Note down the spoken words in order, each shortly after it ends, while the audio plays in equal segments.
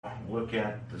look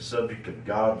at the subject of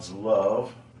God's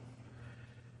love,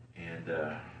 and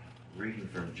reading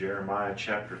from Jeremiah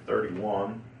chapter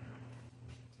 31.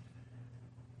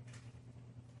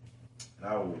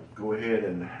 I will go ahead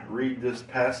and read this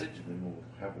passage, and then we'll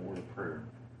have a word of prayer.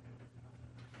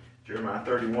 Jeremiah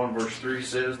 31 verse 3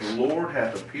 says, "The Lord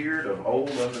hath appeared of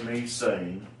old unto me,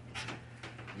 saying,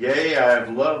 Yea, I have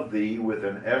loved thee with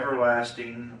an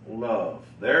everlasting love.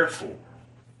 Therefore,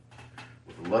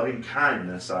 with loving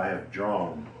kindness I have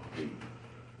drawn thee."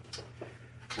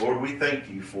 Lord, we thank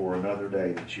you for another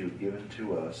day that you have given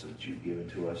to us, that you've given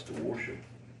to us to worship,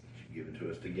 that you've given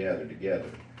to us to gather together.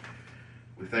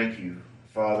 We thank you,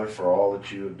 Father, for all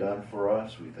that you have done for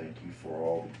us. We thank you for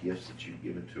all the gifts that you've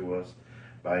given to us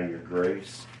by your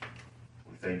grace.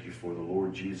 We thank you for the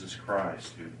Lord Jesus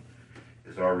Christ, who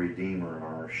is our Redeemer and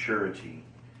our surety,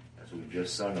 as we've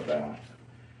just sung about,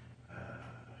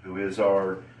 who is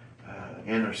our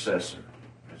intercessor,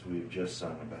 as we've just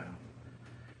sung about.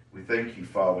 We thank you,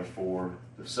 Father, for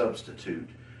the substitute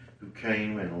who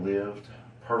came and lived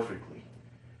perfectly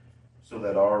so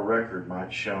that our record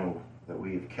might show that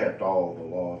we have kept all the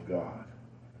law of God,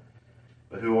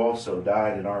 but who also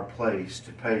died in our place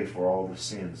to pay for all the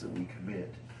sins that we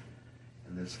commit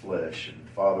in this flesh. And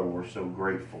Father, we're so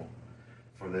grateful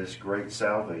for this great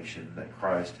salvation that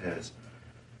Christ has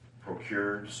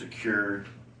procured, secured,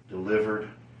 delivered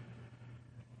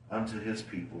unto his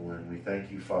people. And we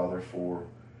thank you, Father, for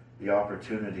the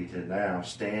opportunity to now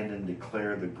stand and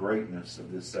declare the greatness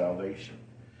of this salvation,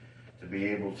 to be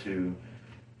able to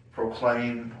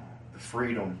proclaim the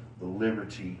freedom, the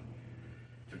liberty,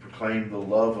 to proclaim the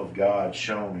love of God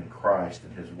shown in Christ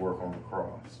and his work on the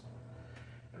cross.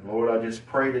 And Lord, I just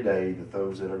pray today that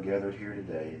those that are gathered here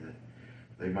today, that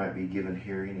they might be given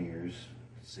hearing ears,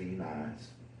 seeing eyes,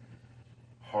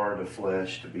 heart of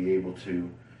flesh, to be able to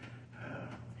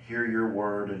hear your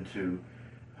word and to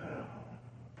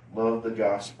love the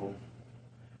gospel.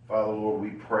 Father, Lord,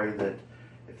 we pray that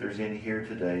if there's any here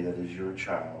today that is your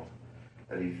child,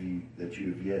 that you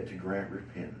have yet to grant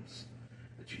repentance,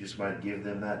 that you just might give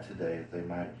them that today, that they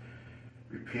might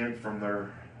repent from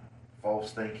their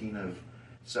false thinking of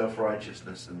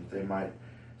self-righteousness, and that they might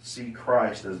see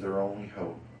Christ as their only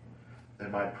hope. They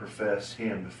might profess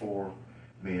him before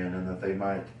men, and that they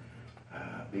might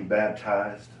be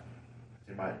baptized.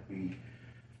 They might be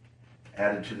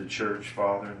added to the church,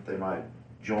 Father, that they might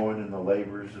join in the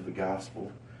labors of the gospel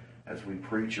as we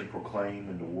preach and proclaim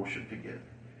and to worship together.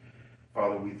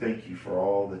 Father, we thank you for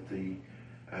all that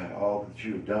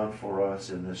you have done for us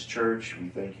in this church. We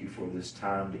thank you for this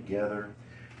time together.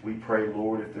 We pray,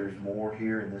 Lord, if there's more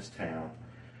here in this town,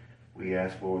 we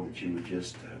ask, Lord, that you would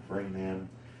just bring them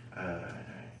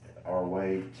our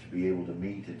way to be able to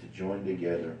meet and to join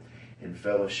together in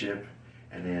fellowship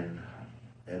and in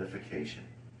edification.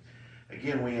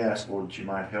 Again, we ask, Lord, that you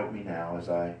might help me now as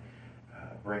I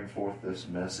bring forth this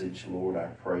message. Lord, I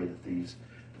pray that these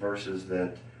verses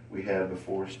that we have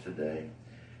before us today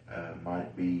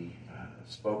might be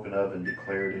spoken of and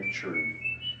declared in truth.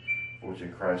 For it's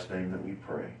in Christ's name that we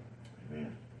pray.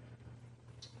 Amen.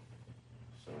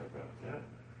 Sorry about that.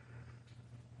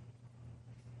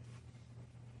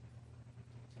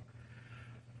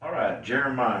 All right,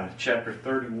 Jeremiah chapter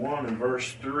 31 and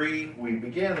verse 3. We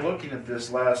began looking at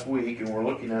this last week, and we're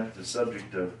looking at the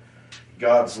subject of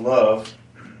God's love.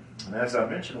 And as I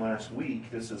mentioned last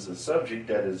week, this is a subject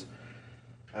that is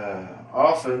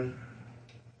often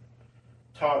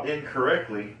taught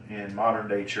incorrectly in modern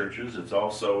day churches. It's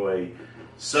also a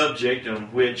subject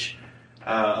in which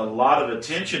a lot of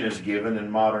attention is given in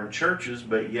modern churches,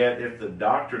 but yet if the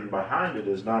doctrine behind it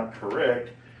is not correct,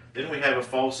 then we have a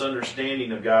false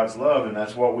understanding of God's love. And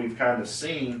that's what we've kind of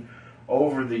seen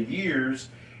over the years,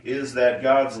 is that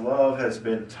God's love has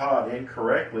been taught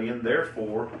incorrectly, and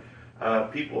therefore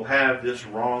people have this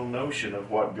wrong notion of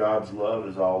what God's love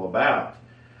is all about.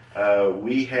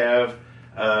 We have,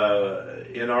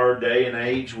 in our day and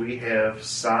age, we have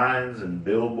signs and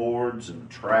billboards and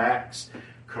tracts,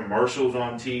 commercials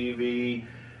on TV,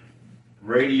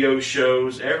 radio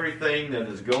shows, everything that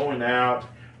is going out,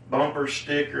 bumper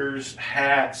stickers,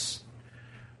 hats,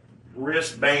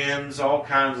 wristbands, all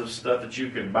kinds of stuff that you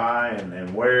can buy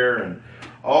and wear, and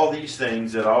all these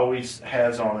things that always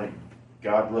has on it,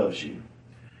 God loves you,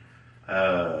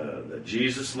 that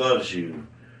Jesus loves you.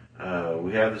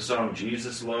 We have the song,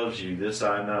 Jesus Loves You, This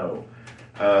I Know.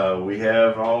 We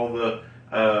have all the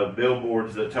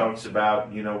billboards that talks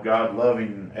about, God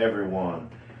loving everyone.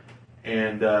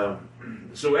 And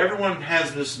so everyone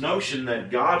has this notion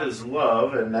that God is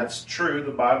love, and that's true.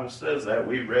 The Bible says that.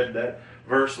 We read that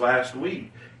verse last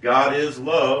week. God is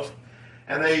love.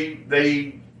 And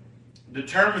they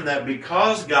determined that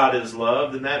because God is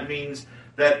love, then that means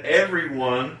that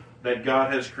everyone that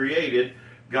God has created,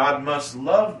 God must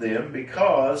love them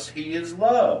because He is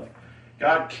love.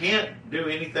 God can't do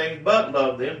anything but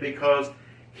love them because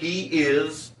He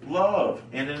is love.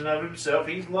 In and of Himself,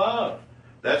 He's love.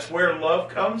 That's where love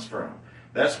comes from.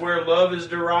 That's where love is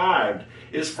derived,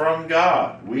 is from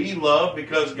God. We love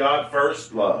because God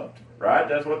first loved, right?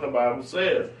 That's what the Bible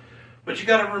says. But you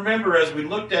got to remember, as we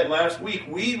looked at last week,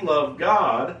 we love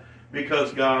God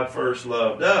because God first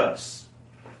loved us.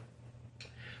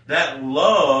 That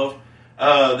love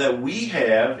that we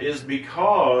have is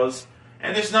because,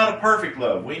 and it's not a perfect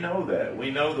love. We know that.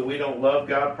 We know that we don't love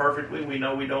God perfectly. We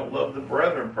know we don't love the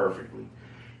brethren perfectly.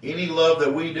 Any love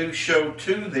that we do show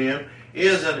to them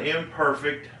is an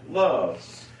imperfect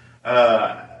love.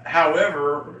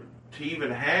 However, to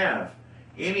even have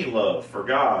any love for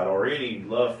God or any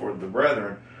love for the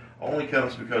brethren only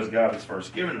comes because God has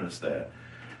first given us that.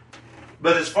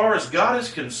 But as far as God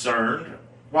is concerned,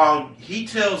 while He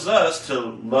tells us to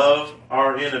love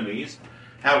our enemies,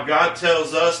 how God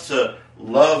tells us to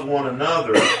love one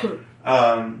another,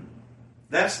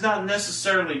 that's not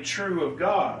necessarily true of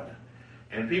God.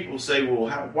 And people say, well,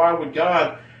 why would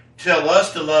God tell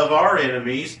us to love our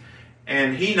enemies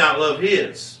and He not love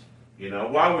His?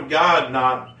 Why would God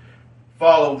not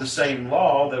follow the same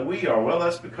law that we are? Well,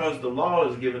 that's because the law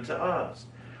is given to us.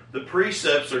 The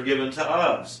precepts are given to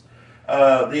us.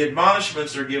 The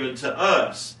admonishments are given to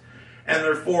us. And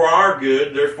they're for our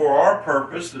good. They're for our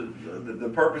purpose,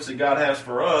 the purpose that God has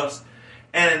for us.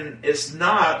 And it's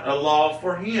not a law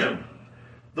for Him.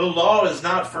 The law is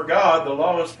not for God. The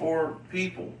law is for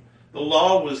people. The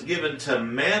law was given to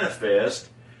manifest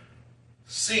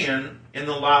sin in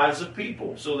the lives of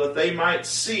people so that they might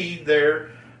see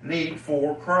their need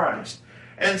for Christ.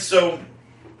 And so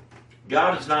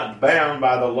God is not bound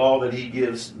by the law that He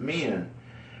gives men.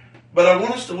 But I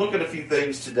want us to look at a few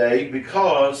things today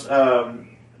because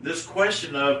this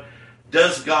question of,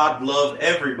 does God love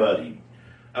everybody?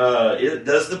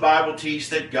 Does the Bible teach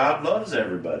that God loves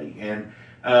everybody? And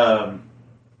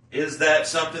is that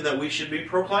something that we should be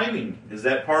proclaiming? Is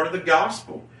that part of the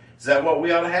gospel? Is that what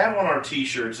we ought to have on our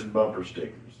t-shirts and bumper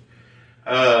stickers?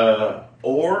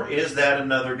 Or is that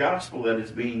another gospel that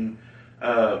is being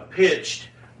pitched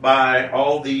by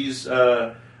all these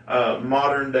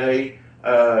modern day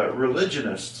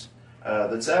religionists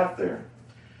that's out there?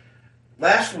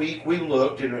 Last week we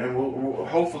looked, and we'll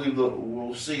hopefully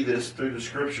we'll see this through the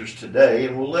Scriptures today,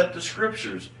 and we'll let the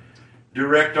Scriptures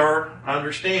direct our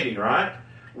understanding, right?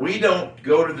 We don't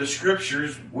go to the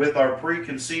Scriptures with our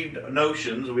preconceived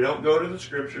notions. We don't go to the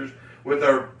Scriptures with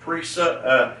our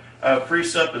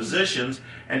presuppositions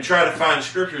and try to find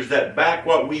Scriptures that back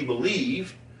what we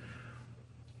believe.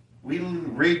 We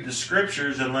read the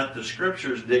Scriptures and let the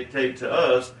Scriptures dictate to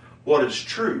us what is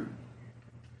true.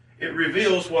 It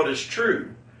reveals what is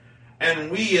true. And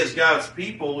we as God's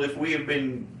people, if we have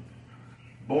been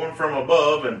born from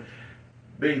above and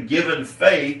been given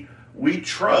faith, we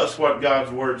trust what God's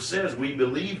Word says. We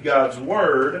believe God's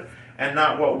Word and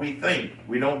not what we think.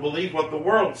 We don't believe what the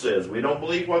world says. We don't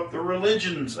believe what the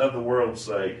religions of the world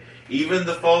say. Even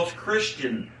the false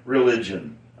Christian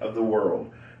religion of the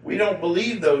world. We don't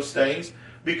believe those things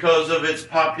because of its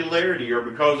popularity or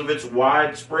because of its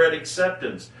widespread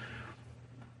acceptance.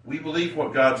 We believe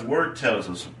what God's Word tells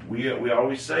us. We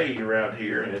always say around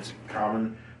here, and it's a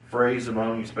common phrase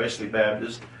among especially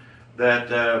Baptists, that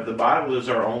the Bible is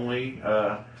our only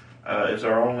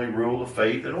rule of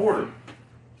faith and order.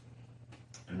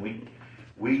 And we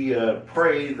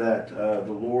pray that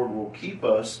the Lord will keep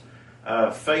us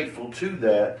faithful to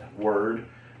that Word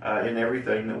in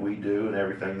everything that we do and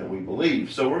everything that we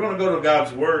believe. So we're going to go to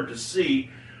God's Word to see,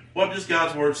 what does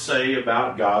God's Word say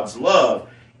about God's love?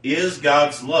 Is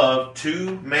God's love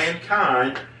to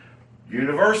mankind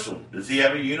universal? Does He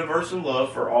have a universal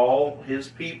love for all His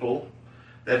people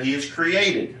that He has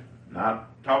created? Not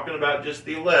talking about just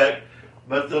the elect,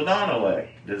 but the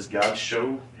non-elect. Does God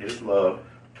show His love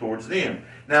towards them?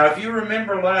 Now, if you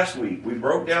remember last week, we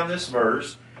broke down this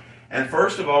verse, and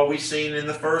first of all, we seen in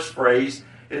the first phrase,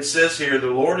 it says here,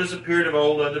 the Lord has appeared of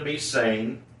old unto me,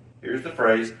 saying, here's the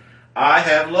phrase, I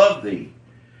have loved thee.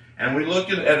 And we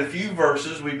looked at a few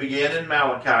verses. We began in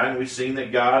Malachi, and we've seen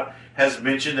that God has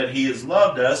mentioned that He has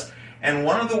loved us. And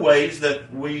one of the ways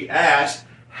that we asked,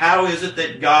 how is it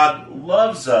that God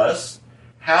loves us?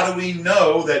 How do we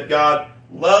know that God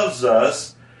loves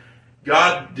us?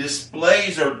 God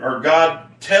displays or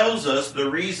God tells us the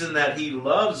reason that He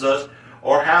loves us,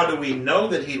 or how do we know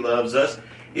that He loves us,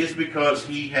 is because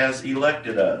He has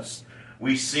elected us.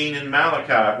 We've seen in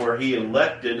Malachi where He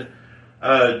elected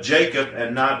Jacob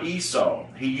and not Esau.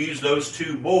 He used those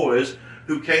two boys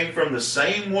who came from the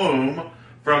same womb,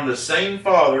 from the same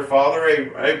father, Father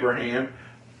Abraham,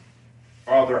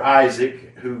 Father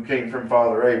Isaac, who came from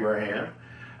Father Abraham.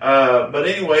 But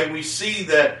anyway, we see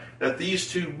that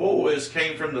these two boys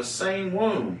came from the same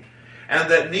womb, and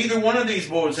that neither one of these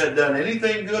boys had done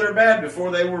anything good or bad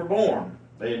before they were born.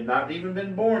 They had not even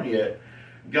been born yet.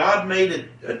 God made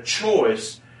a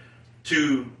choice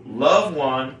to love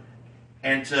one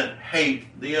and to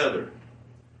hate the other.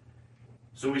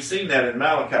 So we've seen that in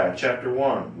Malachi chapter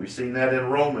 1. We've seen that in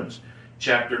Romans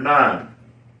chapter 9.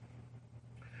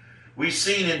 We've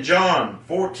seen in John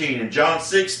 14 and John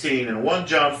 16 and 1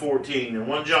 John 14 and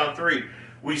 1 John 3.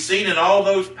 We've seen in all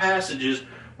those passages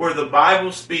where the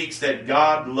Bible speaks that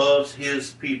God loves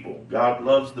His people. God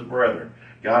loves the brethren.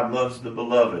 God loves the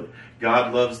beloved.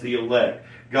 God loves the elect.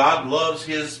 God loves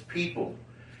His people.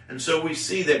 And so we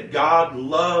see that God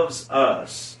loves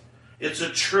us. It's a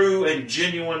true and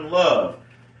genuine love.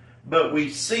 But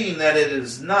we've seen that it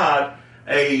is not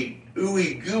a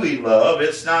ooey-gooey love.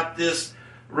 It's not this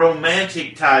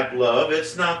romantic type love.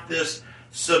 It's not this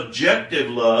subjective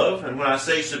love. And when I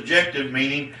say subjective,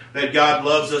 meaning that God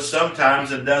loves us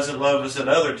sometimes and doesn't love us at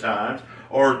other times,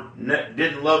 or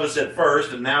didn't love us at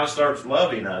first and now starts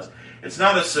loving us. It's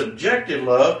not a subjective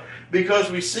love,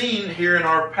 because we've seen here in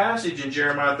our passage in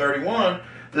Jeremiah 31,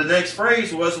 the next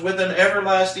phrase was with an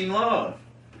everlasting love.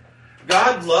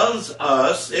 God loves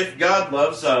us. If God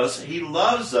loves us, He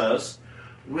loves us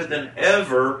with an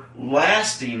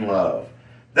everlasting love.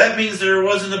 That means there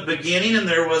wasn't a beginning and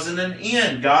there wasn't an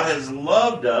end. God has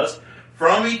loved us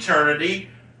from eternity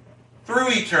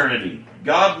through eternity.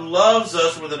 God loves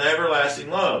us with an everlasting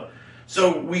love.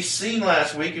 So we seen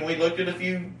last week, and we looked at a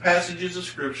few passages of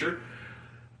Scripture,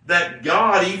 that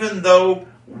God, even though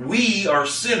we are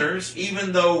sinners,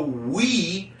 even though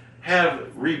we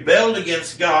have rebelled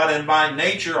against God and by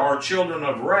nature are children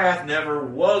of wrath, never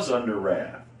was under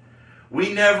wrath.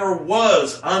 We never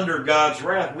was under God's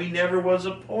wrath. We never was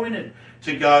appointed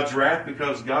to God's wrath,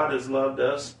 because God has loved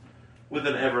us with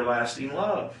an everlasting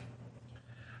love.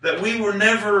 That we were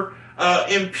never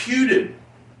imputed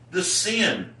the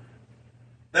sin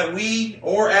that we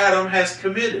or Adam has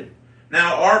committed.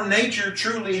 Now, our nature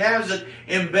truly has it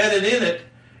embedded in it.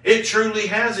 It truly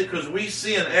has it, because we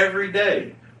sin every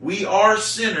day. We are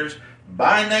sinners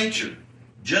by nature,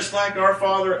 just like our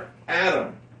father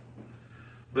Adam.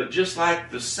 But just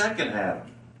like the second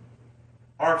Adam,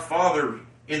 our Father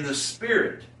in the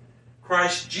Spirit,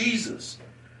 Christ Jesus,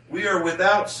 we are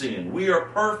without sin. We are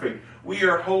perfect. We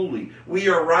are holy. We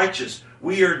are righteous.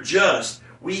 We are just.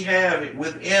 We have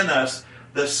within us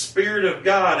the Spirit of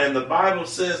God, and the Bible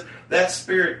says that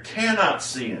Spirit cannot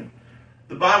sin.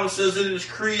 The Bible says it is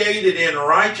created in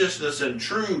righteousness and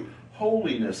true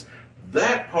holiness.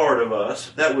 That part of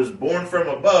us that was born from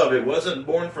above, it wasn't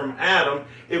born from Adam,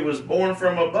 it was born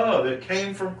from above. It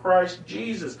came from Christ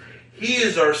Jesus. He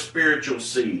is our spiritual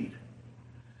seed.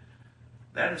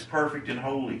 That is perfect and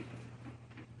holy.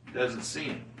 He doesn't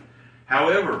sin.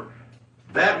 However,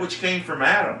 that which came from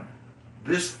Adam,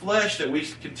 this flesh that we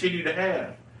continue to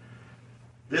have,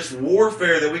 this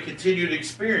warfare that we continue to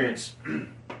experience,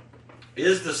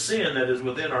 is the sin that is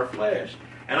within our flesh.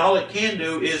 And all it can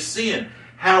do is sin.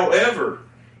 However,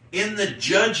 in the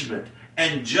judgment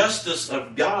and justice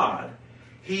of God,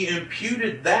 He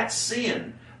imputed that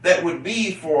sin that would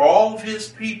be for all of His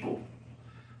people,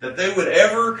 that they would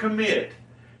ever commit.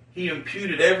 He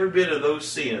imputed every bit of those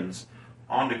sins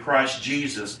onto Christ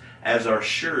Jesus as our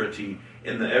surety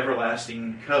in the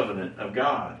everlasting covenant of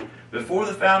God. Before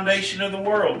the foundation of the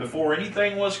world, before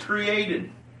anything was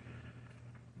created,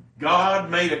 God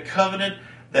made a covenant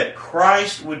that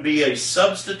Christ would be a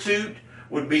substitute,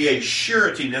 would be a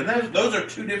surety. Now, those are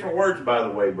two different words, by the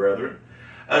way, brethren.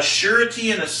 A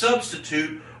surety and a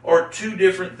substitute are two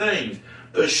different things.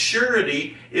 A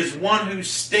surety is one who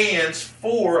stands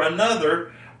for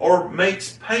another or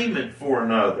makes payment for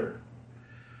another.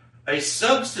 A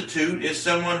substitute is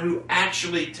someone who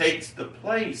actually takes the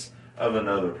place of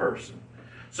another person.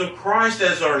 So Christ,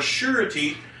 as our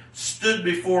surety, stood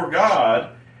before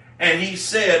God, and He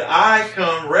said, I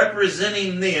come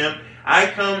representing them. I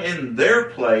come in their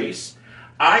place.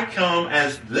 I come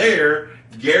as their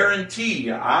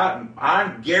guarantee.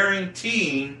 I'm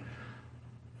guaranteeing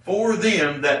for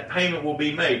them that payment will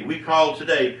be made. We call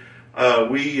today,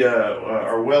 we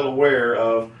are well aware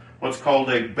of what's called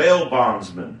a bail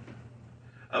bondsman.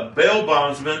 A bail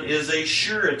bondsman is a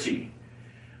surety.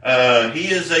 He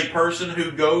is a person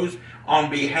who goes on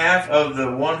behalf of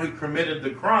the one who committed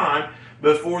the crime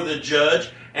before the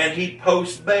judge, and he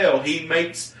posts bail. He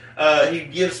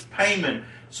gives payment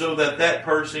so that that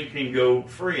person can go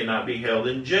free and not be held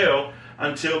in jail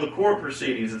until the court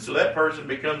proceedings. And so that person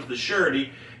becomes the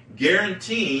surety,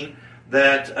 guaranteeing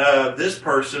that this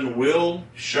person will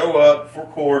show up for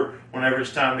court whenever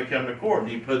it's time to come to court.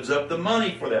 And he puts up the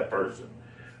money for that person.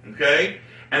 Okay?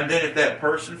 And then if that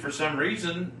person, for some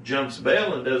reason, jumps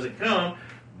bail and doesn't come,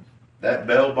 that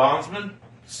bail bondsman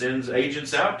sends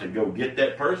agents out to go get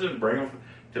that person and bring them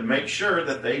to make sure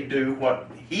that they do what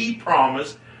he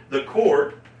promised the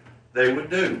court they would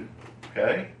do.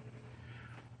 Okay?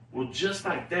 Well, just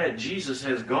like that, Jesus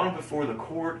has gone before the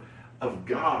court of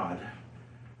God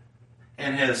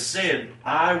and has said,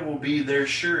 I will be their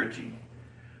surety.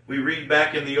 We read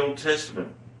back in the Old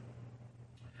Testament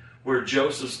where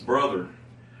Joseph's brother,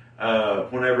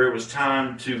 whenever it was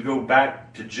time to go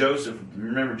back to Joseph,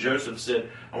 remember Joseph said,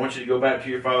 I want you to go back to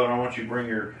your father and I want you to bring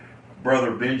your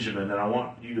brother Benjamin and I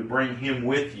want you to bring him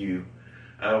with you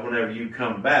whenever you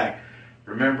come back.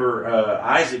 Remember,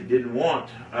 Jacob didn't want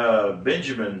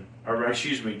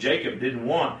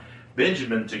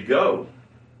Benjamin to go.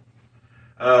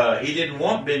 He didn't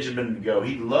want Benjamin to go.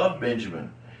 He loved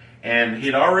Benjamin. And he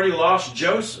had already lost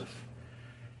Joseph.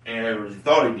 And he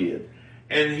thought he did.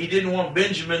 And he didn't want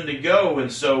Benjamin to go,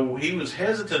 and so he was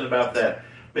hesitant about that.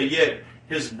 But yet,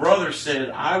 his brother said,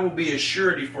 I will be a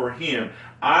surety for him.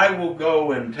 I will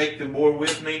go and take the boy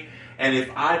with me, and if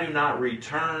I do not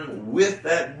return with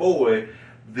that boy,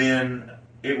 then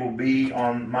it will be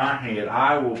on my head.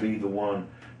 I will be the one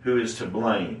who is to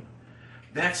blame.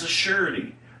 That's a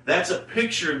surety. That's a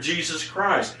picture of Jesus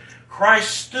Christ.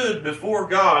 Christ stood before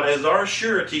God as our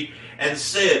surety and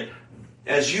said,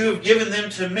 as you have given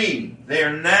them to me, they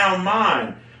are now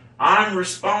mine. I'm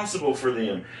responsible for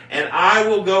them. And I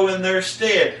will go in their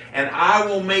stead. And I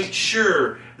will make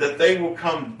sure that they will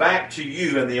come back to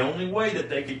you. And the only way that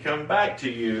they can come back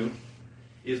to you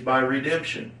is by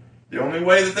redemption. The only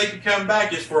way that they can come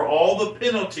back is for all the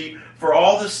penalty, for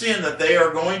all the sin that they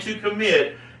are going to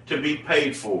commit to be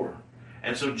paid for.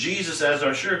 And so Jesus, as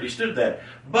our surety, stood that.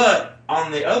 But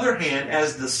on the other hand,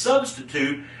 as the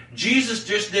substitute, Jesus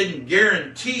just didn't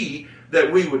guarantee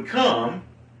that we would come.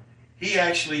 He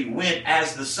actually went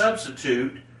as the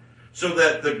substitute so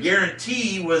that the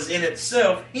guarantee was in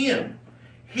itself Him.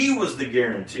 He was the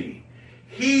guarantee.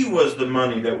 He was the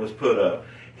money that was put up.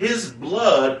 His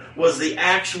blood was the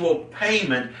actual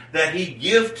payment that He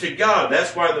gave to God.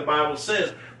 That's why the Bible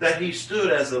says that He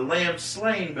stood as a lamb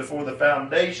slain before the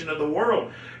foundation of the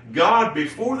world. God,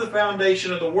 before the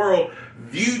foundation of the world,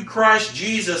 viewed Christ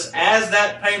Jesus as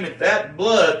that payment, that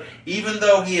blood, even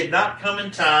though He had not come in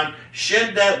time,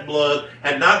 shed that blood,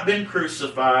 had not been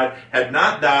crucified, had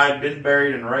not died, been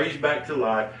buried, and raised back to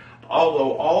life.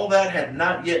 Although all that had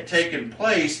not yet taken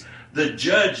place, the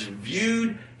judge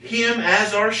viewed Him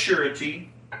as our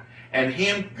surety and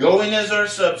Him going as our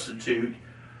substitute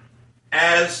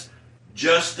as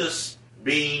justice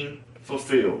being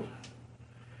fulfilled.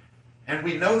 And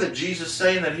we know that Jesus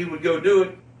saying that He would go do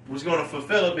it was going to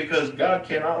fulfill it because God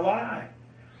cannot lie.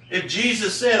 If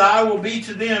Jesus said, I will be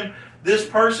to them this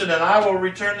person and I will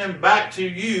return them back to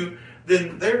you,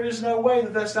 then there is no way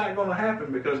that that's not going to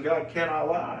happen because God cannot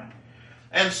lie.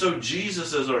 And so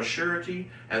Jesus as our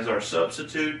surety, as our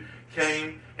substitute,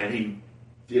 came and He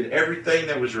did everything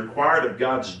that was required of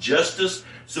God's justice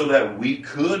so that we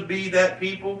could be that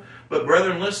people. But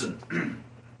brethren, listen,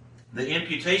 the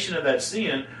imputation of that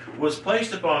sin was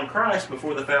placed upon Christ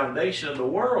before the foundation of the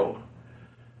world.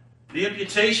 The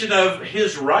imputation of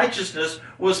His righteousness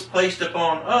was placed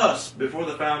upon us before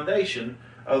the foundation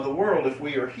of the world if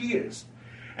we are His.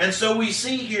 And so we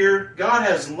see here, God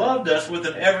has loved us with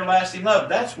an everlasting love.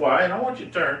 That's why, and I want you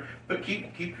to turn, but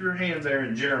keep your hand there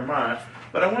in Jeremiah,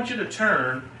 but I want you to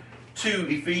turn to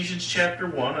Ephesians chapter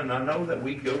 1, and I know that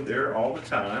we go there all the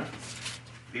time.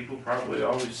 People probably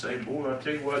always say, boy, I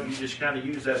tell you what, you just kind of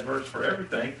use that verse for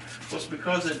everything. Well, it's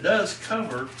because it does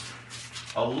cover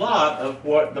a lot of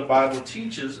what the Bible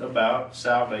teaches about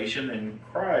salvation and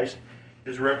Christ,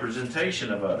 His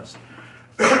representation of us.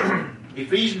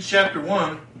 Ephesians chapter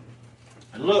 1,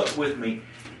 look with me.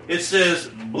 It says,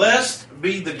 blessed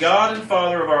be the God and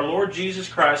Father of our Lord Jesus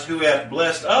Christ, who hath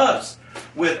blessed us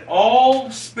with all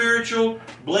spiritual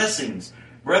blessings.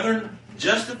 Brethren,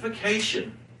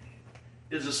 justification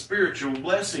is a spiritual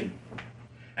blessing.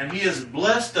 And He has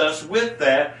blessed us with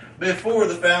that before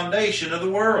the foundation of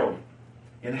the world.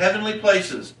 In heavenly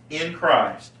places, in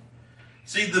Christ.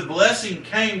 See, the blessing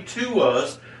came to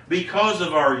us because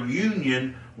of our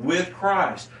union with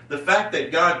Christ. The fact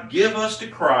that God gave us to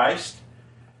Christ,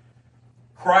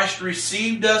 Christ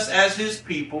received us as His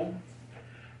people,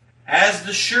 as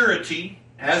the surety,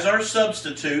 as our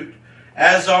substitute,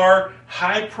 as our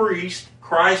high priest.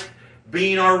 Christ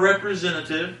being our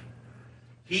representative.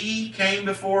 He came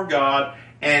before God,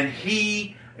 and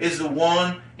He is the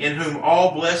one in whom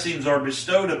all blessings are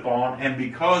bestowed upon, and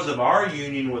because of our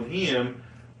union with Him,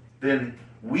 then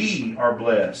we are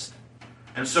blessed.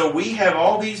 And so we have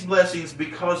all these blessings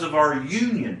because of our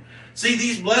union. See,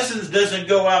 these blessings doesn't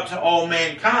go out to all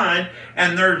mankind,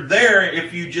 and they're there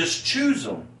if you just choose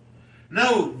them.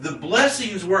 No, the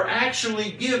blessings were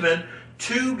actually given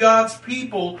to God's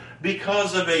people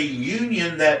because of a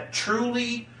union that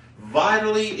truly,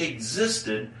 vitally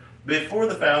existed before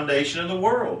the foundation of the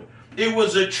world. It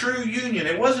was a true union.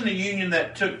 It wasn't a union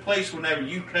that took place whenever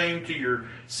you came to your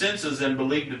senses and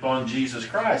believed upon Jesus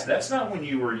Christ. That's not when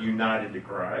you were united to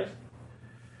Christ.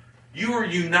 You were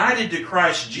united to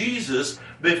Christ Jesus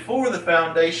before the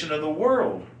foundation of the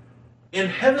world, in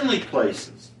heavenly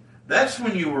places. That's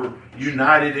when you were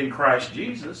united in Christ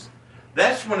Jesus.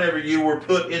 That's whenever you were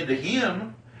put into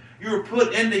Him. You were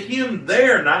put into Him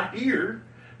there, not here.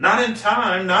 Not in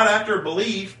time, not after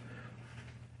belief.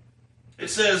 It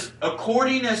says,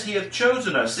 according as He hath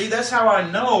chosen us. See, that's how I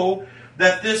know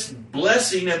that this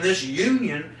blessing and this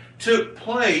union took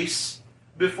place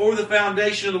before the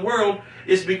foundation of the world,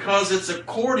 is because it's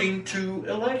according to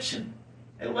election.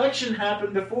 Election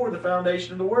happened before the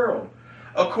foundation of the world.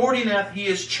 According as He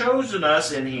has chosen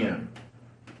us in Him.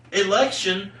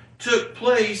 Election took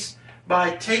place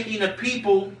by taking a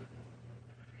people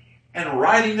and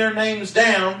writing their names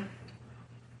down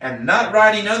and not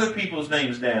writing other people's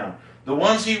names down. The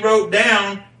ones He wrote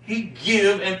down, He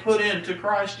gave and put into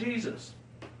Christ Jesus.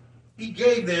 He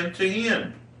gave them to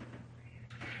Him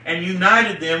and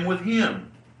united them with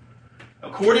Him.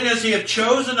 According as He hath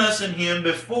chosen us in Him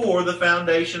before the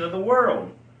foundation of the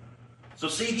world. So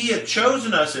see, He hath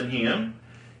chosen us in Him.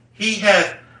 He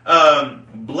hath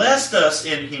blessed us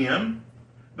in Him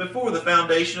before the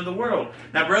foundation of the world.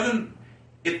 Now, brethren,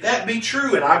 if that be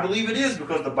true, and I believe it is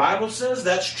because the Bible says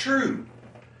that's true,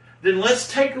 then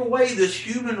let's take away this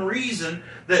human reason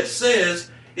that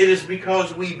says it is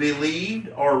because we believed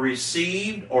or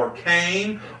received or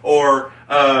came or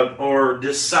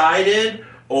decided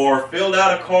or filled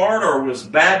out a card or was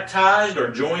baptized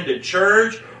or joined a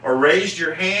church or raised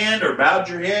your hand or bowed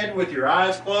your head with your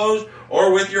eyes closed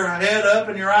or with your head up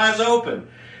and your eyes open.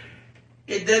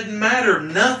 It doesn't matter.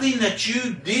 Nothing that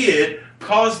you did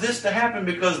caused this to happen,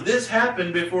 because this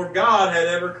happened before God had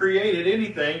ever created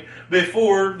anything,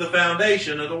 before the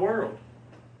foundation of the world.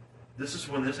 This is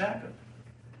when this happened.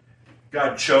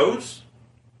 God chose,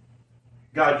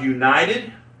 God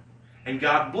united, and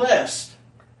God blessed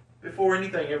before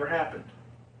anything ever happened.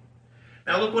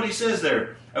 Now look what He says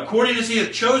there. According as He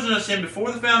hath chosen us in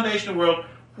before the foundation of the world.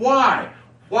 Why?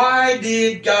 Why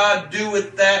did God do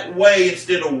it that way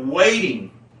instead of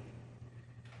waiting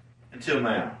until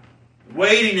now?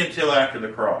 Waiting until after the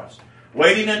cross.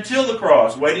 Waiting until the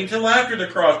cross. Waiting until after the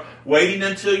cross. Waiting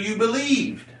until you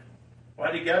believed.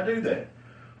 Why did God do that?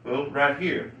 Well, right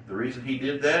here. The reason He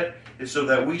did that is so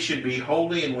that we should be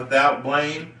holy and without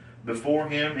blame before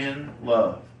Him in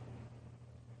love.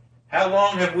 How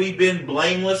long have we been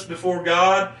blameless before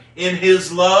God in His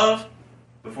love?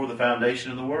 Before the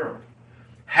foundation of the world.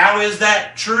 How is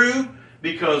that true?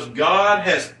 Because God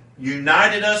has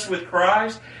united us with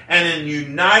Christ, and in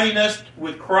uniting us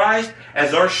with Christ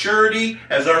as our surety,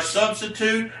 as our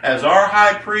substitute, as our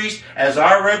high priest, as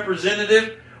our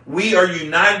representative, we are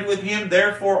united with Him.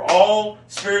 Therefore, all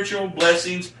spiritual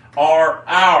blessings are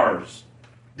ours,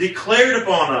 declared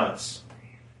upon us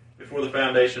before the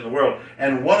foundation of the world.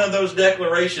 And one of those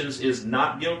declarations is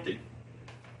not guilty.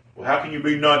 Well, how can you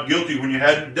be not guilty when you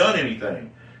hadn't done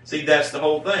anything? See, that's the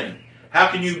whole thing.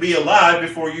 How can you be alive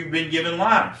before you've been given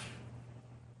life?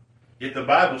 Yet the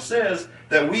Bible says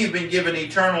that we've been given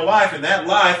eternal life, and that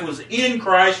life was in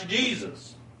Christ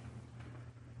Jesus.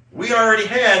 We already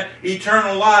had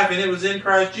eternal life, and it was in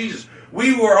Christ Jesus.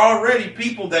 We were already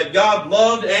people that God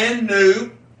loved and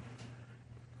knew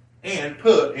and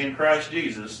put in Christ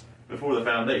Jesus before the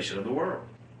foundation of the world.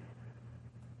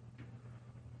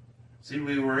 See,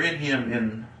 we were in Him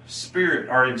in spirit,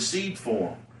 or in seed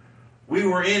form. We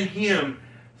were in Him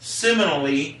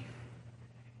seminally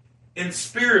in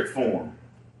spirit form,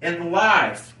 in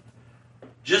life.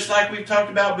 Just like we've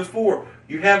talked about before,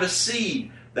 you have a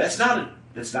seed. It's not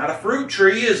a fruit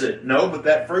tree, is it? No, but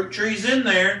that fruit tree's in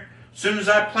there. As soon as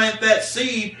I plant that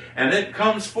seed and it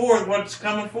comes forth, what's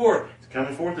coming forth? It's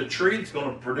coming forth a tree that's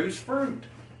going to produce fruit.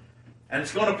 And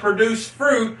it's going to produce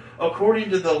fruit according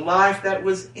to the life that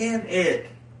was in it.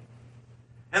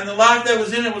 And the life that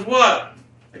was in it was what?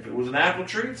 If it was an apple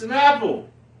tree, it's an apple.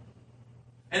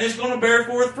 And it's going to bear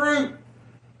forth fruit.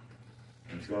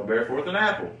 And it's going to bear forth an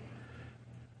apple.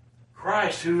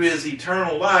 Christ, who is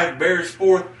eternal life, bears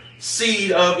forth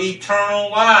seed of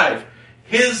eternal life.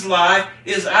 His life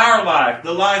is our life.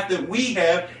 The life that we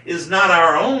have is not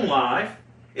our own life.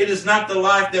 It is not the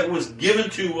life that was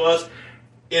given to us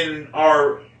in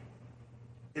our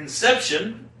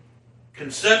conception,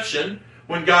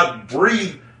 when God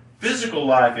breathed physical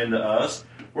life into us.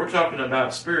 We're talking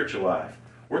about spiritual life.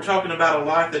 We're talking about a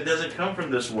life that doesn't come from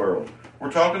this world.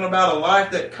 We're talking about a life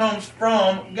that comes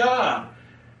from God.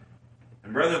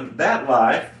 And brethren, that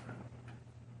life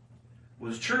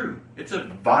was true. It's a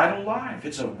vital life.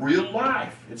 It's a real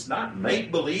life. It's not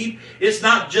make-believe. It's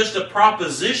not just a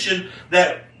proposition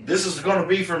that this is going to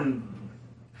be from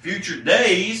future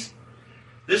days.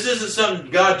 This isn't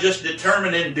something God just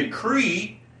determined and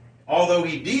decreed, although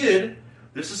He did.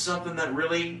 This is something that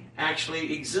really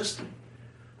actually existed.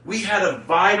 We had a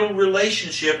vital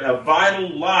relationship, a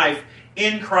vital life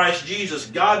in Christ Jesus.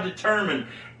 God determined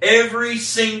every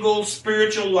single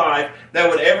spiritual life that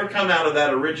would ever come out of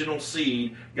that original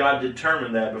seed. God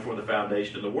determined that before the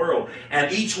foundation of the world.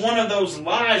 And each one of those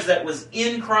lives that was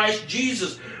in Christ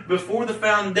Jesus before the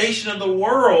foundation of the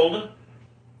world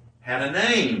had a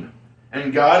name.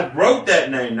 And God wrote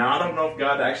that name. Now, I don't know if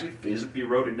God actually physically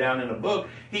wrote it down in a book.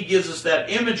 He gives us that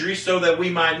imagery so that we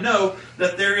might know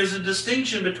that there is a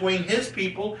distinction between His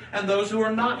people and those who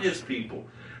are not His people.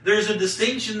 There's a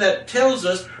distinction that tells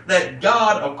us that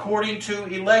God, according to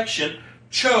election,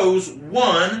 chose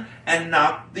one and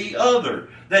not the other.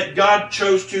 That God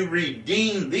chose to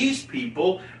redeem these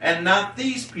people and not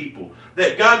these people.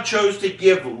 That God chose to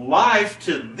give life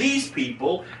to these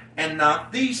people and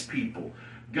not these people.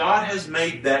 God has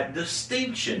made that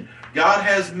distinction. God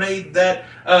has made that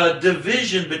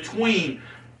division between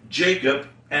Jacob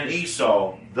and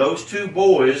Esau. Those two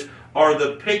boys are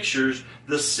the pictures,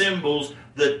 the symbols,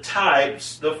 the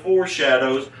types, the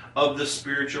foreshadows of the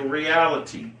spiritual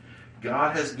reality.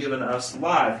 God has given us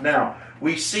life. Now,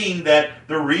 we've seen that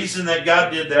the reason that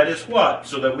God did that is what?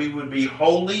 So that we would be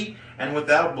holy and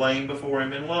without blame before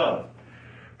Him in love.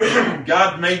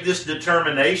 God made this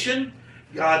determination.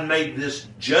 God made this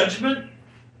judgment.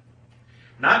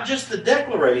 Not just the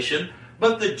declaration,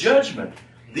 but the judgment.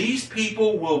 These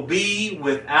people will be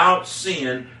without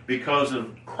sin because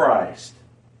of Christ.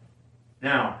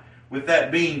 Now, with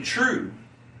that being true,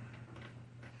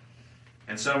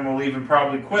 and some will even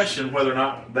probably question whether or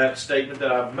not that statement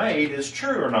that I've made is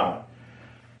true or not.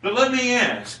 But let me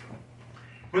ask,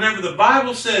 whenever the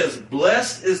Bible says,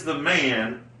 "Blessed is the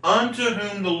man unto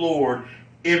whom the Lord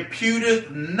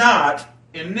imputeth not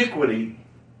iniquity,"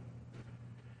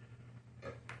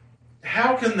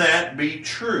 how can that be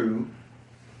true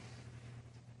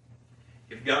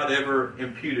if God ever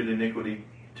imputed iniquity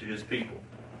to His people?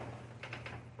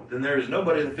 Then there is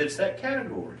nobody that fits that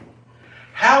category.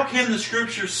 How can the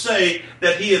Scriptures say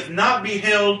that He hath not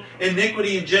beheld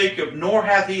iniquity in Jacob, nor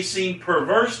hath He seen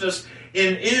perverseness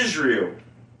in Israel?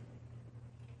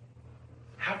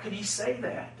 How can He say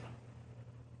that?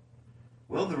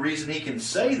 Well, the reason He can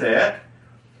say that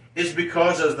is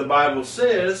because, as the Bible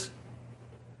says,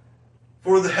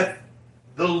 for that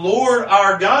the Lord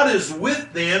our God is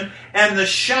with them, and the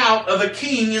shout of a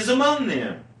king is among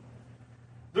them.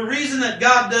 The reason that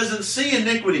God doesn't see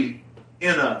iniquity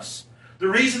in us, the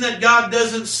reason that God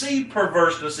doesn't see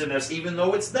perverseness in us, even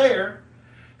though it's there,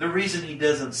 the reason He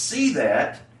doesn't see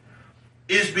that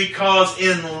is because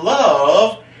in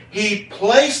love He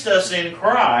placed us in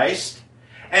Christ,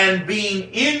 and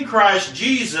being in Christ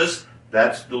Jesus,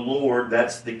 that's the Lord,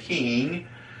 that's the King,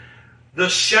 the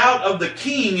shout of the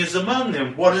King is among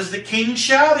them. What is the King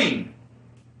shouting?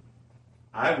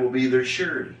 I will be their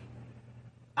surety.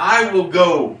 I will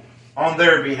go on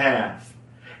their behalf.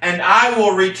 And I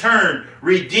will return,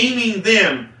 redeeming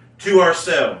them to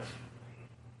ourselves.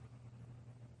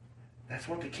 That's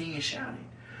what the King is shouting.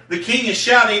 The King is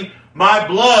shouting, my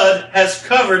blood has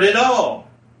covered it all.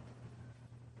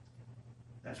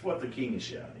 That's what the King is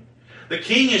shouting. The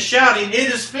King is shouting,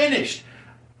 it is finished.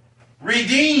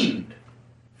 Redeemed.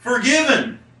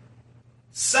 Forgiven.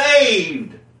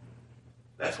 Saved.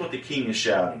 That's what the King is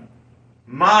shouting.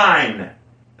 Mine.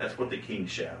 That's what the King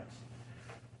shouts.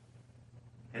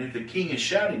 And if the King is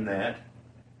shouting that,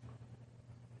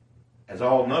 as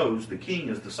all knows, the King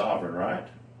is the sovereign, right?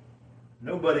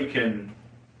 Nobody can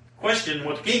question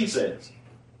what the King says.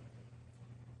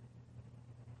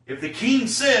 If the King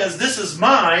says, this is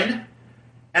mine,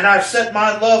 and I've set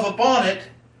my love upon it,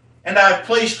 and I've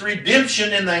placed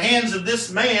redemption in the hands of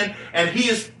this man, and he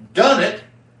has done it,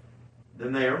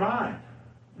 then they are mine.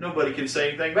 Nobody can say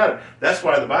anything about it. That's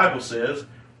why the Bible says,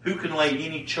 who can lay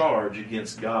any charge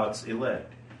against God's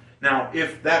elect? Now,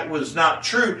 if that was not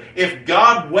true, if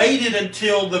God waited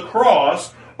until the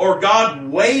cross, or God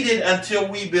waited until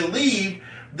we believed,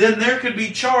 then there could be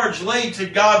charge laid to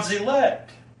God's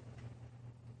elect.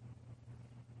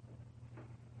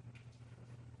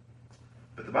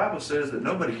 But the Bible says that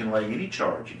nobody can lay any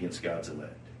charge against God's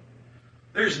elect.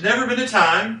 There's never been a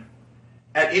time,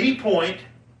 at any point,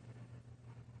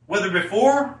 whether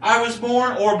before I was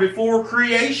born or before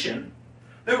creation,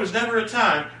 there was never a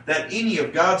time that any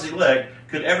of God's elect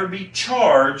could ever be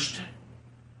charged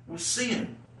with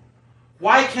sin.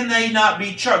 Why can they not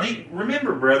be charged?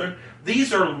 Remember, brethren,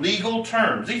 these are legal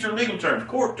terms. These are legal terms,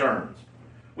 court terms.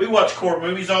 We watch court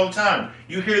movies all the time.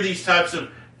 You hear these types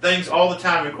of things all the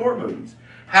time in court movies.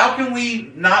 How can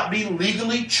we not be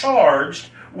legally charged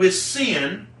with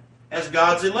sin as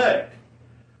God's elect?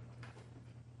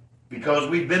 Because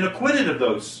we've been acquitted of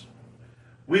those.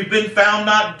 We've been found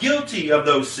not guilty of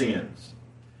those sins.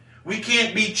 We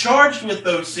can't be charged with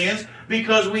those sins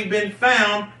because we've been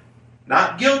found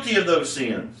not guilty of those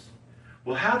sins.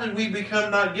 Well, how did we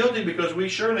become not guilty? Because we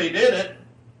surely didn't.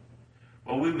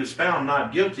 Well, we was found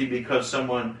not guilty because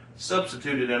someone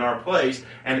substituted in our place,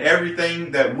 and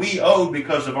everything that we owed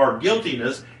because of our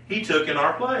guiltiness, He took in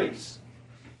our place.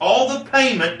 All the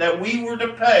payment that we were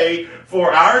to pay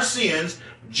for our sins,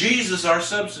 Jesus, our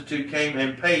substitute, came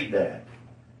and paid that.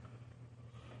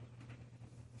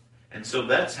 And so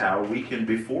that's how we can,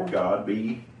 before God,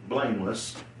 be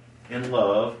blameless in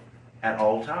love at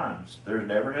all times. There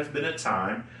never has been a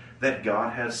time that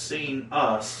God has seen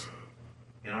us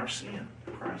in our sin.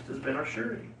 Christ has been our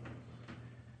surety.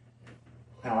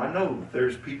 Now, I know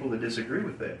there's people that disagree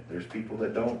with that. There's people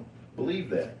that don't believe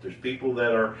that. There's people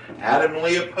that are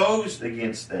adamantly opposed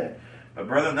against that. But,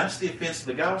 brethren, that's the offense of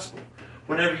the gospel.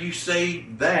 Whenever you say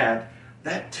that,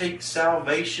 that takes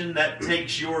salvation, that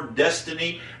takes your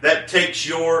destiny, that takes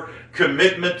your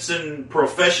commitments and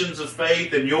professions of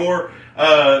faith and your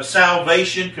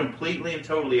salvation completely and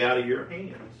totally out of your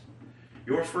hands.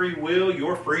 Your free will,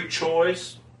 your free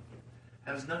choice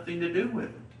has nothing to do with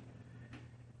it.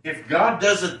 If God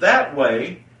does it that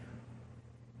way,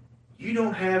 you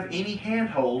don't have any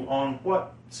handhold on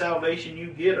what salvation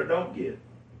you get or don't get.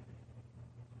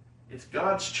 It's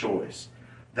God's choice.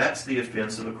 That's the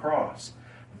offense of the cross.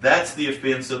 That's the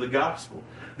offense of the gospel.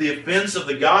 The offense of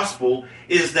the gospel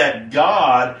is that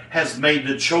God has made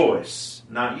the choice,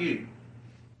 not you.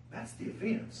 That's the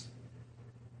offense.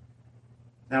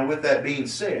 Now, with that being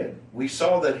said, we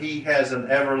saw that He has an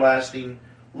everlasting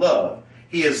love.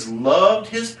 He has loved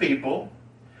His people.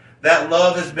 That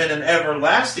love has been an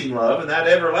everlasting love, and that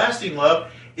everlasting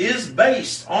love is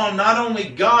based on not only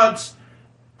God's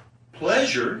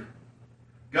pleasure,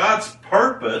 God's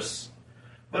purpose,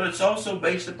 but it's also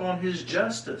based upon His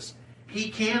justice. He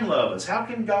can love us. How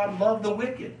can God love the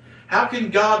wicked? How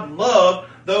can God love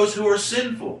those who are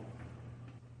sinful?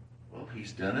 Well,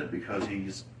 He's done it because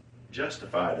He's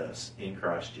justified us in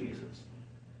Christ Jesus.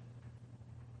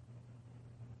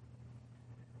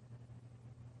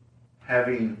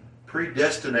 Having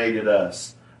predestinated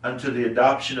us unto the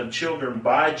adoption of children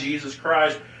by Jesus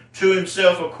Christ to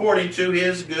Himself according to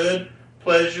His good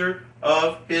pleasure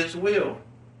of His will.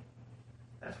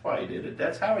 That's why He did it.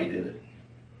 That's how He did it.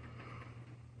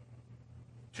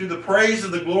 To the praise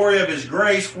of the glory of His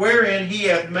grace, wherein He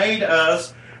hath made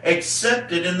us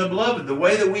accepted in the beloved. The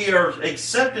way that we are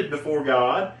accepted before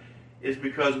God is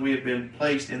because we have been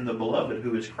placed in the beloved,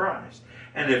 who is Christ.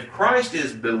 And if Christ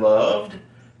is beloved,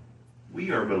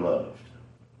 we are beloved.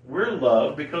 We're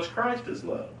loved because Christ is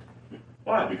loved.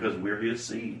 Why? Because we're His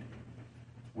seed.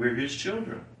 We're His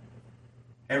children.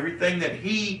 Everything that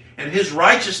He and His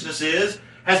righteousness is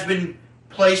has been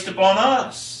placed upon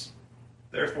us.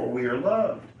 Therefore we are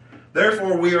loved.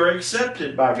 Therefore we are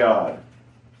accepted by God,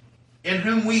 in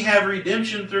whom we have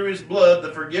redemption through His blood,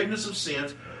 the forgiveness of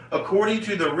sins, according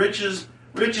to the riches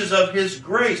of His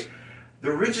grace.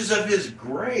 The riches of His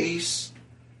grace.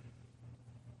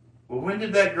 Well, when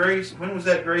was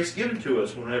that grace given to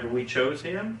us? Whenever we chose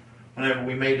Him? Whenever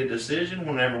we made a decision?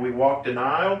 Whenever we walked an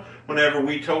aisle? Whenever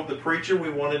we told the preacher we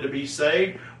wanted to be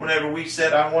saved? Whenever we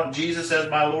said, I want Jesus as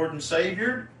my Lord and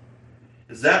Savior?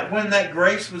 Is that when that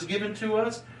grace was given to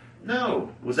us?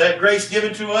 No. Was that grace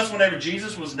given to us whenever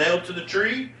Jesus was nailed to the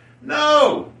tree?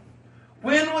 No.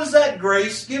 When was that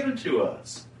grace given to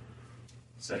us?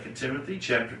 2 Timothy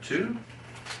chapter 2.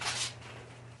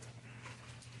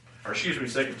 2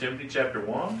 Timothy chapter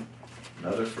 1.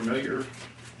 Another familiar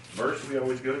verse we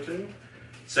always go to.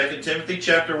 2 Timothy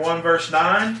chapter 1 verse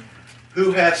 9.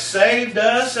 Who hath saved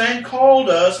us and called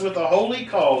us with a holy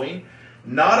calling,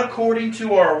 not according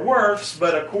to our works,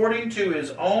 but according to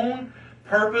His own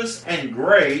purpose and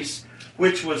grace,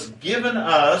 which was given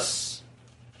us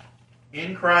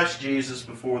in Christ Jesus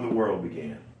before the world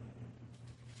began.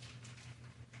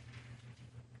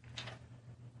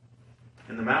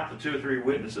 In the mouth of two or three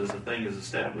witnesses, the thing is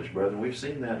established, brother. We've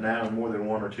seen that now in more than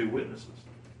one or two witnesses.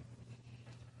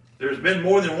 There's been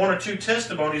more than one or two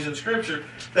testimonies in Scripture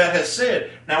that has said,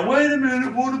 now wait a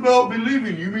minute, what about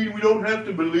believing? You mean we don't have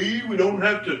to believe? We don't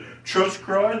have to trust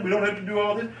Christ? We don't have to do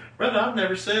all this? Brother, I've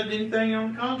never said anything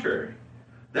on the contrary.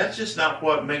 That's just not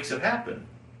what makes it happen.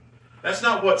 That's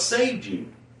not what saved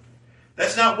you.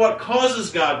 That's not what causes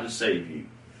God to save you.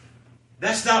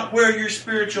 That's not where your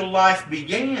spiritual life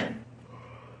began.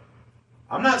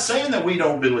 I'm not saying that we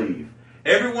don't believe.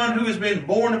 Everyone who has been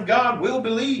born of God will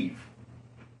believe.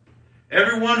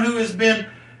 Everyone who has been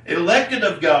elected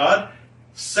of God,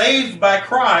 saved by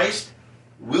Christ,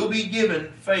 will be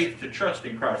given faith to trust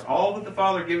in Christ. All that the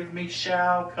Father giveth me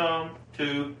shall come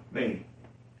to me.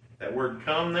 That word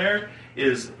come there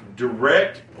is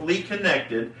directly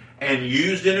connected and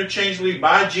used interchangeably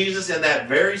by Jesus in that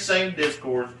very same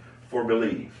discourse for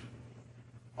believe.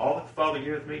 All that the Father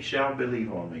giveth me shall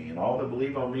believe on me, and all that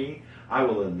believe on me I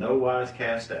will in no wise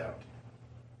cast out.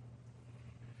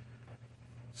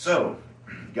 So,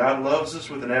 God loves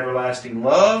us with an everlasting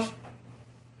love.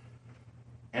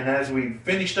 And as we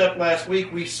finished up last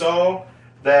week, we saw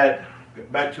that,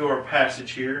 back to our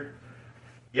passage here,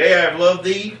 yea, I have loved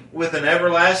thee with an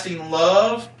everlasting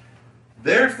love.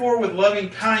 Therefore, with loving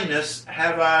kindness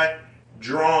have I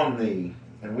drawn thee.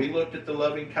 And we looked at the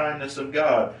loving kindness of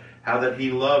God, how that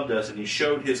He loved us and He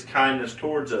showed His kindness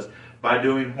towards us by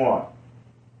doing what?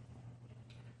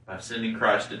 By sending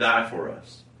Christ to die for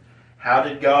us. How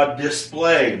did God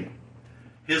display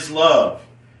His love?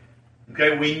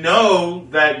 Okay, we know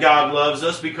that God loves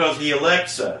us because He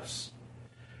elects us.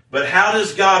 But how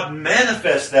does God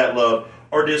manifest that love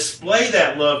or display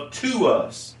that love to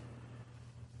us?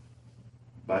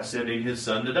 By sending His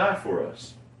Son to die for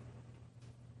us.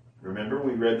 Remember,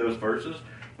 we read those verses.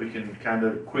 We can kind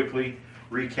of quickly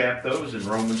recap those in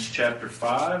Romans chapter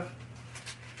 5.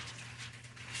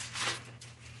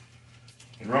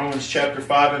 In Romans chapter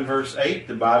 5 and verse 8,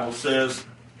 the Bible says,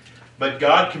 but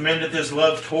God commendeth His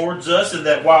love towards us, and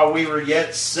that while we were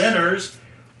yet sinners,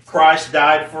 Christ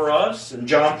died for us. In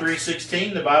John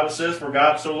 3:16, the Bible says, for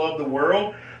God so loved the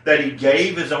world, that He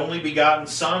gave His only begotten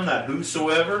Son, that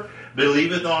whosoever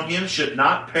believeth on Him should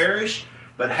not perish,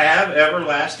 but have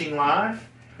everlasting life.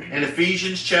 In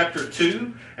Ephesians chapter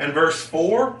 2 and verse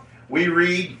 4, we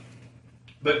read,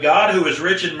 but God, who is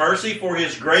rich in mercy, for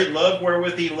His great love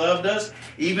wherewith He loved us,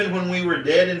 even when we were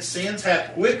dead in sins,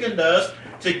 hath quickened us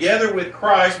together with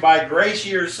Christ. By grace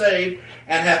ye are saved,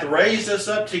 and hath raised us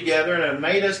up together, and hath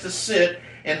made us to sit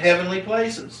in heavenly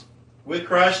places with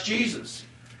Christ Jesus.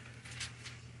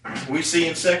 We see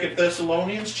in 2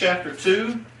 Thessalonians chapter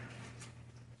 2,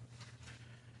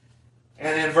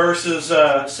 and in verse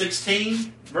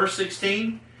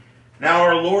 16, now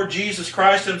our Lord Jesus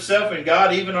Christ Himself and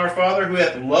God, even our Father, who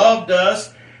hath loved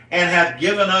us and hath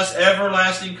given us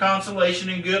everlasting consolation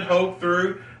and good hope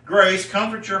through grace,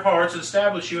 comfort your hearts, and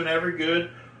establish you in every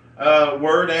good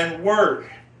word and work.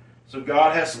 So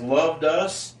God has loved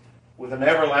us with an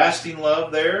everlasting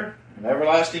love there, an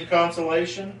everlasting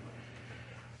consolation.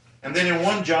 And then in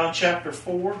 1 John chapter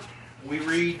 4, we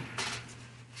read,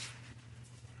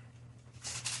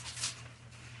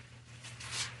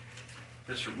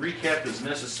 this recap is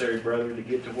necessary, brother, to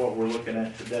get to what we're looking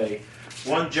at today.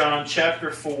 1 John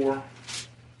chapter 4,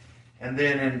 and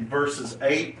then in verses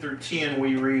 8 through 10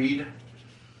 we read,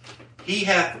 He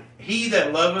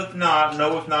that loveth not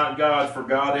knoweth not God, for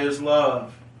God is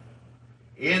love.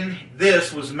 In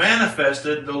this was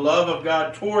manifested the love of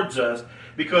God towards us,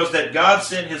 because that God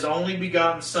sent His only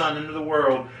begotten Son into the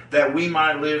world, that we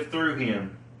might live through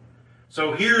Him.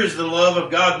 So here is the love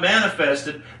of God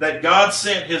manifested, that God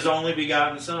sent His only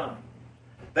begotten Son.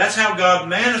 That's how God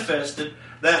manifested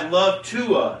that love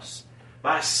to us,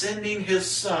 by sending His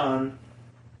Son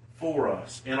for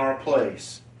us, in our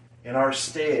place, in our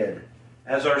stead,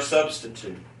 as our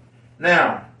substitute.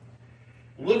 Now,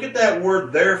 look at that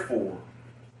word therefore.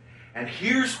 And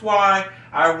here's why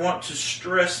I want to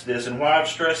stress this, and why I've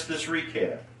stressed this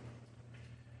recap.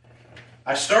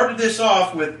 I started this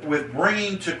off with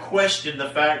bringing to question the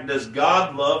fact, does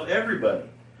God love everybody?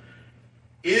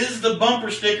 Is the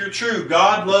bumper sticker true?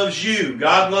 God loves you.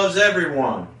 God loves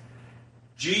everyone.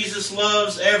 Jesus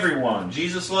loves everyone.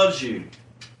 Jesus loves you.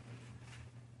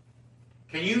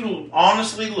 Can you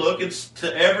honestly look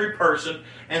to every person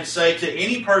and say to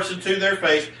any person to their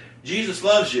face, Jesus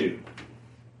loves you?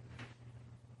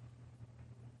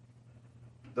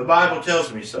 The Bible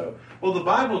tells me so. Well, the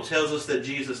Bible tells us that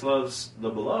Jesus loves the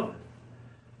beloved.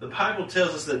 The Bible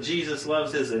tells us that Jesus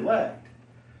loves His elect.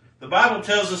 The Bible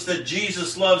tells us that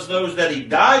Jesus loves those that He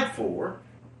died for.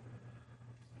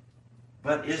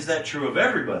 But is that true of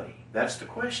everybody? That's the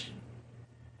question.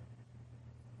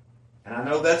 And I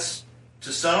know that's,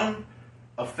 to some,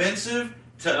 offensive.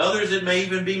 To others, it may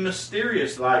even be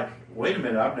mysterious. Like, wait a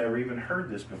minute, I've never even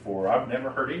heard this before. I've never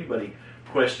heard anybody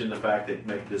question the fact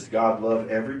that does God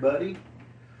love everybody?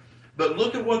 But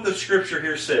look at what the Scripture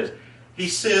here says. He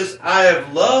says, I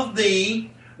have loved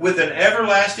thee with an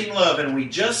everlasting love. And we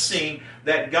just seen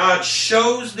that God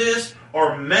shows this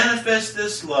or manifests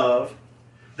this love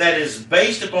that is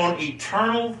based upon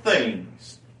eternal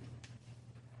things.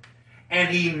 And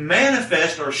He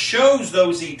manifests or shows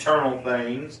those eternal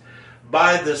things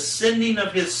by the sending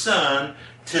of His Son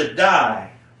to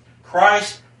die.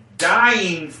 Christ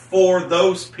dying for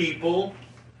those people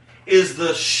is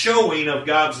the showing of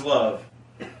God's love.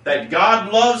 That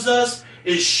God loves us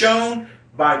is shown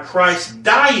by Christ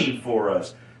dying for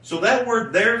us. So that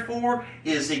word therefore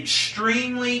is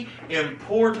extremely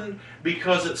important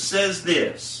because it says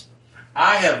this: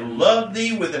 I have loved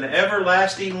thee with an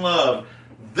everlasting love.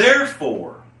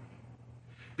 Therefore,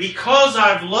 because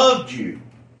I've loved you,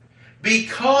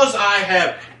 because I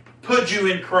have put you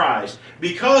in Christ,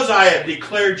 because I have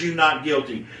declared you not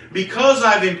guilty, because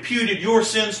I've imputed your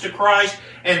sins to Christ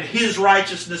and His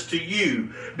righteousness to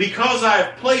you, because I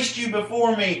have placed you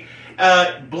before me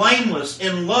blameless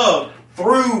in love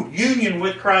through union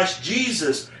with Christ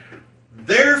Jesus,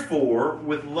 therefore,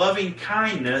 with loving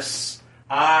kindness,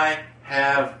 I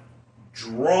have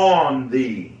drawn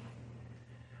thee.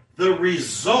 The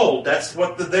result, that's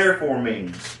what the therefore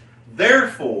means.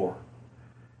 Therefore,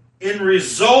 in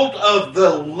result of the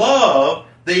love,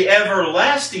 the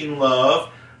everlasting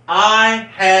love, I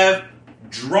have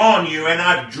drawn you, and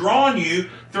I've drawn you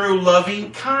through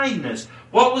loving kindness.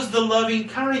 What was the loving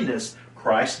kindness?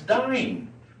 Christ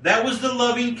dying. That was the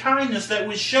loving kindness that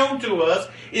was shown to us,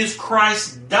 is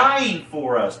Christ dying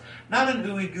for us. Not an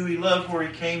ooey-gooey love where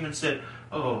He came and said,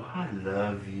 oh, I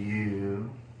love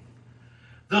you.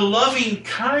 The loving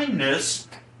kindness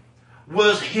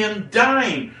was Him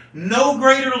dying. No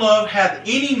greater love hath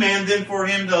any man than for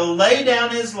him to lay down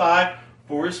his life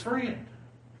for his friend.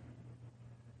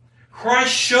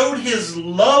 Christ showed His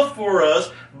love for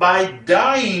us by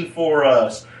dying for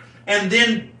us. And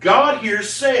then God here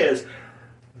says,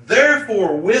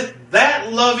 therefore, with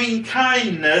that loving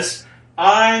kindness,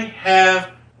 I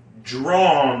have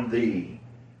drawn thee.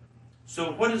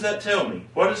 So what does that tell me?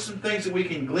 What are some things that we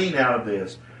can glean out of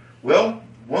this? Well,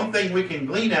 one thing we can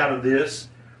glean out of this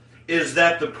is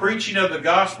that the preaching of the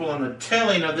gospel and the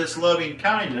telling of this loving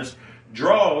kindness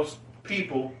draws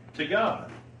people to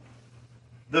God.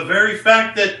 The very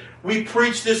fact that we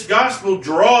preach this gospel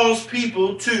draws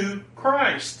people to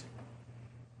Christ.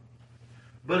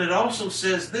 But it also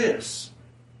says this,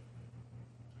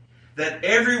 that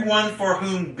everyone for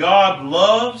whom God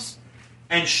loves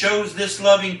and shows this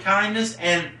loving kindness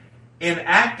and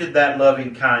enacted that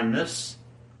loving kindness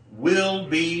will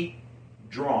be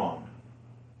drawn.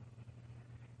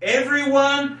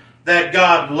 Everyone that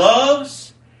God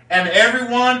loves and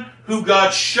everyone who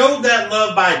God showed that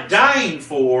love by dying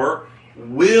for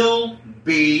will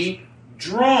be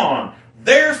drawn.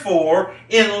 Therefore,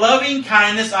 in loving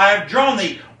kindness I have drawn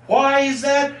thee. Why is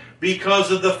that?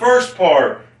 Because of the first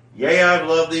part. Yea, I have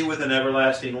loved thee with an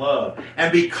everlasting love.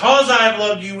 And because I have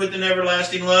loved you with an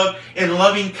everlasting love, in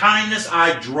loving kindness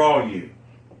I draw you.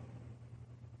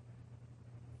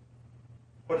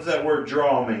 What does that word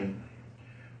draw mean?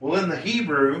 Well, in the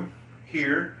Hebrew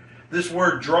here, this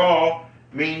word draw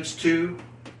means to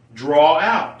draw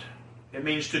out. It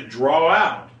means to draw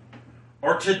out.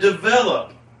 Or to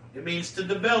develop. It means to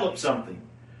develop something.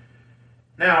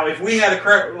 Now, if we had a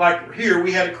crowd, like here,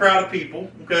 we had a crowd of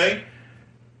people, okay?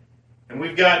 And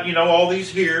we've got, all these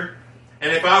here.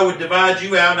 And if I would divide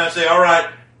you out and I'd say, all right,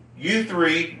 you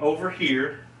three over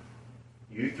here,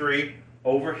 you three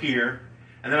over here.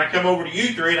 And then I come over to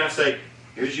you three and I say,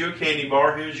 here's you a candy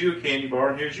bar, here's you a candy bar,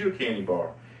 and here's you a candy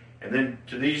bar. And then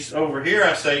to these over here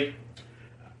I say,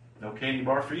 no candy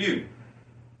bar for you.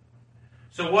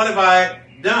 So what have I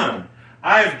done?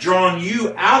 I have drawn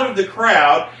you out of the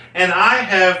crowd, and I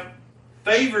have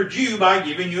favored you by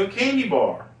giving you a candy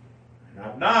bar. And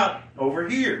I've not over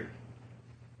here.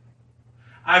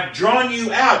 I've drawn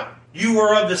you out. You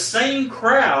were of the same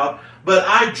crowd, but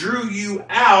I drew you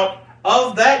out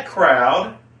of that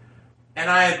crowd, and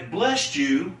I have blessed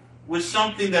you with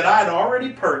something that I had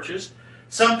already purchased,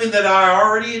 something that I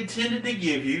already intended to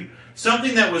give you,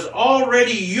 something that was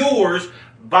already yours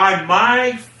by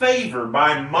my favor,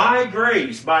 by my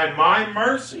grace, by my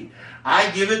mercy.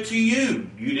 I give it to you.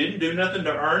 You didn't do nothing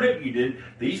to earn it. You did.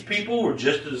 These people were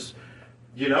just as,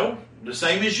 the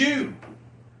same as you.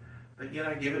 But yet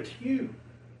I give it to you.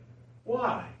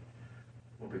 Why?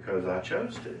 Well, because I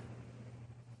chose to.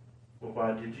 Well,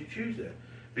 why did you choose that?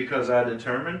 Because I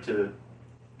determined to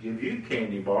give you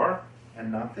candy bar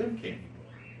and not them candy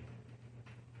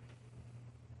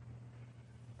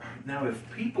bar. Now, if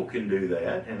people can do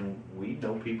that, and we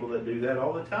know people that do that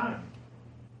all the time,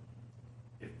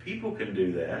 if people can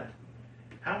do that,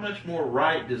 how much more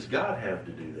right does God have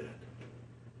to do that?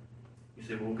 You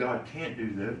say, well, God can't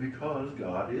do that because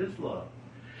God is love.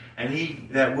 And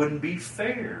that wouldn't be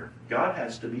fair. God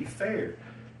has to be fair.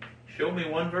 Show me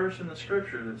one verse in the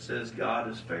Scripture that says God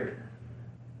is fair.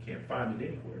 Can't find it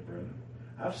anywhere, brother.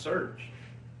 I've searched.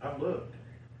 I've looked.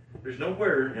 There's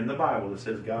nowhere in the Bible that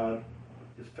says God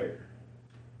is fair.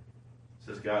 It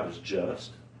says God is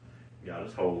just, God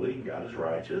is holy, God is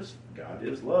righteous, God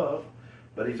is love,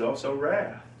 but He's also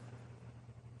wrath.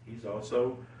 He's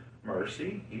also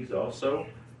mercy. He's also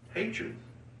hatred.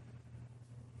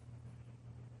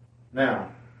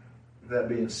 Now, that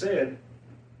being said,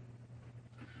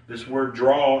 this word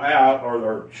draw out,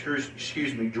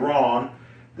 drawn,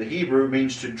 the Hebrew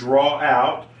means to draw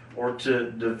out or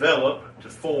to develop, to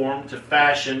form, to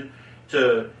fashion,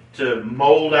 to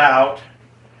mold out.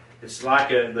 It's like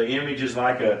the image is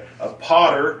like a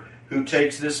potter who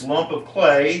takes this lump of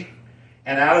clay,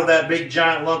 and out of that big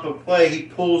giant lump of clay he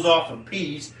pulls off a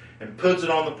piece and puts it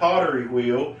on the pottery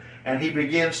wheel, and he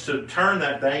begins to turn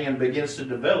that thing and begins to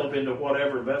develop into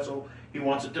whatever vessel he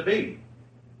wants it to be.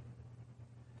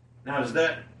 Now, does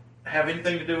that have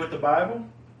anything to do with the Bible?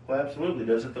 Well, absolutely.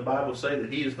 Doesn't the Bible say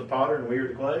that He is the potter and we are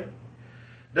the clay?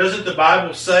 Doesn't the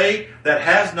Bible say that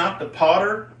has not the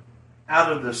potter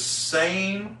out of the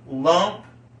same lump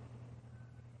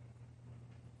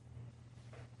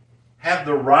have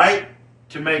the right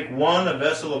to make one a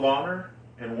vessel of honor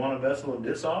and one a vessel of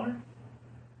dishonor?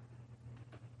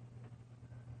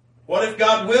 What if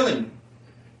God willing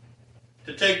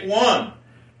to take one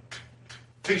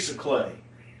piece of clay,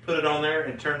 put it on there,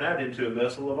 and turn that into a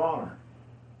vessel of honor?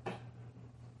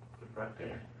 Right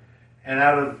there. And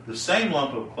out of the same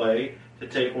lump of clay, to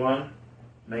take one,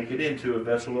 make it into a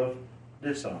vessel of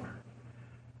dishonor.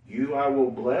 You I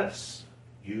will bless,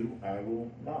 you I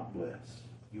will not bless.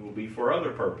 You will be for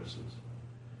other purposes.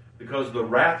 Because the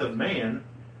wrath of man,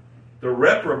 the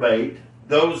reprobate,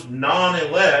 those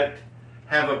non-elect,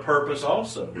 have a purpose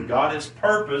also. God has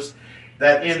purposed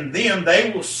that in them they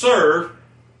will serve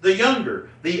the younger.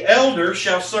 The elder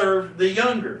shall serve the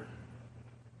younger.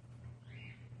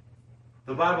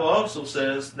 The Bible also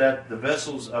says that the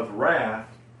vessels of wrath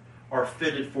are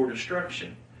fitted for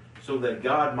destruction, so that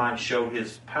God might show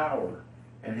His power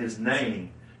and His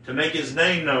name, to make His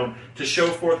name known, to show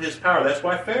forth His power. That's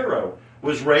why Pharaoh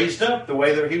was raised up the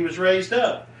way that he was raised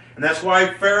up. And that's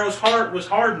why Pharaoh's heart was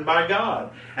hardened by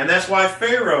God. And that's why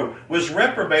Pharaoh was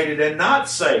reprobated and not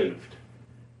saved.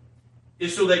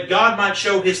 Is so that God might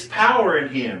show His power in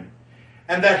him.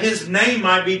 And that His name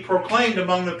might be proclaimed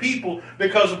among the people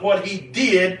because of what he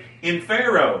did in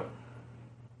Pharaoh.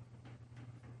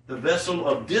 The vessel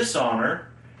of dishonor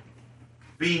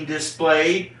being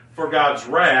displayed for God's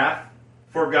wrath,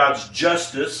 for God's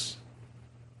justice.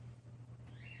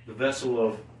 The vessel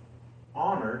of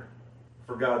honor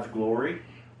for God's glory,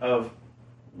 of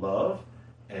love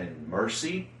and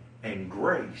mercy and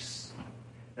grace.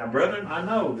 Now, brethren, I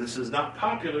know this is not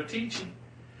popular teaching.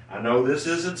 I know this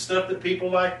isn't stuff that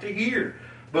people like to hear.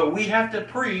 But we have to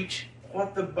preach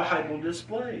what the Bible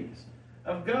displays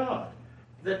of God.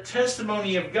 The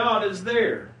testimony of God is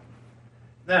there.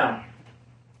 Now,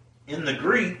 in the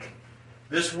Greek,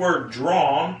 this word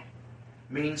drawn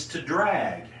means to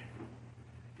drag.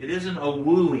 It isn't a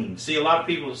wooing. See, a lot of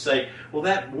people say, well,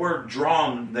 that word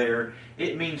drawn there,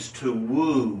 it means to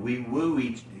woo. We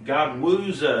woo God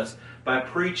woos us by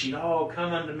preaching, oh,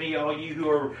 come unto me, all you who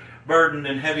are burdened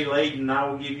and heavy laden, I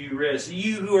will give you rest.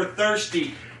 You who are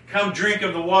thirsty, come drink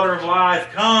of the water of life.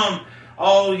 Come,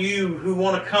 all you who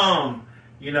want to come.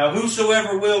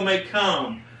 Whosoever will may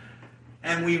come.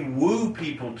 And we woo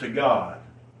people to God.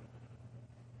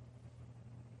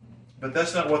 But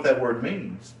that's not what that word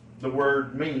means. The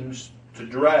word means to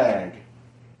drag,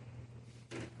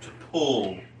 to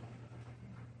pull,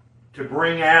 to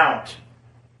bring out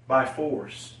by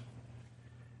force.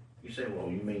 You say, well,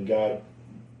 you mean God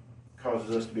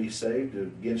causes us to be saved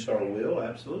against our will?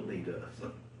 Absolutely He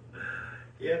does.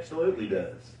 He absolutely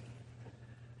does.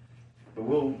 But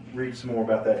we'll read some more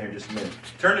about that here in just a minute.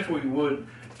 Turn, if we would,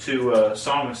 to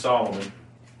Song of Solomon.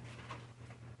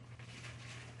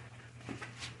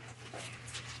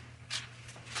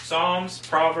 Psalms,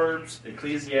 Proverbs,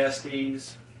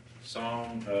 Ecclesiastes,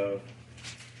 Song of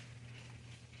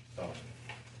Solomon.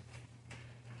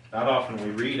 Not often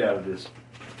we read out of this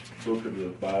book of the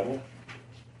Bible.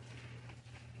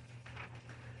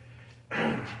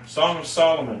 Song of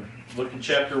Solomon, look in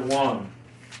chapter 1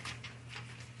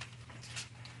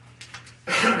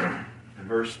 and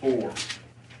verse 4.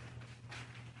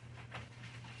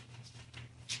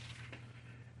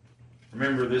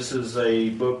 Remember, this is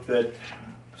a book that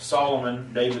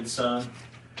Solomon, David's son,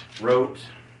 wrote.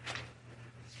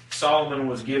 Solomon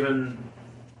was given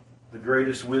the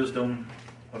greatest wisdom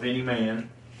of any man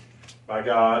by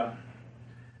God.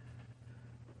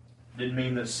 Didn't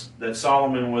mean that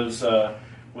Solomon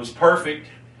was perfect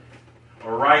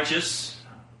or righteous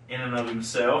in and of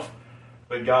himself,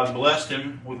 but God blessed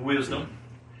him with wisdom.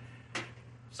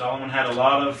 Solomon had a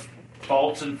lot of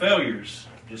faults and failures,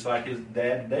 just like his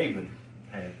dad David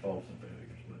had faults and failures.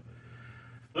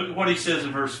 But look at what he says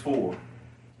in verse 4.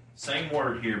 Same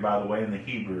word here, by the way, in the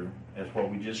Hebrew as what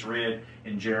we just read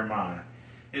in Jeremiah.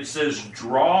 It says,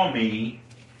 "Draw me,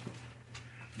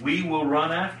 we will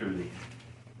run after thee."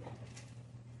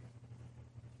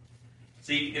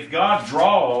 See, if God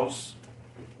draws,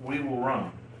 we will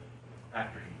run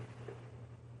after him.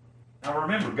 Now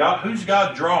remember, who's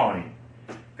God drawing?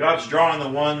 God's drawing the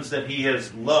ones that he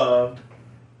has loved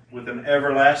with an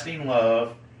everlasting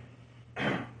love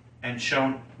and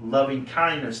shown loving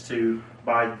kindness to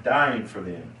by dying for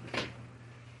them.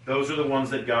 Those are the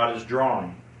ones that God is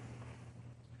drawing.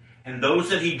 And those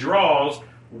that he draws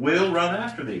will run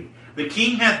after thee. The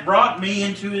king hath brought me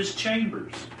into his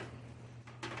chambers.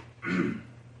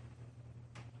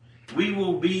 We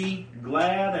will be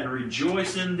glad and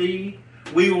rejoice in thee.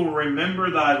 We will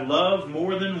remember thy love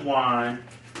more than wine.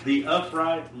 The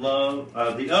upright love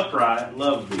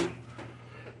thee.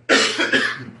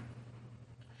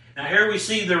 Now here we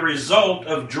see the result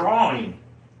of drawing.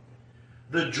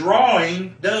 The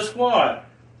drawing does what?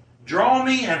 Draw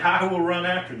me and I will run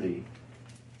after thee.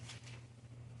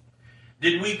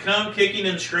 Did we come kicking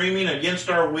and screaming against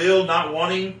our will, not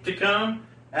wanting to come?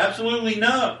 Absolutely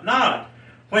not.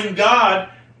 When God,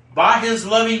 by his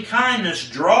loving kindness,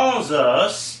 draws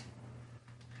us,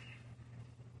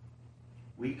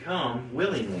 we come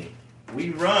willingly. We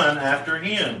run after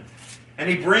him. And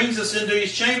he brings us into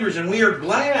his chambers, and we are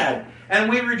glad. And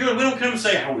we rejoice. We don't come and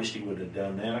say, "I wish he would have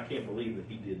done that. I can't believe that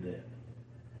he did that."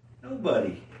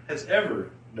 Nobody has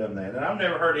ever done that. And I've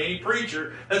never heard any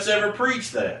preacher that's ever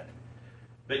preached that.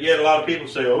 But yet a lot of people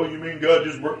say, "Oh, you mean God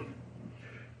just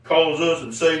calls us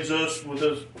and saves us,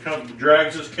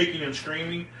 drags us kicking and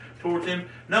screaming towards him?"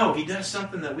 No, he does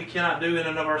something that we cannot do in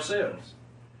and of ourselves.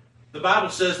 The Bible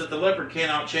says that the leopard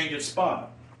cannot change its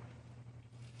spot.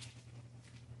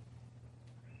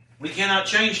 We cannot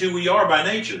change who we are by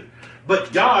nature.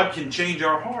 But God can change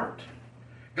our heart.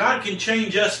 God can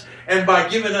change us, and by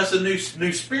giving us a new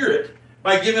spirit,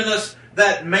 by giving us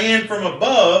that man from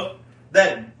above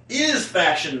that is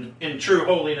fashioned in true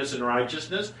holiness and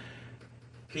righteousness,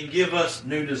 can give us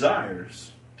new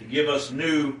desires, to give us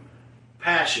new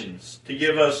passions, to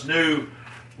give us new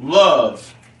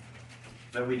love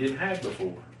that we didn't have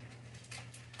before.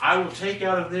 I will take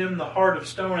out of them the heart of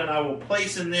stone, and I will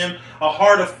place in them a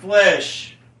heart of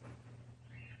flesh.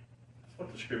 That's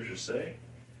what the scriptures say.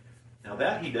 Now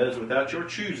that he does without your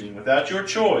choosing, without your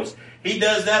choice. He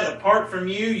does that apart from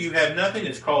you. You have nothing.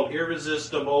 It's called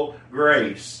irresistible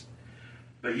grace.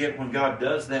 But yet when God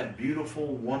does that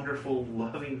beautiful, wonderful,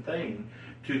 loving thing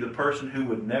to the person who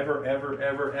would never, ever,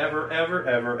 ever, ever, ever,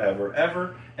 ever, ever,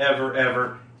 ever, ever,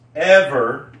 ever,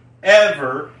 ever,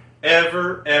 ever,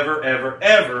 ever, ever, ever,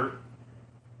 ever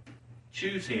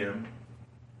choose him,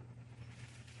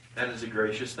 that is a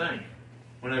gracious thing.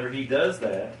 Whenever he does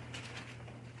that,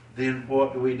 then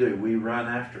what do? We run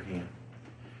after him.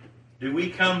 Do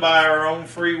we come by our own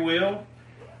free will?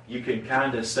 You can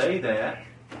kind of say that.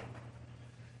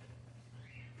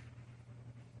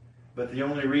 But the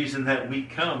only reason that we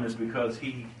come is because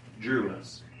he drew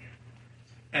us.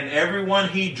 And everyone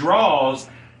he draws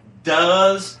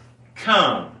does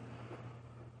come.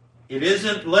 It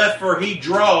isn't left for he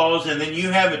draws and then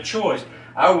you have a choice.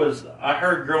 I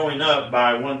heard growing up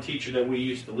by one teacher that we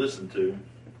used to listen to.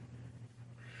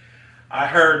 I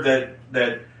heard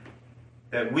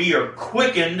that we are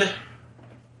quickened,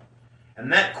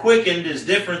 and that quickened is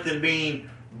different than being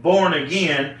born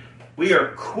again. We are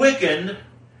quickened,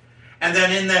 and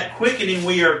then in that quickening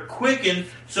we are quickened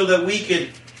so that we can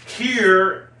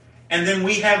hear, and then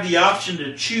we have the option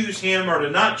to choose him or to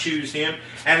not choose him.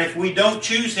 And if we don't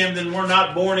choose him, then we're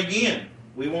not born again.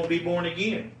 We won't be born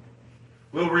again.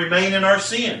 We'll remain in our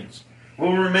sins.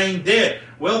 will remain dead.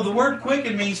 Well, the word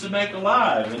quicken means to make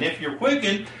alive. And if you're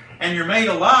quickened and you're made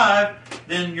alive,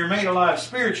 then you're made alive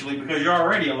spiritually because you're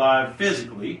already alive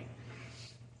physically.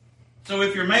 So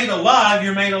if you're made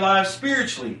alive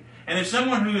spiritually. And if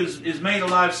someone who is made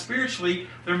alive spiritually,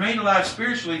 they're made alive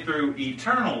spiritually through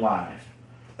eternal life.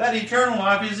 That eternal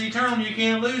life is eternal and you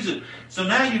can't lose it. So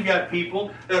now you've got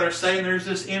people that are saying there's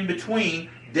this in-between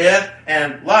death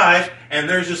and life, and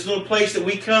there's this little place that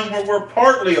we come where we're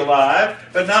partly alive,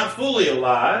 but not fully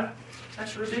alive.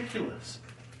 That's ridiculous.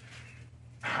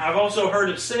 I've also heard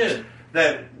it said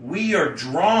that we are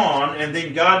drawn and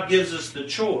then God gives us the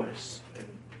choice. And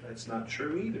that's not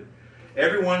true either.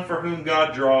 Everyone for whom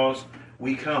God draws,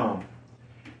 we come.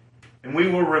 And we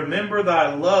will remember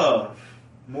thy love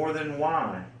more than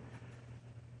wine.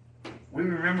 We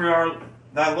remember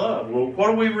thy love. Well, what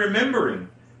are we remembering?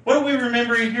 What are we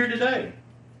remembering here today?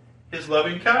 His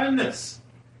loving kindness.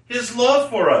 His love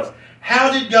for us.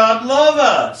 How did God love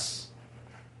us?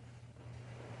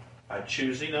 By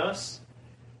choosing us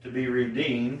to be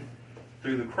redeemed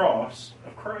through the cross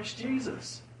of Christ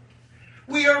Jesus.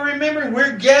 We are remembering,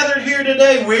 we're gathered here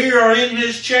today. We are in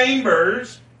His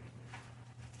chambers.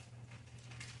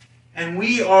 And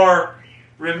we are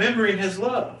remembering His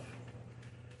love.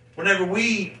 Whenever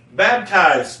we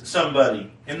baptize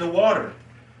somebody in the water,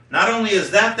 not only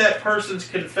is that person's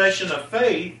confession of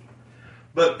faith,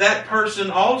 but that person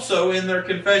also in their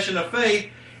confession of faith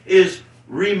is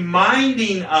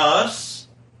reminding us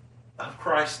of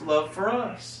Christ's love for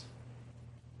us.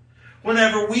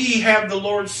 Whenever we have the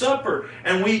Lord's Supper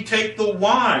and we take the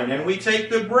wine and we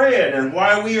take the bread, and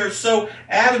why we are so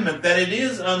adamant that it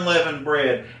is unleavened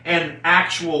bread and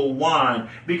actual wine,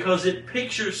 because it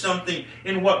pictures something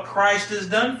in what Christ has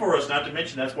done for us. Not to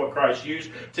mention that's what Christ used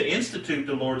to institute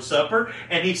the Lord's Supper,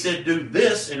 and He said, do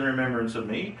this in remembrance of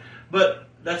me. But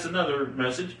that's another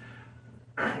message.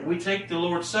 We take the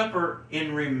Lord's Supper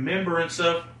in remembrance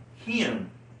of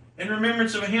Him. In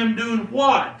remembrance of Him doing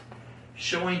what?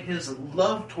 Showing His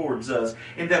love towards us,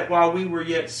 and that while we were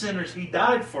yet sinners, He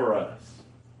died for us.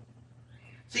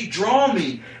 See, draw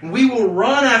me, and we will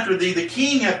run after thee. The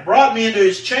King hath brought me into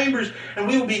His chambers, and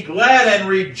we will be glad and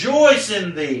rejoice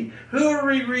in thee. Who are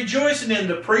we rejoicing in?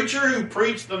 The preacher who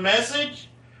preached the message?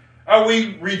 Are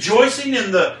we rejoicing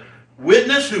in the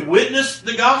witness who witnessed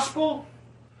the gospel?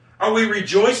 Are we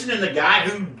rejoicing in the guy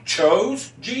who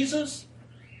chose Jesus?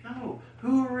 No.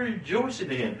 Who are we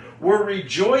rejoicing in? We're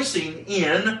rejoicing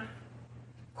in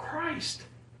Christ.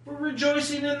 We're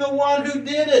rejoicing in the one who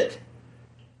did it.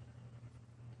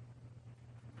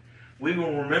 We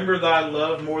will remember thy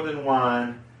love more than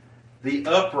wine. The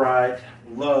upright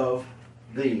love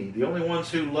thee. The only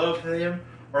ones who love Him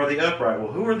are the upright.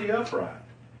 Well, who are the upright?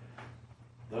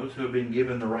 Those who have been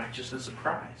given the righteousness of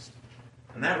Christ.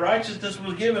 And that righteousness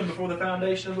was given before the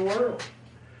foundation of the world.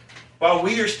 While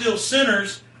we are still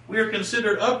sinners, we are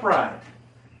considered upright.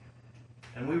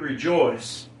 And we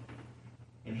rejoice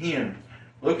in Him.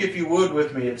 Look, if you would,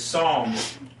 with me at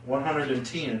Psalms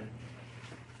 110.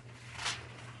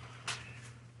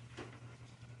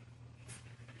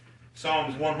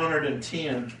 Psalms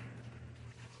 110.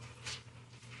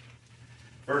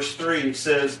 Verse 3, it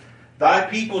says, thy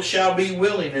people shall be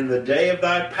willing in the day of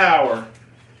thy power.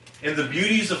 In the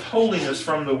beauties of holiness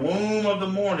from the womb of the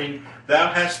morning,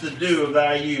 thou hast the dew of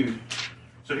thy youth.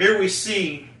 So here we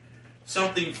see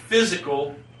something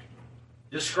physical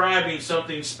describing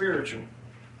something spiritual.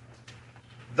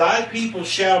 Thy people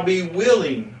shall be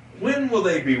willing. When will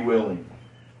they be willing?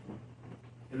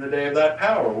 In the day of thy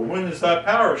power. Well, when is thy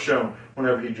power shown?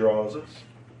 Whenever He draws us.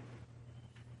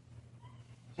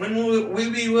 When will we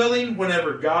be willing?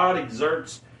 Whenever God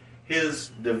exerts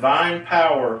His divine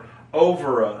power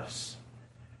over us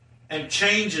and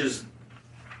changes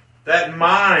that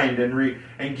mind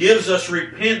and gives us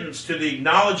repentance to the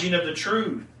acknowledging of the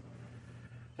truth.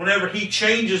 Whenever He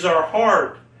changes our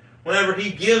heart, whenever He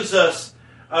gives us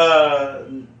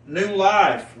new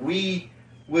life, we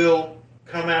will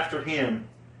come after Him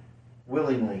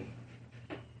willingly.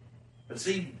 But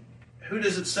see, who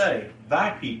does it say?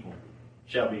 Thy people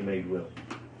shall be made willing.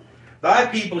 Thy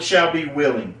people shall be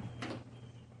willing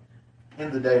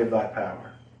in the day of thy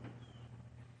power.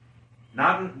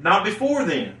 Not before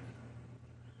then.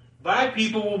 Thy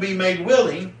people will be made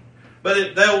willing,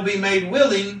 but they will be made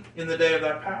willing in the day of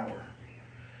thy power.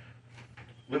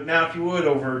 Look now, if you would,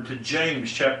 over to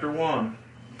James chapter 1.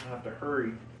 I'll have to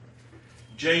hurry.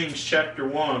 James chapter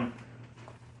 1.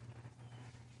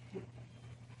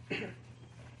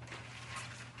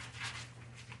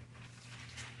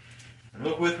 And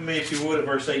look with me, if you would, at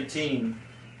verse 18.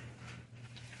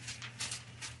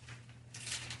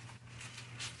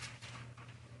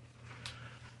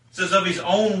 It says, of his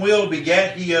own will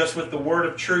begat he us with the word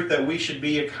of truth, that we should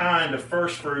be a kind of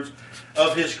first fruits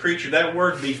of his creature. That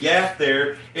word begat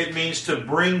there, it means to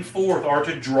bring forth or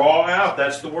to draw out.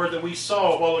 That's the word that we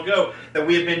saw a while ago, that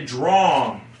we have been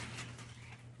drawn.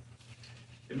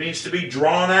 It means to be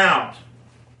drawn out,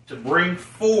 to bring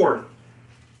forth,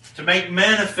 to make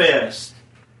manifest,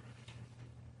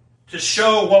 to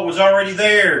show what was already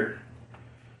there.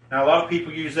 Now, a lot of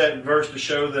people use that verse to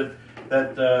show that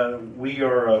we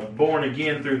are born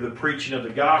again through the preaching of the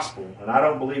gospel. And I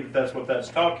don't believe that that's what that's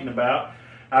talking about.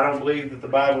 I don't believe that the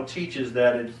Bible teaches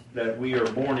that we are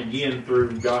born again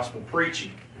through gospel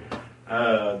preaching.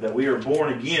 That we are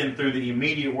born again through the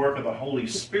immediate work of the Holy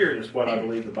Spirit is what I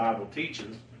believe the Bible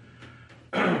teaches.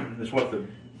 It's what the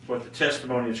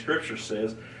testimony of Scripture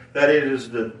says. That it is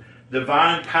the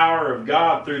divine power of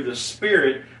God through the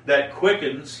Spirit that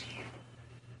quickens.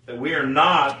 That we are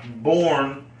not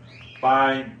born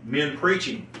by men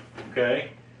preaching.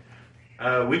 Okay?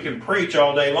 We can preach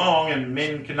all day long and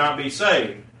men cannot be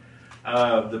saved.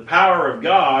 The power of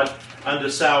God unto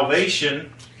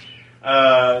salvation,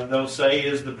 they'll say,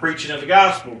 is the preaching of the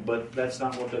gospel. But that's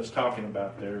not what that's talking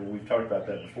about there. We've talked about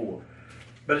that before.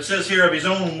 But it says here, of his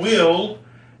own will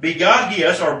begot he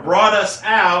us, or brought us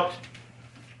out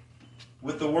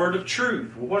with the word of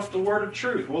truth. Well, what's the word of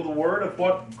truth? Well, the word of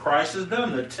what Christ has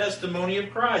done, the testimony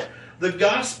of Christ, the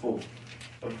gospel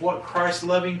of what Christ's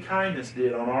loving kindness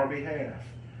did on our behalf.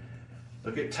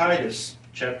 Look at Titus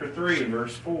chapter 3 and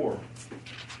verse 4.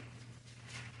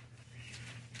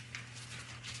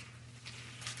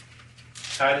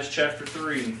 Titus chapter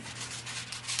 3,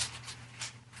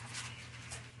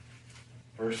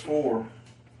 verse 4.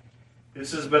 It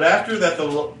says, but after that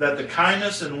the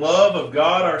kindness and love of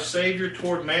God our Savior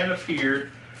toward man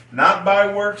appeared, not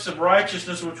by works of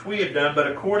righteousness which we have done, but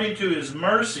according to his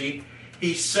mercy,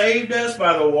 he saved us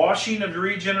by the washing of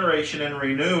regeneration and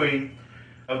renewing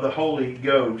of the Holy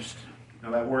Ghost.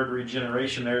 Now that word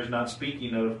regeneration there is not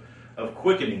speaking of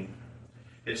quickening.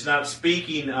 It's not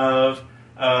speaking of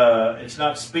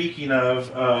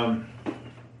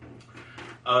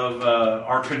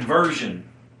our conversion.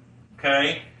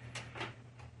 Okay?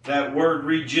 That word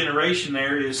regeneration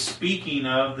there is speaking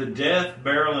of the death,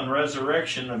 burial, and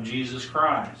resurrection of Jesus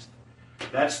Christ.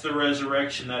 That's the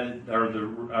resurrection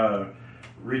the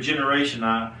regeneration.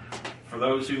 For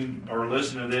those who are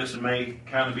listening to this and may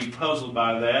kind of be puzzled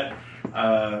by that,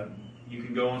 you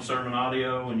can go on Sermon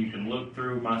Audio and you can look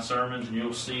through my sermons and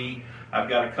you'll see I've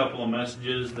got a couple of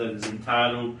messages that is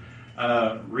entitled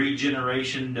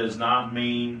Regeneration Does Not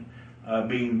Mean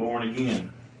Being Born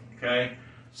Again. Okay?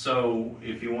 So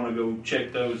if you want to go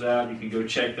check those out, you can go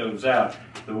check those out.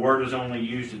 The word is only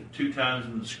used 2 times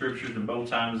in the Scriptures, and both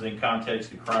times in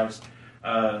context of Christ's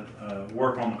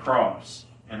work on the cross.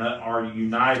 And are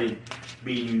united,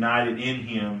 being united in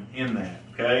Him in that.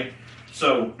 Okay?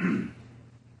 So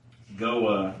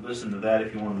go listen to that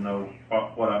if you want to know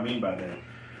what I mean by that.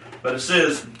 But it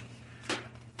says,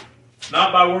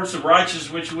 not by works of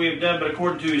righteousness which we have done, but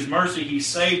according to His mercy He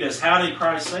saved us. How did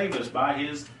Christ save us? By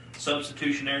His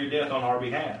substitutionary death on our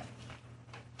behalf.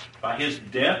 By His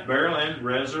death, burial, and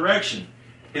resurrection.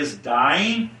 His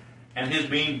dying and His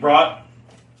being brought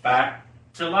back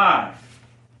to life.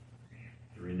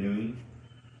 The renewing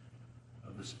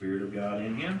of the Spirit of God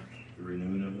in Him. The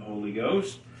renewing of the Holy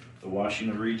Ghost. The washing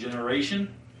of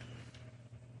regeneration.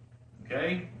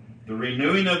 Okay? The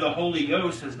renewing of the Holy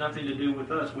Ghost has nothing to do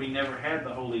with us. We never had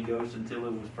the Holy Ghost until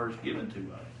it was first given to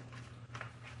us.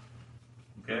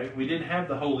 Okay? We didn't have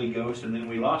the Holy Ghost and then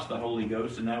we lost the Holy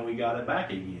Ghost and now we got it back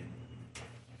again.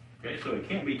 Okay? So it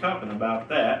can't be talking about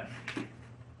that.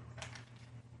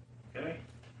 Okay?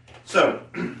 So,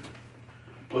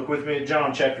 look with me at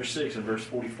John chapter 6 and verse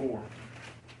 44.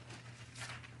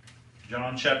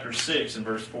 John chapter 6 and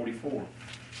verse 44.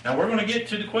 Now we're going to get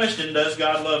to the question, does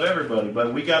God love everybody?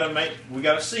 But we got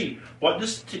to see what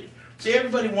does see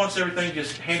everybody wants everything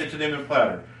just handed to them in a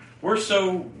platter.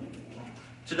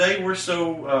 Today we're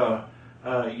so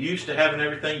used to having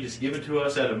everything just given to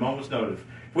us at a moment's notice.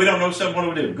 If we don't know something, what do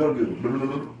we do? Go to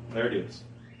Google. There it is.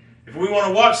 If we want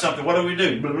to watch something, what do we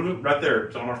do? Right there.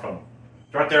 It's on our phone.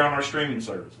 It's right there on our streaming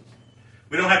services.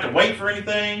 We don't have to wait for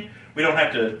anything. We don't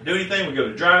have to do anything. We go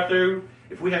to drive-through.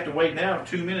 If we have to wait now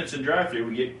 2 minutes in drive-through,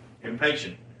 we get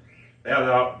impatient. We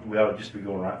ought to just be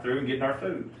going right through and getting our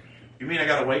food. You mean I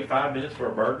got to wait 5 minutes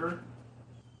for a burger?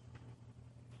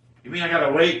 You mean I got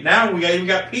to wait? Now we even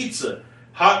got pizza,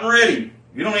 hot and ready.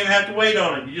 You don't even have to wait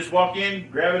on it. You just walk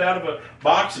in, grab it out of a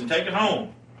box, and take it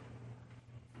home.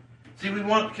 See, we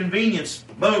want convenience.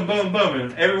 Boom, boom, boom.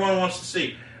 And everyone wants to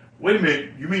see. Wait a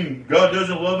minute. You mean God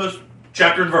doesn't love us?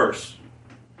 Chapter and verse.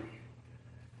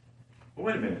 But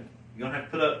wait a minute. You're going to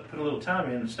have to put a little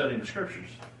time in studying the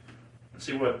Scriptures and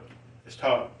see what is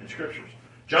taught in Scriptures.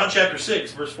 John chapter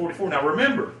 6, verse 44. Now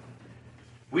remember,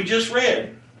 we just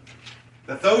read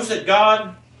that those that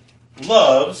God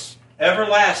loves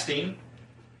everlasting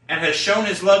and has shown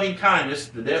His loving kindness,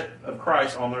 the death of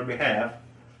Christ on their behalf,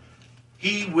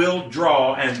 He will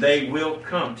draw and they will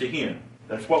come to Him.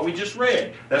 That's what we just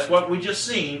read. That's what we just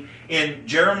seen in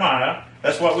Jeremiah.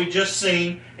 That's what we just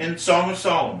seen in Song of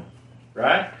Solomon.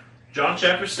 Right? John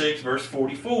chapter 6, verse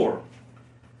 44.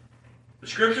 The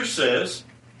Scripture says,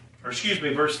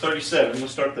 verse 37.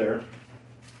 Let's start there.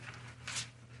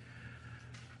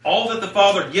 All that the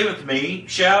Father giveth me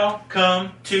shall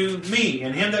come to me,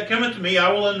 and him that cometh to me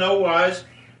I will in no wise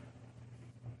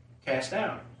cast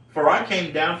out. For I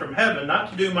came down from heaven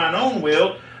not to do mine own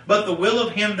will, but the will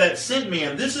of him that sent me.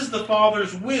 And this is the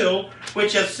Father's will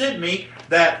which hath sent me,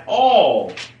 that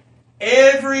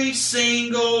every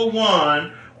single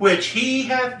one which he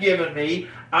hath given me,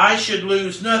 I should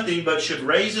lose nothing, but should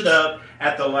raise it up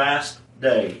at the last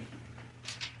day.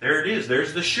 There it is.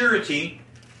 There's the surety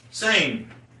saying,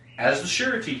 as the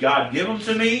surety, God give them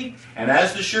to me, and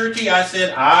as the surety, I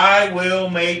said, I will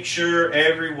make sure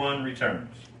everyone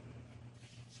returns.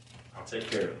 I'll take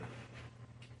care of it.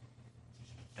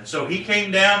 And so He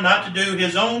came down not to do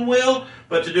His own will,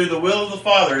 but to do the will of the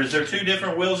Father. Is there two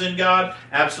different wills in God?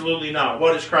 Absolutely not.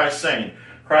 What is Christ saying?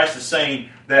 Christ is saying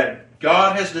that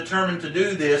God has determined to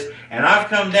do this, and I've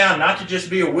come down not to just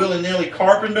be a willy-nilly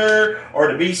carpenter or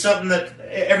to be something that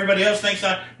everybody else thinks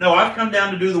I... No, I've come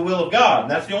down to do the will of God.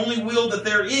 And that's the only will that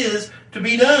there is to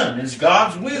be done, is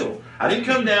God's will. I didn't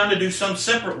come down to do some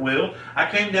separate will.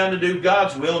 I came down to do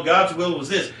God's will, and God's will was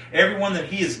this. Everyone that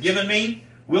He has given me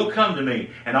will come to me.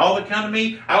 And all that come to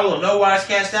me, I will in no wise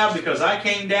cast out, because I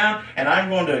came down and I'm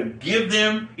going to give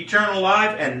them eternal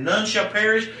life, and none shall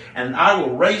perish, and I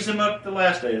will raise them up at the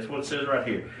last day. That's what it says right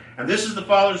here. And this is the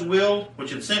Father's will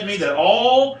which hath sent me, that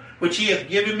all which He hath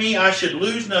given me I should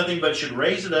lose nothing, but should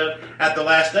raise it up at the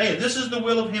last day. And this is the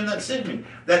will of Him that sent me,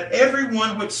 that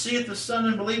everyone which seeth the Son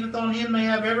and believeth on Him may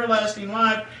have everlasting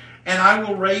life, and I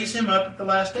will raise him up at the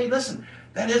last day. Listen,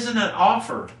 that isn't an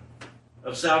offer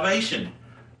of salvation.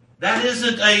 That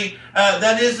isn't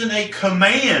a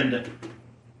command.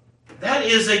 That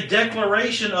is a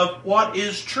declaration of what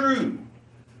is true.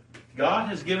 God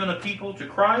has given a people to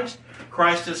Christ.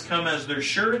 Christ has come as their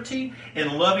surety.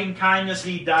 In loving kindness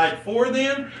He died for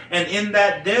them. And in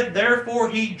that death, therefore,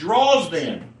 He draws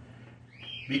them.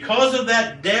 Because of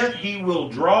that death, He will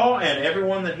draw, and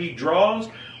everyone that He draws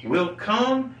will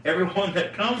come. Everyone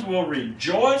that comes will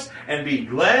rejoice and be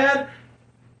glad.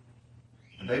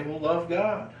 And they will love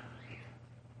God.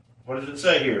 What does it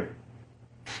say here?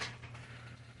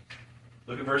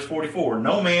 Look at verse 44.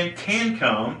 No man can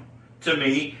come to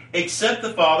me except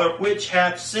the Father which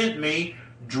hath sent me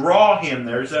draw him.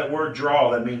 There's that word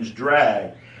draw. That means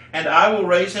drag. And I will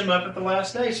raise him up at the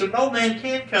last day. So no man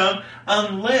can come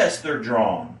unless they're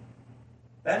drawn.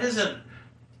 That isn't,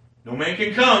 no man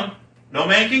can come. No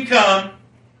man can come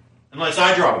unless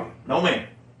I draw you. No man.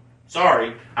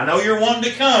 Sorry. I know you're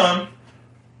wanting to come,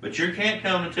 but you can't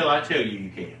come until I tell you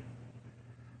you can.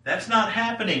 That's not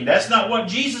happening. That's not what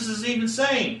Jesus is even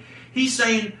saying. He's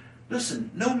saying,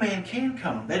 listen, no man can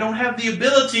come. They don't have the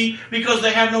ability because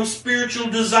they have no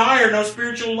spiritual desire, no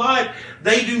spiritual life.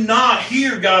 They do not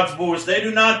hear God's voice. They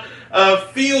do not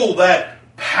feel that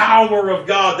power of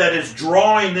God that is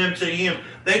drawing them to Him.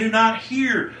 They do not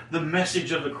hear the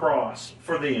message of the cross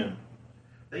for them.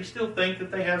 They still think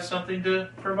that they have something to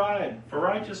provide for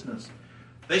righteousness.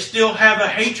 They still have a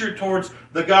hatred towards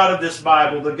the God of this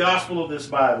Bible, the gospel of this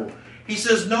Bible. He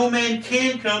says no man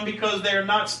can come because they are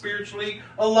not spiritually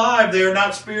alive. They are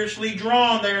not spiritually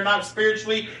drawn. They are not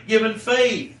spiritually given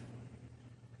faith.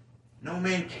 No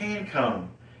man can come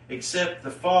except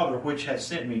the Father which has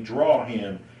sent me draw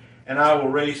him, and I will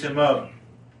raise him up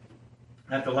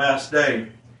at the last day.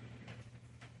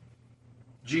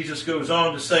 Jesus goes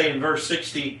on to say in verse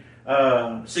 65,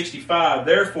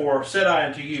 therefore said I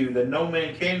unto you that no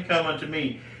man can come unto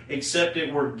me except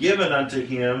it were given unto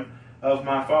him of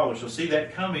my Father. So see,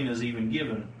 that coming is even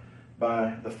given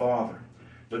by the Father.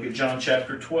 Look at John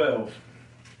chapter 12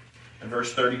 and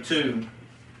verse 32.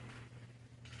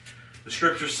 The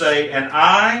Scriptures say, and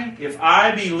I, if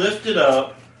I be lifted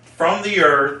up from the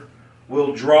earth,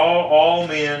 will draw all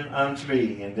men unto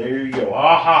me. And there you go.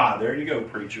 Aha! There you go,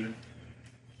 preacher.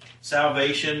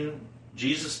 Salvation,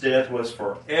 Jesus' death was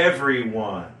for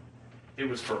everyone. It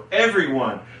was for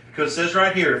everyone. Because it says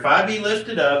right here, if I be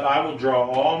lifted up, I will draw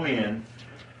all men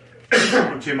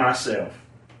to myself.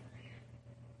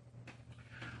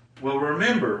 Well,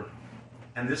 remember,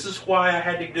 And this is why I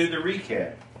had to do the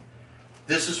recap.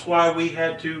 This is why we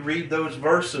had to read those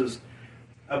verses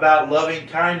about loving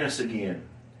kindness again.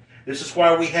 This is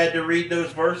why we had to read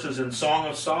those verses in Song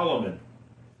of Solomon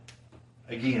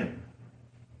again.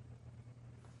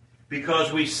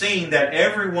 Because we've seen that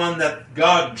everyone that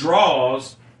God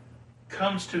draws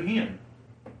comes to Him.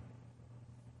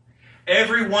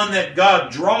 Everyone that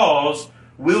God draws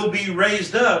will be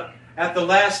raised up at the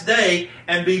last day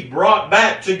and be brought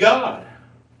back to God.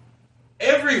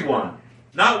 Everyone.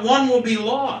 Not one will be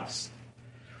lost.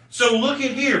 So look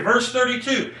at here, verse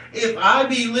 32. If I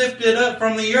be lifted up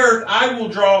from the earth, I will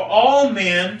draw all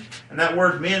men. And that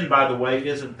word men, by the way,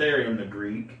 isn't there in the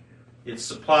Greek. It's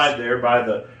supplied there by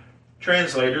the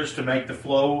translators to make the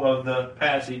flow of the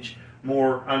passage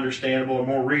more understandable or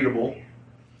more readable.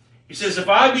 He says, if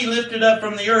I be lifted up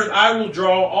from the earth, I will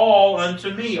draw all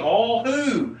unto me. All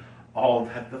who? All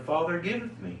that the Father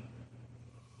giveth me.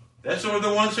 That's sort of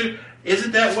the ones who...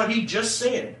 Isn't that what He just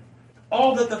said?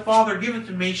 All that the Father giveth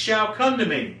to me shall come to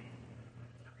me.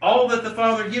 All that the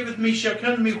Father giveth me shall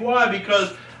come to me. Why?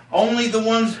 Because only the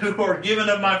ones who are given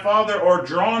of my Father or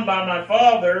drawn by my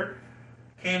Father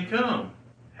can come.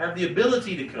 Have the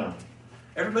ability to come.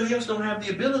 Everybody else don't have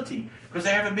the ability because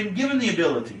they haven't been given the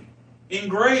ability. In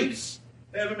grace,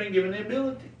 they haven't been given the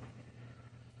ability.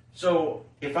 So,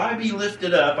 if I be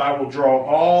lifted up, I will draw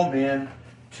all men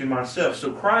to myself.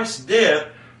 So Christ's death,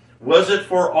 was it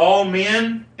for all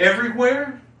men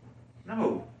everywhere?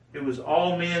 No. It was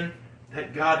all men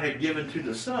that God had given to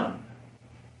the Son.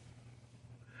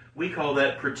 We call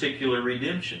that particular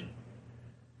redemption.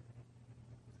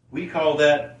 We call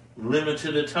that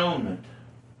limited atonement.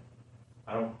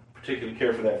 I don't particularly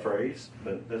care for that phrase,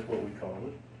 but that's what we call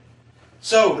it.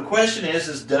 So the question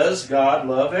is does God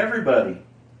love everybody?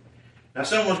 Now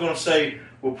someone's going to say,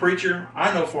 well, preacher,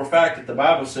 I know for a fact that the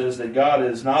Bible says that God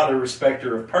is not a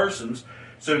respecter of persons,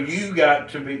 so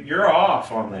you're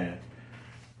off on that.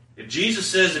 If Jesus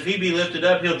says if He be lifted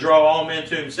up, He'll draw all men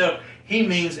to Himself, He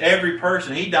means every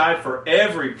person. He died for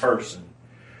every person.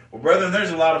 Well, brethren,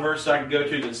 there's a lot of verses I could go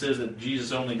to that says that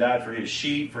Jesus only died for His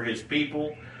sheep, for His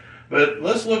people. But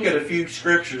let's look at a few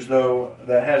scriptures, though,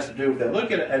 that has to do with that.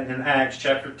 Look at it in Acts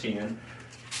chapter 10.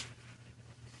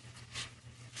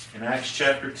 In Acts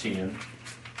chapter 10.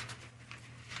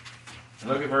 And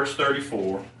look at verse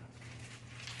 34.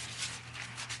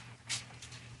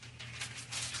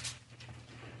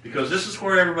 Because this is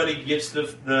where everybody gets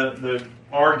the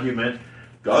argument,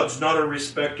 God's not a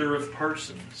respecter of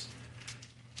persons.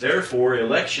 Therefore,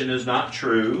 election is not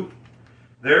true.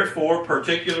 Therefore,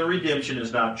 particular redemption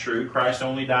is not true. Christ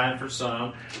only dying for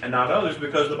some and not others,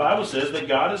 because the Bible says that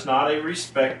God is not a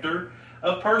respecter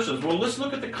of persons. Well, let's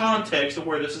look at the context of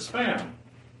where this is found.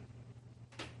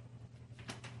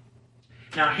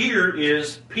 Now, here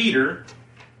is Peter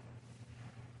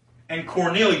and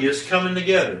Cornelius coming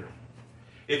together.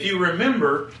 If you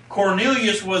remember,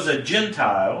 Cornelius was a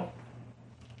Gentile.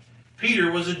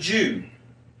 Peter was a Jew.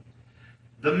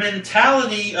 The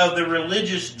mentality of the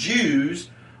religious Jews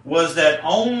was that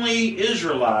only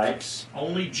Israelites,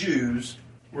 only Jews,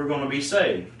 were going to be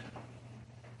saved.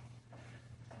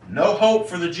 No hope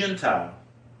for the Gentile.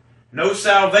 No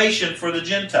salvation for the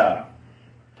Gentile.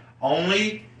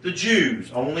 Only the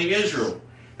Jews, only Israel.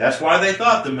 That's why they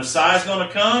thought the Messiah's going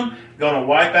to come, going to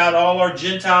wipe out all our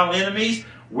Gentile enemies.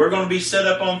 We're going to be set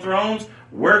up on thrones.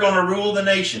 We're going to rule the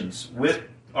nations with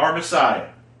our Messiah.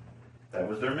 That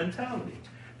was their mentality.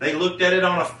 They looked at it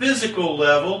on a physical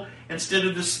level instead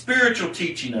of the spiritual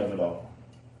teaching of it all.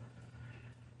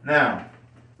 Now,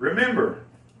 remember,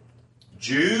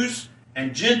 Jews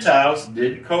and Gentiles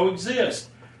didn't coexist.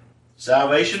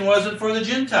 Salvation wasn't for the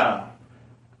Gentile,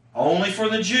 only for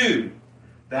the Jew.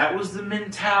 That was the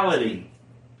mentality.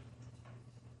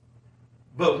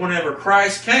 But whenever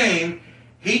Christ came,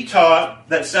 He taught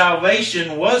that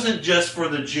salvation wasn't just for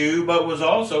the Jew, but was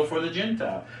also for the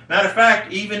Gentile. Matter of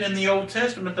fact, even in the Old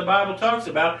Testament, the Bible talks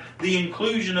about the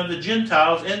inclusion of the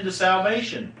Gentiles into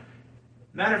salvation.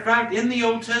 Matter of fact, in the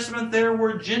Old Testament, there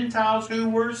were Gentiles who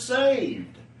were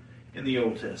saved in the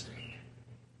Old Testament.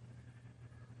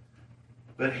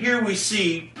 But here we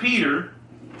see Peter,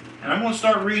 and I'm going to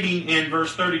start reading in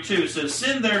verse 32. It says,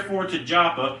 "Send therefore to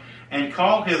Joppa, and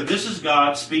call hither." This is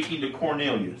God speaking to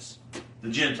Cornelius, the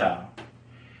Gentile.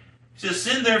 He says,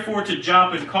 "Send therefore to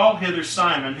Joppa, and call hither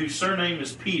Simon, whose surname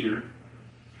is Peter.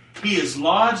 He is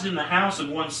lodged in the house of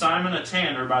one Simon a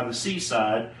tanner by the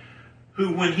seaside,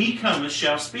 who when he cometh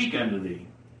shall speak unto thee.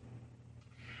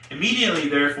 Immediately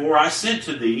therefore I sent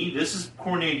to thee." This is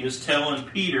Cornelius telling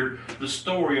Peter the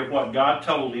story of what God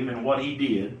told him and what he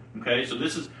did. Okay, so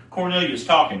this is Cornelius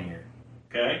talking here.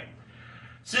 Okay?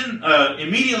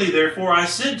 Immediately, therefore, I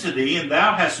sent to thee, and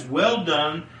thou hast well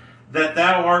done that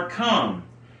thou art come.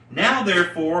 Now,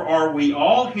 therefore, are we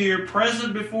all here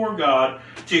present before God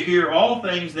to hear all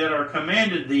things that are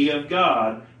commanded thee of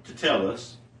God to tell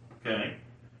us. Okay.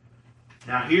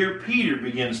 Now here Peter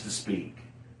begins to speak.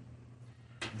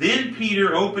 Then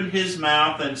Peter opened his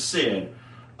mouth and said,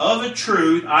 Of a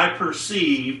truth I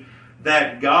perceive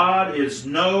that God is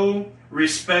no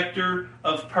respecter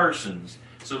of persons.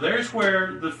 So there's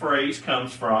where the phrase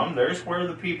comes from. There's where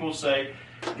the people say,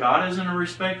 God isn't a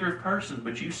respecter of persons,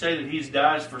 but you say that He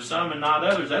dies for some and not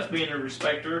others. That's being a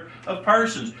respecter of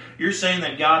persons. You're saying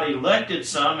that God elected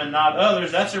some and not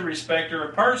others. That's a respecter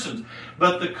of persons.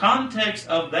 But the context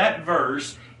of that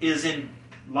verse is in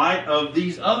light of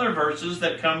these other verses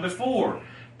that come before.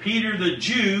 Peter the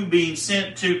Jew being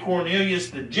sent to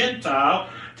Cornelius the Gentile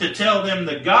to tell them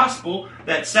the gospel,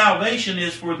 that salvation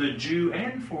is for the Jew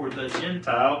and for the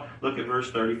Gentile. Look at verse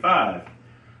 35.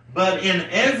 But in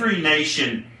every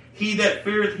nation he that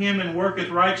feareth him and worketh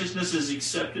righteousness is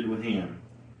accepted with him.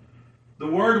 The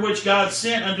word which God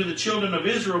sent unto the children of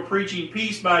Israel, preaching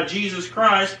peace by Jesus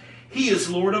Christ, He is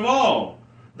Lord of all.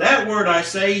 That word I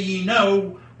say ye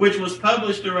know, which was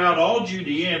published throughout all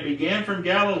Judea, and began from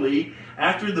Galilee,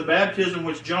 after the baptism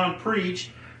which John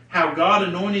preached, how God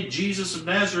anointed Jesus of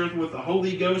Nazareth with the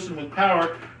Holy Ghost and with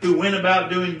power, who went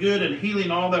about doing good and healing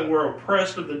all that were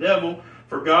oppressed of the devil,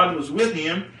 for God was with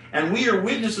him. And we are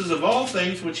witnesses of all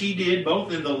things which he did,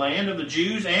 both in the land of the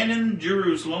Jews and in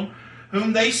Jerusalem,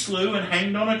 whom they slew and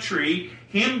hanged on a tree.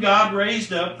 Him God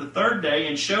raised up the third day,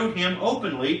 and showed him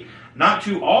openly, not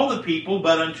to all the people,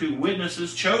 but unto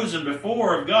witnesses chosen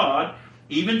before of God,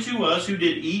 even to us who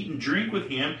did eat and drink with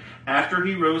him after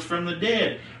he rose from the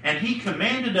dead. And he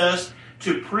commanded us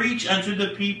to preach unto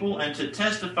the people and to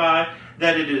testify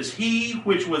that it is he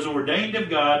which was ordained of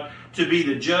God to be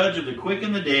the judge of the quick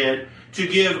and the dead, to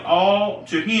give all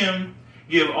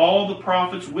the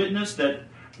prophets witness that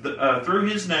through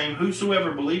his name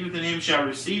whosoever believeth in him shall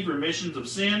receive remissions of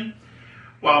sin.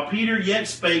 While Peter yet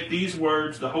spake these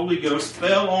words, the Holy Ghost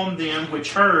fell on them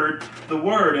which heard the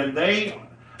word, and they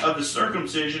of the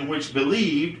circumcision which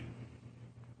believed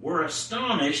were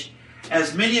astonished,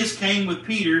 as many as came with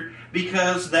Peter,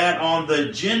 because that on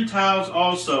the Gentiles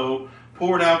also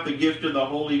poured out the gift of the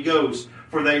Holy Ghost.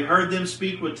 For they heard them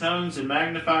speak with tongues and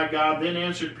magnify God. Then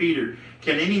answered Peter,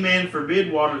 Can any man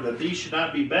forbid water that these should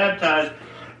not be baptized,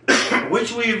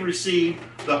 which we have received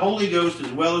the Holy Ghost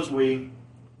as well as we?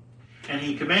 And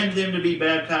he commanded them to be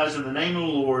baptized in the name of the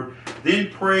Lord,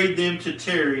 then prayed them to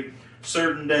tarry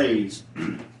certain days.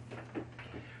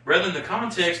 Brethren, the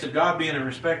context of God being a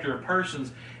respecter of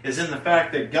persons is in the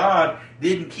fact that God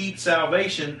didn't keep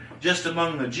salvation just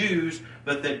among the Jews,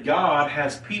 but that God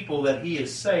has people that He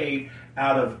has saved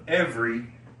out of every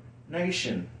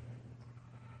nation.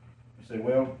 You say,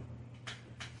 well,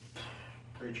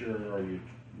 preacher, are you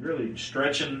really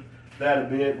stretching that a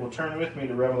bit? Well, turn with me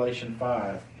to Revelation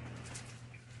 5.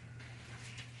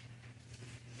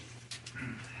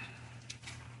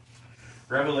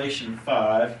 Revelation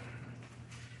 5.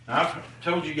 Now, I've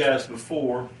told you guys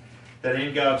before that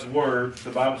in God's Word, the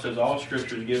Bible says all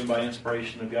Scripture is given by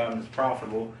inspiration of God and is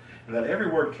profitable, and that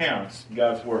every word counts in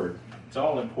God's Word. It's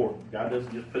all important. God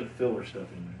doesn't just put filler stuff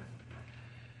in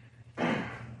there.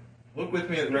 Look with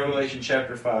me at Revelation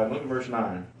chapter 5. Look at verse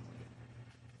 9.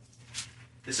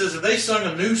 It says that they sung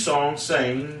a new song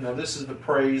saying, now this is the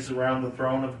praise around the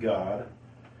throne of God.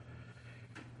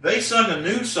 They sung a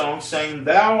new song saying,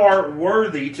 Thou art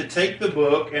worthy to take the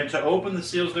book and to open the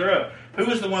seals thereof. Who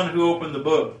was the one who opened the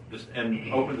book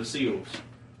and opened the seals?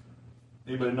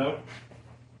 Anybody know?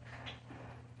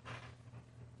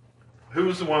 Who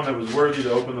was the one that was worthy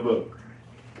to open the book?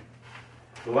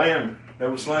 The Lamb that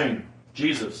was slain.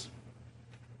 Jesus.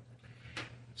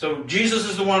 So Jesus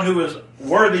is the one who is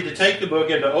worthy to take the book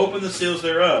and to open the seals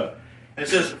thereof. And it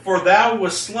says, For thou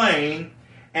wast slain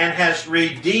and hast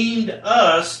redeemed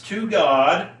us to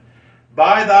God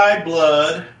by thy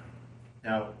blood.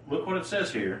 Now, look what it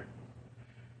says here.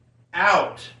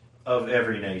 Out of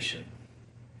every nation.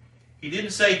 He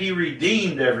didn't say he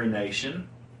redeemed every nation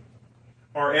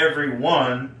or every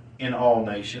one in all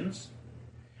nations.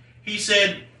 He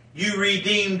said, you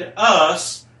redeemed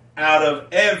us out of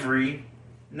every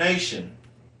nation.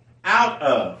 Out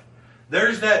of.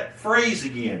 There's that phrase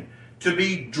again. To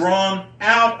be drawn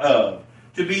out of.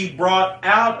 To be brought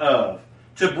out of.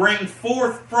 To bring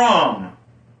forth from.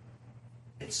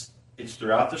 It's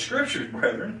throughout the Scriptures,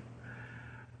 brethren.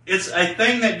 It's a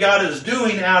thing that God is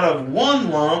doing out of one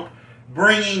lump,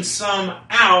 bringing some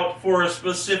out for a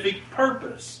specific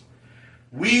purpose.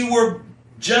 We were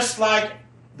just like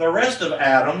the rest of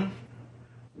Adam.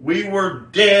 We were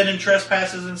dead in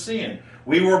trespasses and sin.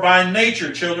 We were by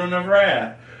nature children of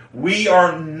wrath. We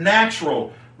are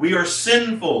natural. We are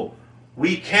sinful.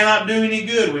 We cannot do any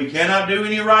good. We cannot do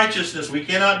any righteousness. We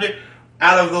cannot do...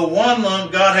 Out of the one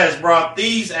lump, God has brought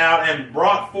these out and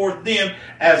brought forth them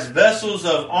as vessels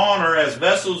of honor, as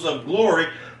vessels of glory.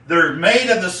 They're made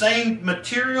of the same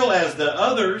material as the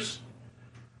others.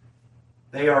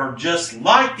 They are just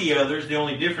like the others. The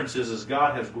only difference is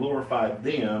God has glorified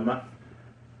them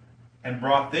and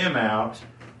brought them out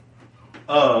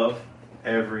of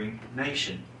every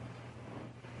nation.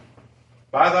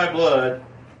 By thy blood,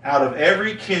 out of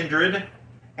every kindred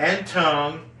and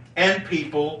tongue and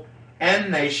people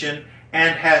and nation,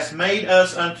 and hast made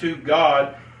us unto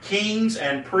God kings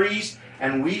and priests,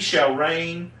 and we shall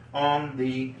reign on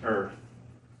the earth.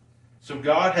 So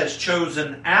God has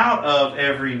chosen out of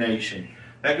every nation.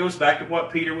 That goes back to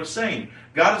what Peter was saying.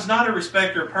 God is not a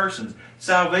respecter of persons.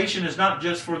 Salvation is not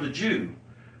just for the Jew.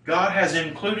 God has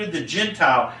included the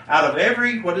Gentile out of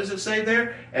every, what does it say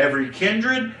there? Every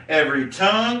kindred, every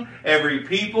tongue, every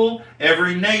people,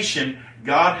 every nation.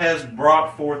 God has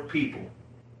brought forth people.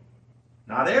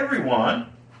 Not everyone,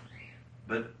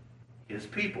 but His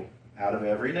people out of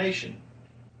every nation.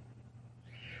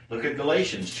 Look at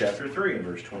Galatians chapter 3 and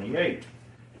verse 28.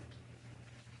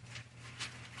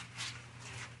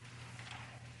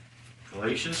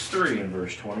 Galatians 3 and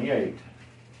verse 28.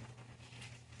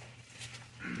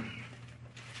 It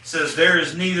says, there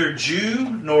is neither Jew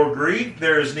nor Greek,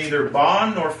 there is neither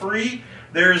bond nor free,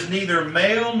 there is neither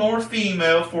male nor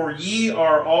female, for ye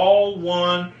are all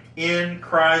one in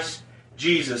Christ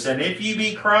Jesus. And if ye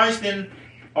be Christ, then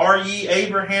are ye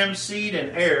Abraham's seed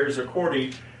and heirs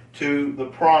according to the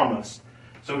promise.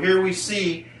 So here we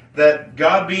see that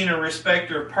God being a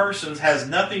respecter of persons has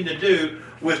nothing to do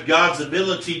with God's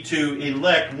ability to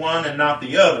elect one and not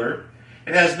the other.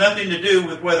 It has nothing to do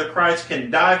with whether Christ can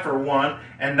die for one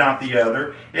and not the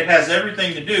other. It has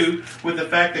everything to do with the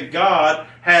fact that God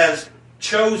has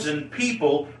chosen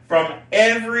people from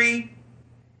every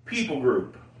people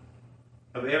group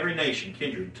of every nation,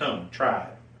 kindred, tongue,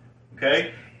 tribe.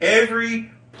 Okay?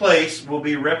 Every place will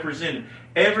be represented.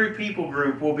 Every people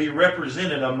group will be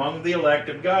represented among the elect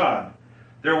of God.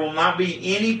 There will not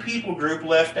be any people group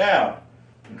left out.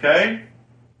 Okay?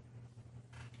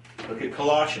 Look at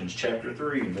Colossians chapter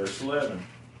 3, verse 11.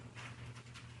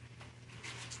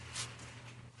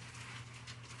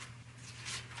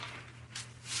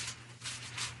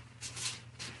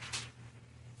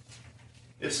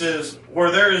 It says,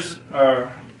 where there is,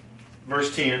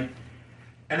 verse 10,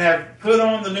 and have put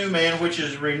on the new man, which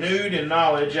is renewed in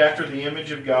knowledge after the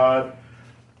image of God,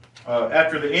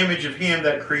 after the image of Him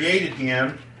that created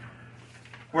him,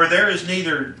 where there is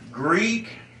neither Greek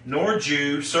nor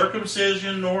Jew,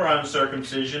 circumcision nor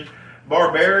uncircumcision,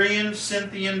 barbarian,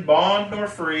 Scythian, bond nor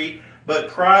free, but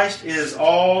Christ is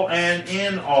all and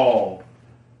in all.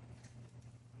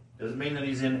 Doesn't mean that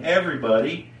He's in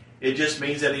everybody. It just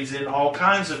means that He's in all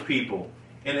kinds of people,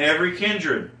 in every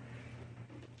kindred.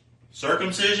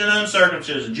 Circumcision,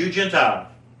 uncircumcision, Jew,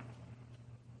 Gentile.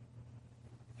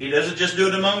 He doesn't just do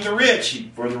it among the rich,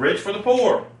 for the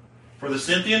poor. For the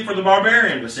Scythian, for the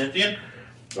barbarian. The Scythian,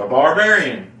 the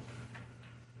barbarian.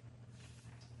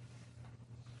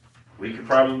 We could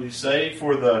probably say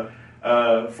for the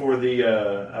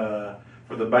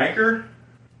banker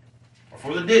or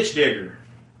for the ditch digger.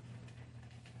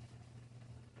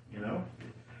 You know,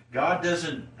 God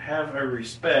doesn't have a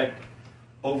respect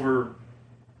over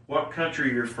what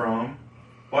country you're from,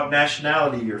 what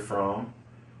nationality you're from,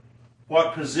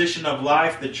 what position of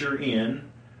life that you're in,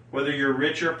 whether you're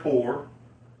rich or poor,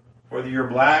 whether you're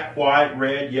black, white,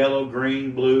 red, yellow,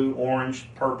 green, blue, orange,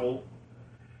 purple.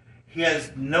 He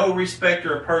has no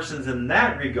respecter of persons in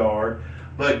that regard,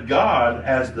 but God,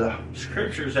 as the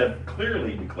Scriptures have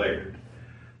clearly declared,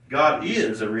 God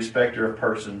is a respecter of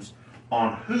persons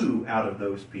on who out of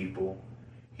those people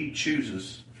He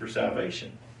chooses for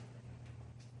salvation.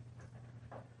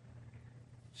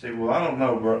 Say, well, I don't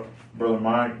know, Brother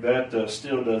Mike, that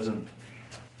still doesn't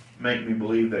make me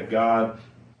believe that God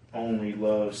only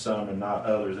loves some and not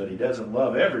others, that He doesn't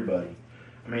love everybody.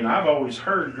 I mean, I've always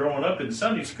heard growing up in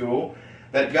Sunday school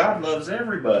that God loves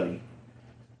everybody.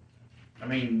 I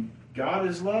mean, God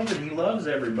is love and He loves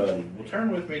everybody. Well,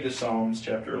 turn with me to Psalms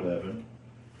chapter 11.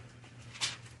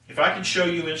 If I can show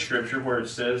you in Scripture where it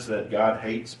says that God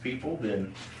hates people,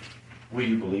 then will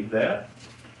you believe that?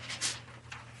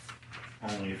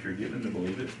 Only if you're given to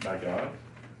believe it by God.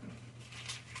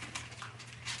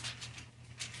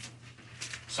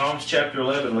 Psalms chapter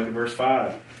 11, look at verse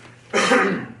 5.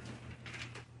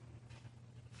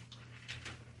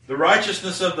 The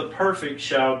righteousness of the perfect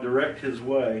shall direct his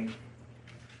way,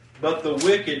 but the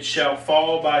wicked shall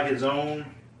fall by his own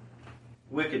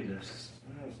wickedness.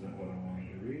 That's not what I wanted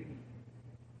to read.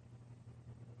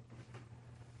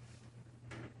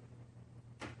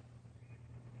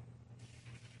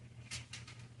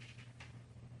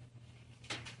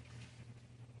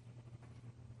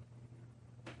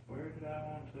 Where did I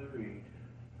want to read?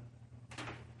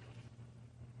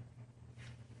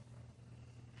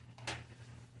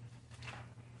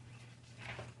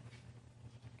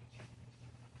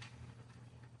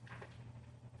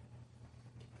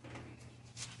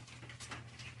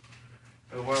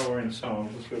 Well, while we're in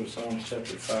Psalms, let's go to Psalms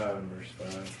chapter 5 and verse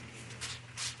 5.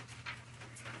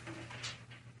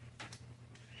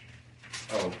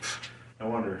 Oh, no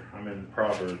wonder I'm in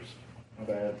Proverbs. My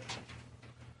bad.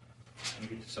 Let me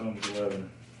get to Psalms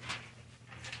 11.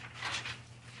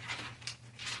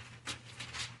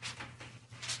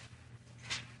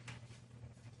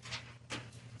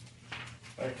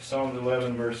 Back to Psalms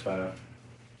 11, verse 5.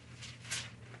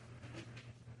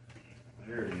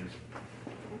 There it is.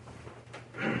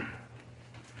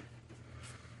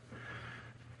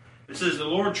 It says, the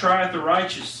Lord trieth the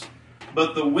righteous,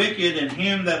 but the wicked and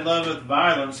him that loveth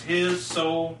violence, his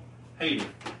soul hateth.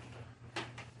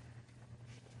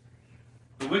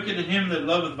 The wicked and him that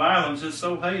loveth violence, his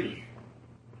soul hateth.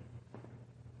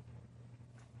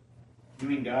 You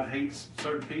mean God hates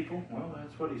certain people? Well,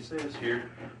 that's what he says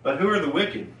here. But who are the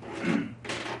wicked?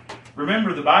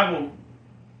 Remember, the Bible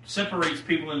separates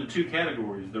people into two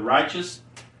categories, the righteous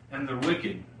and the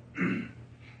wicked.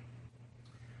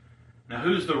 Now,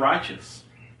 who's the righteous?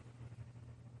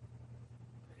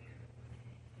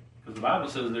 Because the Bible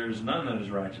says there is none that is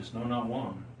righteous, no, not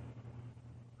one.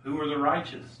 Who are the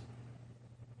righteous?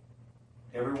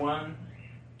 Everyone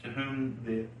to whom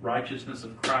the righteousness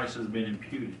of Christ has been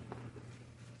imputed.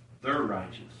 They're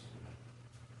righteous.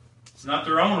 It's not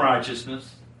their own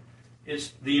righteousness.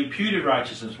 It's the imputed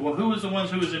righteousness. Well, who was the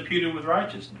ones who was imputed with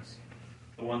righteousness?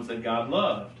 The ones that God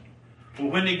loved. Well,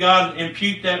 when did God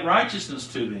impute that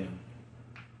righteousness to them?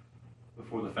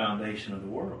 Before the foundation of the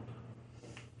world.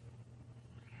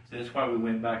 So that's why we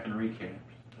went back and recapped.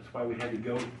 That's why we had to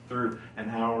go through an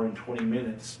hour and 20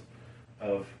 minutes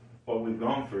of what we've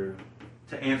gone through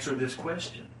to answer this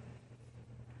question.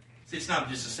 See, it's not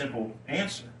just a simple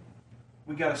answer.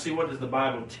 We got to see, what does the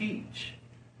Bible teach?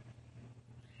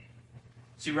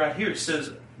 See, right here it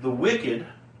says, the wicked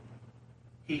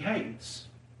he hates.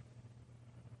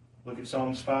 Look at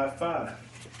Psalms 5:5.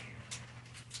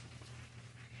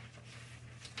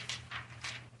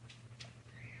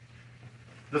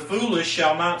 The foolish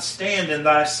shall not stand in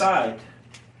thy sight.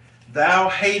 Thou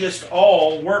hatest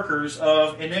all workers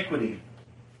of iniquity.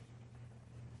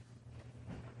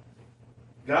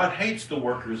 God hates the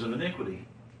workers of iniquity.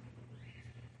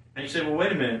 And you say, well,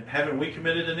 wait a minute. Haven't we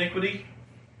committed iniquity?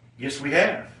 Yes, we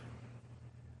have.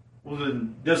 Well,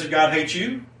 then, doesn't God hate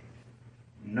you?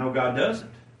 No, God doesn't.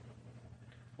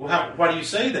 Well, why do you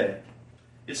say that?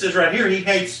 It says right here, he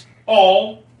hates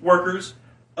all workers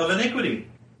of iniquity.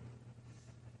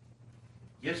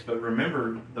 Yes, but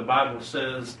remember, the Bible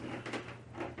says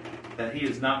that he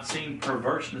has not seen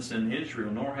perverseness in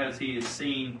Israel, nor has he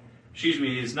seen,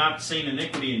 he has not seen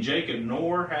iniquity in Jacob,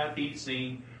 nor hath he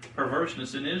seen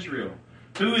perverseness in Israel.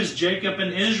 Who is Jacob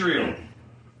and Israel?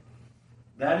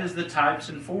 That is the types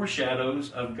and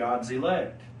foreshadows of God's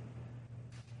elect.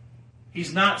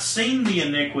 He's not seen the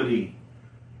iniquity.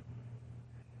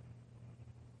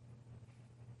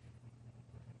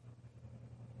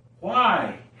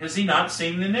 Why has he not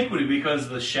seen the iniquity? Because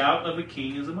the shout of a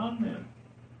king is among them.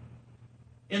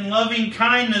 In loving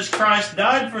kindness, Christ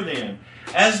died for them.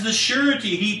 As the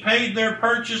surety, he paid their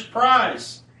purchase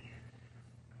price.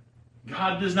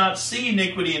 God does not see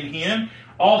iniquity in him.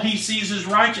 All he sees is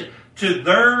righteous. To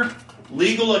their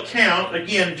legal account,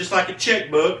 again, just like a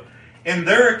checkbook, in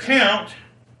their account,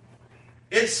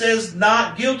 it says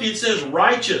not guilty, it says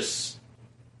righteous.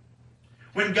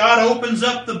 When God opens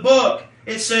up the book,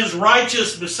 it says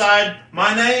righteous beside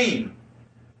my name.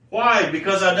 Why?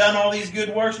 Because I've done all these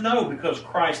good works? No, because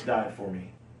Christ died for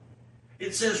me.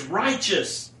 It says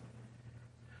righteous.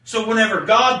 So whenever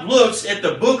God looks at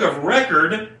the book of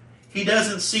record, he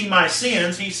doesn't see my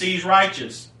sins, he sees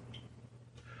righteous.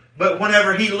 But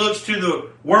whenever he looks to the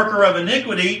worker of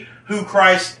iniquity, who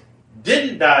Christ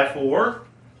didn't die for,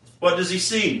 what does he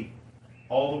see?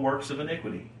 All the works of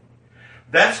iniquity.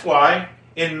 That's why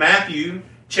in Matthew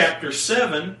chapter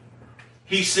 7,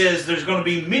 he says there's going to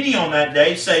be many on that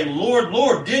day say, Lord,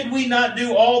 Lord, did we not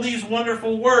do all these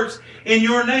wonderful works in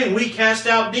your name? We cast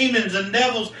out demons and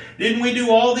devils. Didn't we do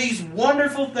all these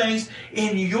wonderful things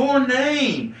in your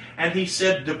name? And he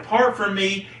said, depart from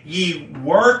me, ye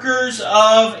workers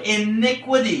of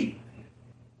iniquity.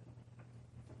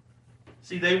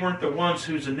 See, they weren't the ones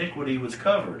whose iniquity was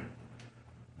covered.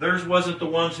 Theirs wasn't the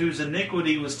ones whose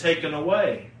iniquity was taken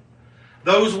away.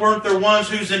 Those weren't the ones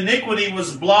whose iniquity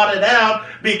was blotted out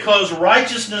because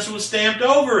righteousness was stamped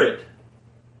over it.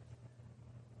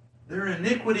 Their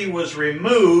iniquity was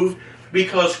removed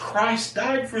because Christ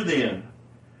died for them.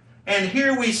 And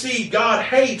here we see God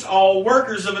hates all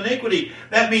workers of iniquity.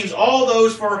 That means all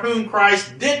those for whom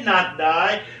Christ did not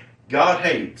die, God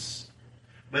hates.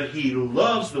 But He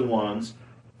loves the ones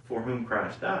for whom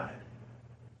Christ died.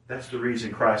 That's the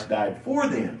reason Christ died for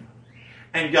them.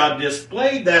 And God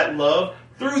displayed that love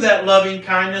through that loving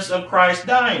kindness of Christ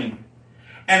dying.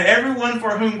 And everyone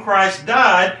for whom Christ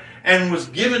died and was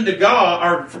given to God,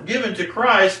 or given to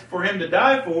Christ for Him to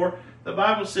die for, the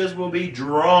Bible says will be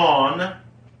drawn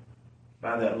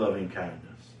by that loving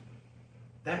kindness.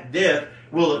 That death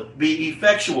will be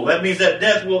effectual. That means that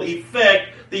death will effect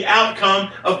the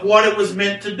outcome of what it was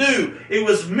meant to do. It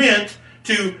was meant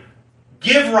to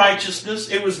give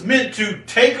righteousness. It was meant to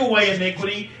take away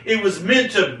iniquity. It was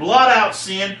meant to blot out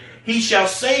sin. He shall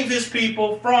save His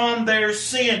people from their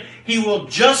sin. He will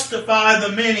justify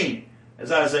the many,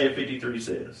 as Isaiah 53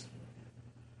 says.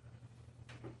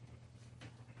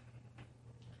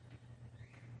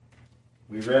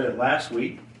 We read it last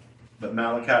week, but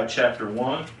Malachi chapter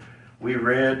 1, we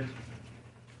read,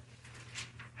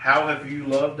 how have you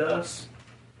loved us?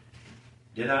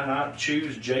 Did I not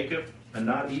choose Jacob and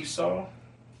not Esau?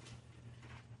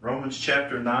 Romans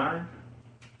chapter 9,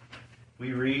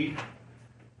 we read,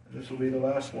 and this will be the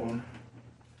last one,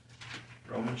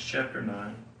 Romans chapter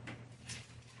 9.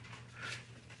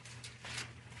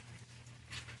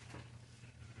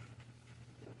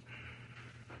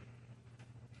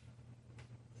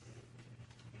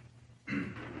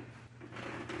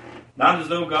 Not as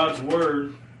though God's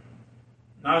word,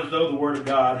 not as though the word of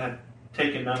God had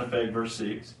taken none effect, verse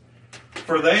 6.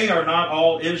 For they are not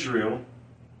all Israel,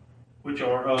 which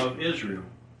are of Israel.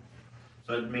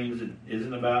 So that means it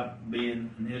isn't about being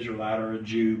an Israelite or a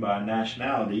Jew by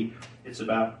nationality. It's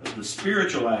about the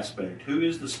spiritual aspect. Who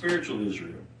is the spiritual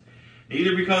Israel?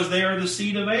 Neither because they are the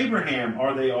seed of Abraham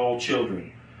are they all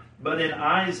children, but in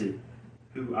Isaac.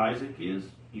 Who Isaac is?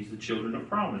 He's the children of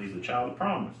promise. He's the child of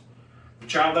promise. The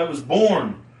child that was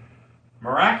born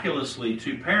miraculously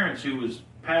to parents who was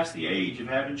past the age of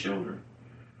having children.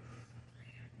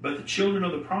 But the children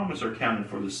of the promise are counted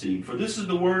for the seed. For this is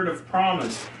the word of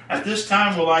promise. At this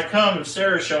time will I come, and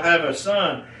Sarah shall have a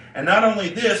son. And not only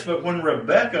this, but when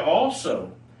Rebekah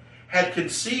also had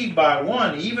conceived by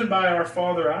one, even by our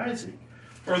father Isaac,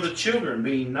 for the children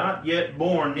being not yet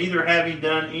born, neither having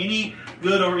done any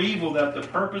good or evil, that the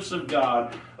purpose of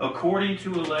God according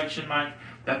to election might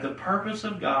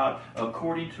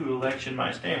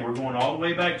stand. We're going all the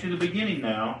way back to the beginning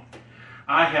now.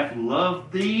 I have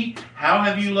loved thee. How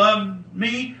have you loved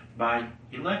me? By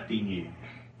electing you.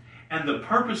 And the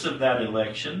purpose of that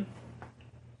election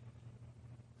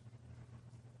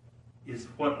is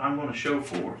what I'm going to show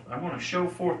forth. I'm going to show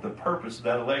forth the purpose of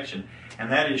that election, and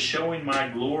that is showing my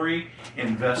glory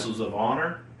in vessels of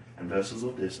honor and vessels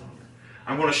of dishonor.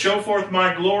 I'm going to show forth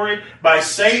my glory by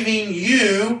saving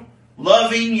you,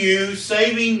 loving you,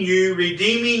 saving you,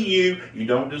 redeeming you. You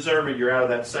don't deserve it. You're out of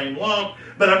that same lump.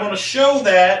 But I'm going to show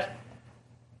that,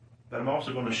 but I'm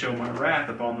also going to show my wrath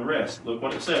upon the rest. Look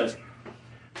what it says.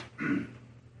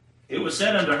 It was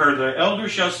said unto her, the elder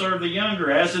shall serve the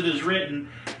younger, as it is written,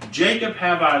 Jacob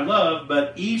have I loved,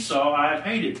 but Esau I have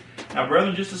hated. Now,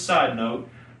 brethren, just a side note,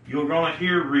 you're going to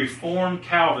hear Reformed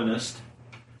Calvinists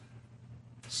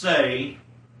say,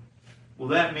 well,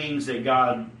 that means that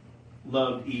God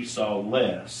loved Esau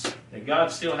less. That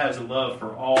God still has a love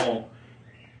for all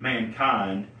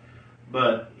mankind,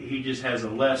 but He just has a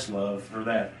less love for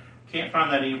that. Can't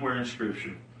find that anywhere in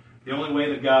Scripture. The only way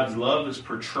that God's love is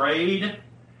portrayed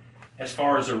as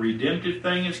far as a redemptive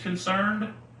thing is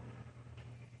concerned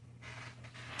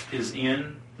is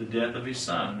in the death of His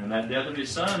Son. And that death of His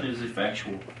Son is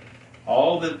effectual.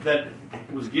 All that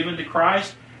was given to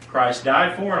Christ, Christ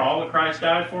died for, and all that Christ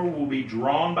died for will be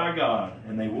drawn by God,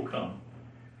 and they will come.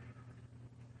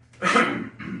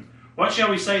 What shall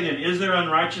we say then? Is there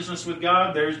unrighteousness with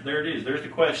God? There it is. There's the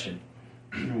question.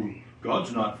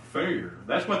 God's not fair.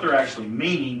 That's what they're actually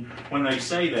meaning when they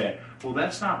say that. Well,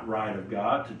 that's not right of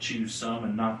God to choose some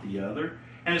and not the other.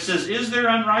 And it says, is there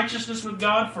unrighteousness with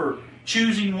God for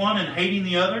choosing one and hating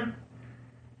the other?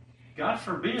 God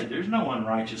forbid, there's no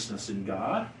unrighteousness in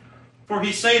God. For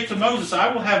he saith to Moses,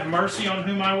 I will have mercy on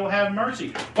whom I will have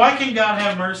mercy. Why can God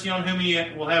have mercy on whom he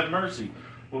will have mercy?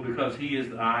 Well, because he is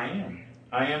the I am.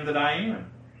 I am that I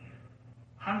am.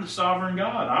 I'm the sovereign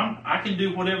God. I can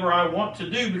do whatever I want to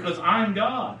do because I'm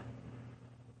God.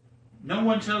 No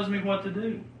one tells me what to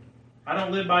do. I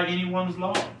don't live by anyone's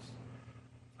laws.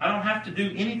 I don't have to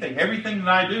do anything. Everything that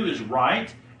I do is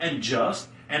right and just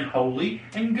and holy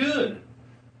and good.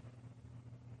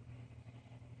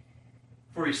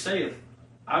 For he saith,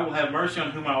 I will have mercy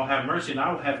on whom I will have mercy, and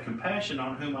I will have compassion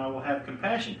on whom I will have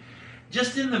compassion.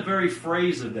 Just in the very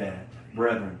phrase of that,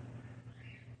 brethren,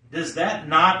 does that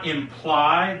not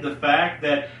imply the fact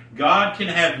that God can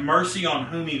have mercy on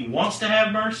whom he wants to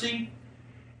have mercy,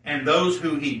 and those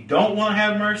who he don't want to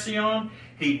have mercy on,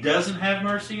 he doesn't have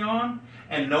mercy on,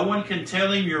 and no one can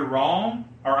tell him you're wrong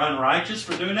or unrighteous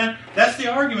for doing that? That's the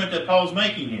argument that Paul's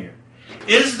making here.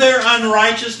 Is there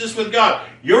unrighteousness with God?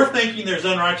 You're thinking there's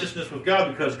unrighteousness with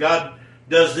God because God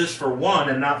does this for one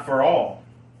and not for all.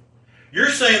 You're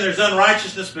saying there's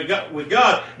unrighteousness with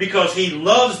God because he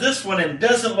loves this one and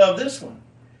doesn't love this one.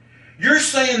 You're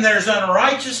saying there's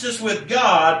unrighteousness with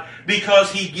God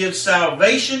because he gives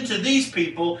salvation to these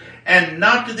people and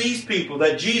not to these people.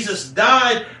 That Jesus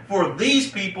died for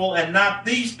these people and not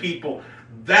these people.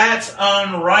 That's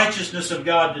unrighteousness of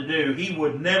God to do. He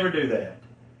would never do that.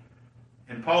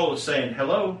 And Paul is saying,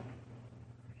 hello,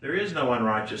 there is no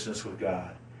unrighteousness with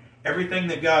God. Everything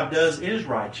that God does is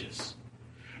righteous.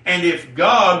 And if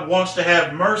God wants to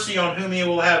have mercy on whom he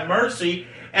will have mercy,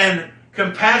 and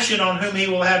compassion on whom he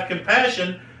will have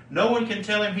compassion, no one can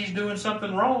tell him he's doing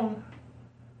something wrong.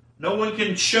 No one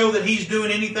can show that he's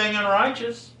doing anything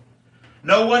unrighteous.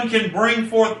 No one can bring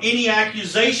forth any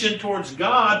accusation towards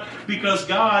God because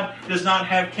God does not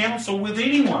have counsel with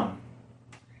anyone.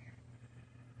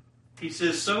 He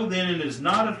says, so then it is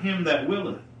not of him that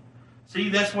willeth. See,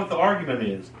 that's what the argument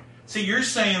is. See, you're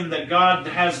saying that God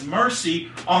has mercy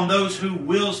on those who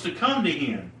wills to come to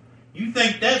him. You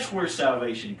think that's where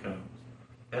salvation comes.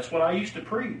 That's what I used to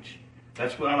preach.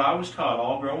 That's what I was taught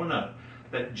all growing up.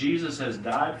 That Jesus has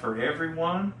died for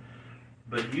everyone,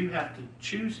 but you have to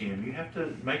choose him. You have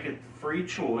to make a free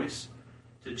choice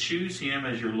to choose him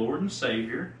as your Lord and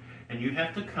Savior, and you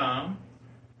have to come,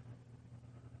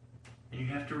 and you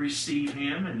have to receive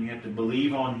him, and you have to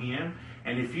believe on him.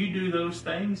 And if you do those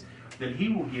things, then he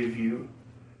will give you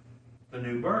the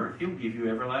new birth. He'll give you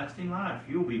everlasting life.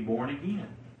 You'll be born again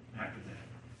after that.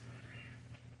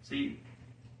 See,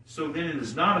 so then it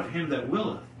is not of him that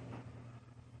willeth.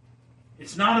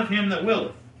 It's not of him that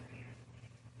willeth.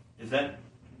 Do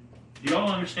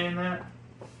y'all understand that?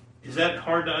 Is that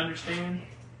hard to understand?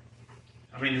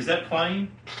 I mean, is that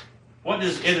plain? What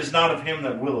does it is not of him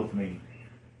that willeth mean?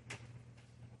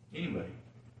 Anybody?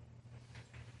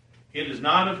 It is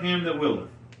not of him that willeth.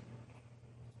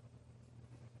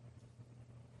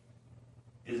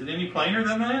 Is it any plainer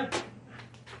than that?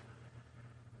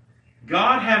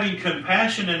 God having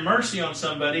compassion and mercy on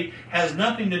somebody has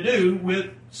nothing to do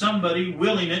with somebody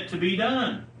willing it to be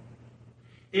done.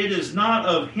 It is not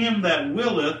of him that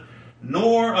willeth,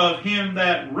 nor of him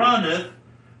that runneth,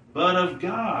 but of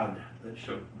God that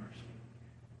showeth mercy.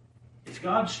 It's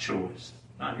God's choice,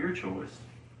 not your choice.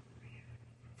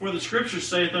 For the Scripture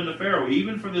saith unto Pharaoh,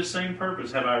 even for this same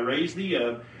purpose have I raised thee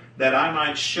up, that I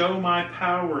might show my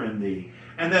power in thee,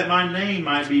 and that my name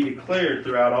might be declared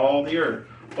throughout all the earth.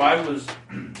 Why was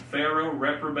Pharaoh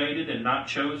reprobated and not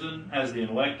chosen as the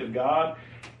elect of God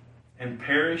and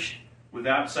perished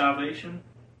without salvation?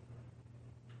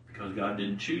 Because God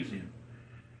didn't choose him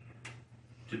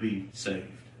to be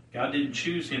saved. God didn't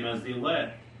choose him as the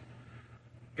elect.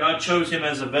 God chose him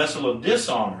as a vessel of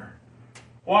dishonor.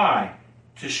 Why?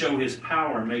 To show his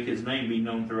power and make his name be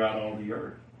known throughout all the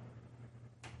earth.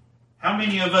 How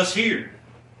many of us here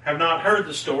have not heard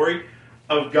the story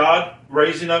of God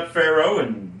raising up Pharaoh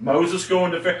and Moses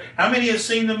going to Pharaoh? How many have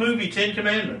seen the movie Ten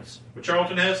Commandments with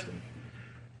Charlton Heston?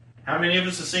 How many of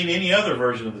us have seen any other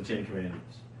version of the Ten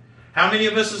Commandments? How many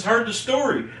of us has heard the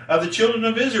story of the children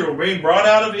of Israel being brought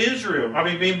out of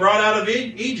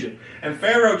Egypt, and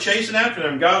Pharaoh chasing after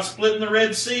them, God splitting the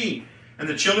Red Sea, and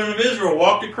the children of Israel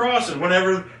walked across, and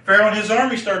whenever Pharaoh and his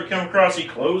army started to come across, he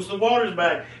closed the waters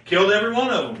back, killed every one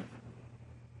of them.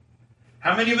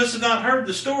 How many of us have not heard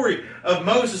the story of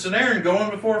Moses and Aaron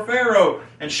going before Pharaoh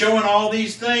and showing all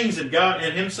these things, and God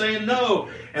and him saying no,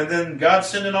 and then God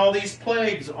sending all these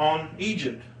plagues on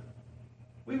Egypt?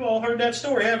 We've all heard that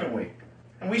story, haven't we?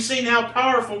 And we've seen how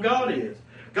powerful God is.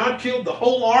 God killed the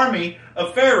whole army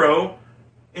of Pharaoh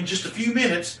in just a few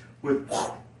minutes with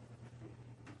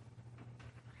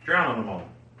drowning them all.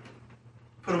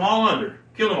 Put them all under.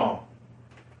 Kill them all.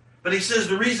 But he says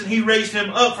the reason he raised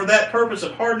him up for that purpose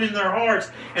of hardening their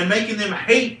hearts and making them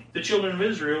hate the children of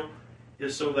Israel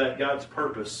is so that God's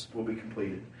purpose will be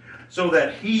completed. So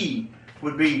that he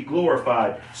would be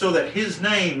glorified. So that his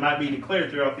name might be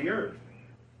declared throughout the earth.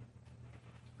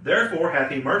 Therefore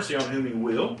hath he mercy on whom he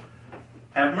will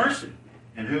have mercy.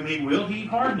 And whom he will, he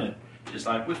hardeneth. Just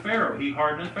like with Pharaoh. He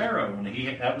hardened Pharaoh. And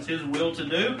that was his will to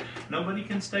do. Nobody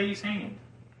can stay his hand.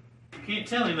 You can't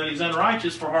tell him that he's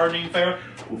unrighteous for hardening Pharaoh.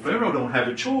 Well, Pharaoh don't have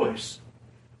a choice.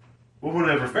 Well,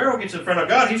 whenever Pharaoh gets in front of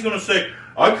God, he's going to say,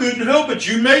 I couldn't help it.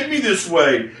 You made me this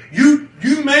way. You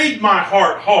made my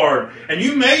heart hard. And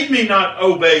you made me not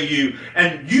obey you.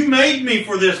 And you made me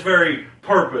for this very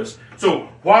purpose. So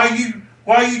why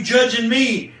are you judging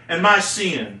me and my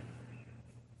sin?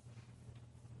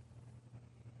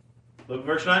 Look at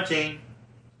verse 19.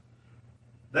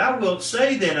 Thou wilt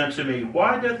say then unto me,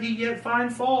 why doth he yet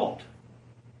find fault?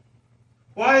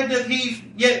 Why doth he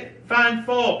yet find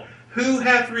fault? Who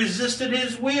hath resisted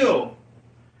his will?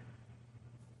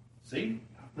 See,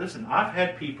 listen, I've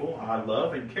had people I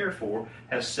love and care for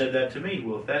have said that to me.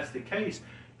 Well, if that's the case,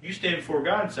 you stand before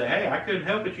God and say, hey, I couldn't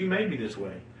help it. You made me this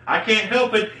way. I can't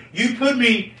help it. You put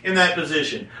me in that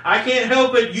position. I can't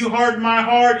help it. You hardened my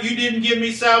heart. You didn't give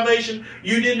me salvation.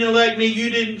 You didn't elect me. You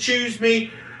didn't choose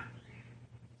me.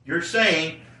 You're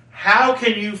saying, how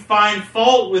can you find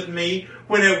fault with me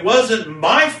when it wasn't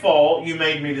my fault you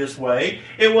made me this way?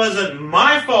 It wasn't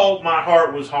my fault my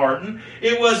heart was hardened.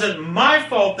 It wasn't my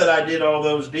fault that I did all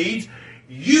those deeds.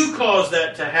 You caused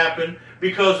that to happen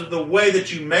because of the way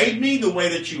that you made me, the way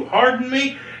that you hardened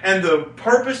me, and the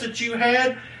purpose that you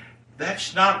had.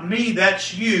 That's not me,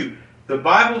 that's you. The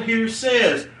Bible here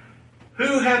says,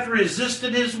 who hath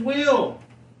resisted his will?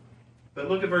 But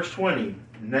look at verse 20.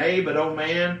 Nay, but O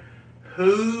man,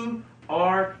 who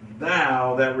art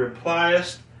thou that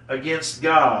repliest against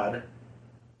God?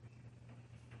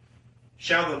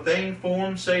 Shall the thing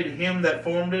formed say to him that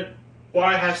formed it,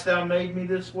 why hast thou made me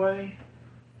this way?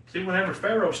 See, whenever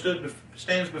Pharaoh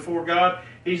stands before God,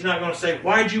 he's not going to say,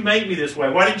 why did you make me this way?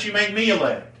 Why didn't you make me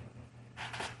elect?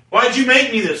 Why did you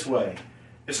make me this way?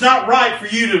 It's not right for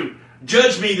you to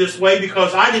judge me this way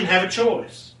because I didn't have a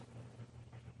choice.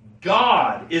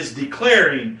 God is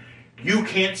declaring, you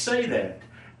can't say that.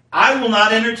 I will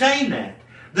not entertain that.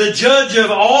 The judge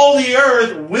of all the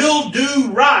earth will do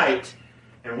right,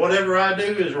 and whatever I do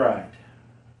is right.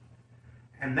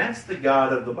 And that's the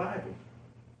God of the Bible.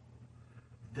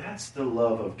 That's the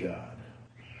love of God.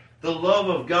 The love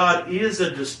of God is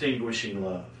a distinguishing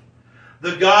love.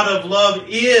 The God of love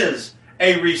is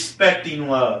a respecting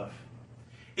love.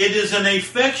 It is an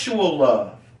effectual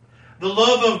love. The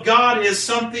love of God is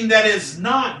something that is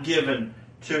not given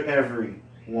to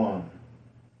everyone.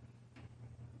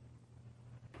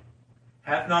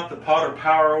 Hath not the potter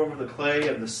power over the clay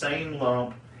of the same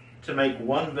lump to make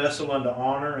one vessel unto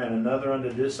honor and another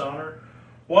unto dishonor?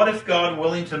 What if God,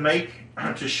 willing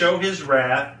to show his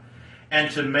wrath and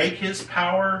to make his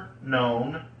power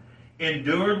known,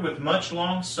 endured with much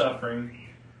long suffering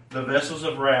the vessels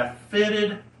of wrath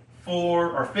fitted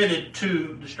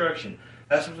to destruction?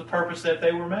 That's the purpose that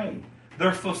they were made.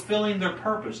 They're fulfilling their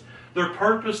purpose. Their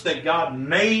purpose that God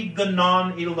made the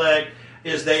non-elect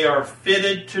is they are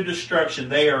fitted to destruction.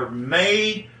 They are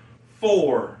made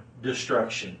for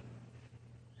destruction.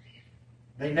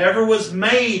 They never was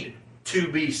made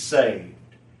to be saved.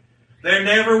 They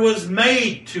never was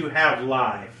made to have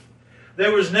life. They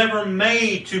was never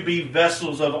made to be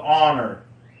vessels of honor.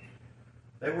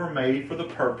 They were made for the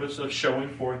purpose of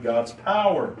showing forth God's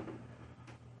power.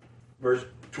 Verse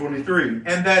 23,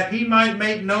 and that he might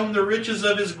make known the riches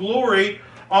of his glory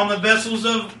on the vessels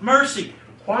of mercy.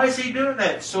 Why is he doing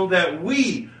that? So that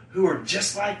we, who are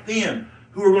just like them,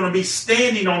 who are going to be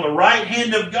standing on the right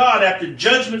hand of God at the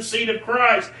judgment seat of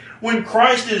Christ, when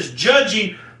Christ is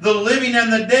judging the living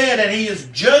and the dead, and he is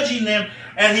judging them,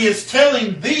 and he is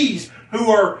telling these who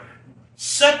are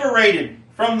separated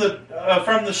from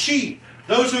the sheep,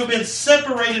 those who have been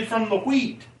separated from the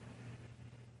wheat,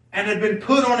 and had been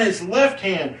put on his left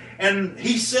hand. And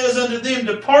he says unto them,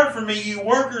 depart from me, you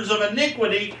workers of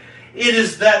iniquity. It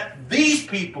is that these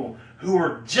people who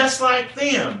are just like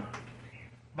them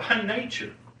by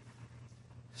nature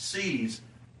sees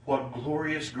what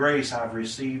glorious grace I've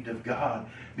received of God,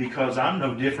 because I'm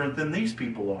no different than these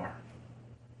people are.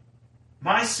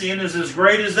 My sin is as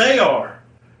great as they are.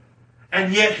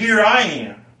 And yet here I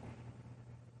am,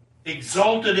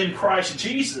 exalted in Christ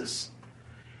Jesus.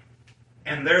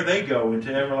 And there they go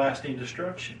into everlasting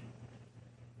destruction.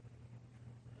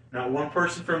 Not one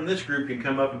person from this group can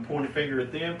come up and point a finger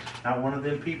at them. Not one of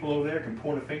them people over there can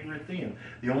point a finger at them.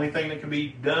 The only thing that can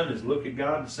be done is look at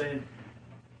God and say,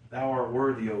 Thou art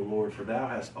worthy, O Lord, for Thou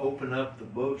hast opened up the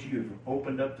books, You have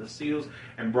opened up the seals,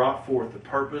 and brought forth the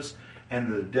purpose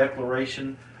and the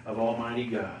declaration of Almighty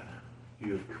God.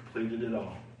 You have completed it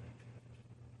all.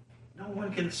 No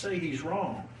one can say He's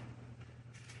wrong.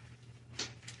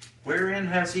 Wherein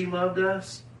has He loved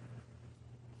us?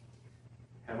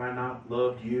 Have I not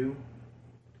loved you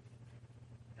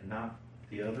and not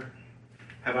the other?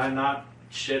 Have I not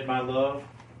shed my love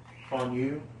upon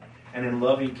you, and in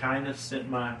loving kindness sent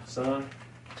my Son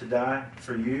to die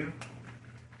for you?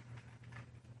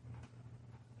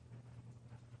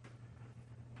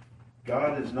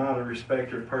 God is not a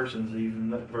respecter of persons,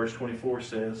 even verse 24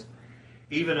 says,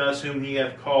 even us whom He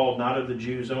hath called, not of the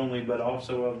Jews only, but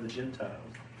also of the Gentiles.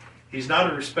 He's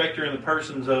not a respecter in the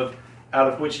persons of out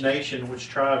of which nation, which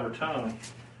tribe or tongue,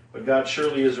 but God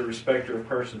surely is a respecter of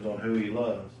persons on who He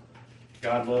loves.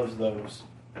 God loves those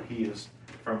that He is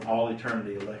from all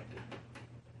eternity elected.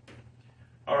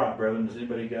 All right, brethren, has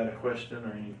anybody got a question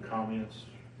or any comments?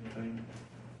 Anything?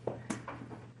 All right.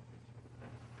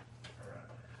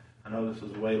 I know this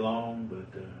was way long, but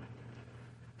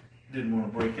didn't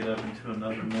want to break it up into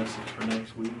another message for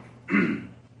next week.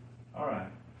 All right.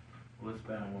 Well, let's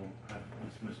bow and we'll have a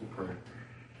dismissal prayer.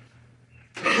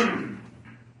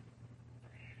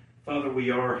 Father, we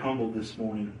are humbled this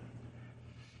morning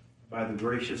by the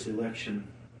gracious election.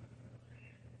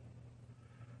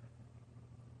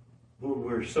 Lord,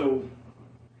 we're so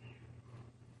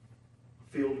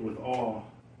filled with awe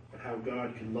at how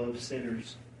God can love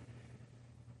sinners,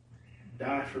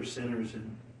 die for sinners,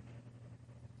 and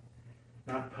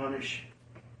not punish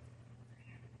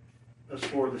us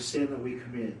for the sin that we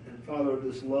commit. And Father,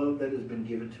 this love that has been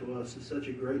given to us is such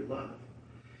a great love.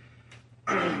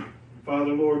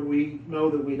 Father, Lord, we know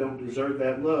that we don't deserve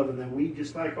that love, and that we,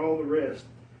 just like all the rest,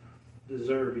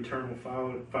 deserve eternal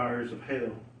fires of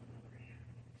hell.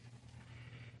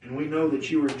 And we know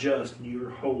that You are just, and You are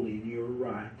holy, and You are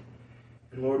right.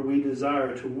 And Lord, we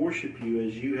desire to worship You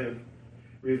as You have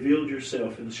revealed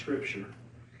Yourself in Scripture.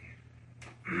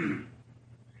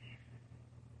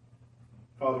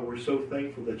 Father, we're so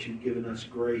thankful that You've given us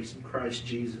grace in Christ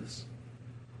Jesus.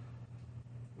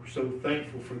 We're so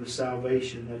thankful for the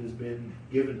salvation that has been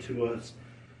given to us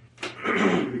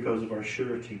because of our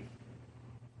surety.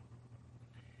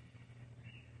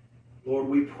 Lord,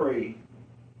 we pray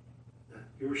that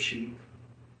Your sheep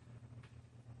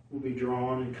will be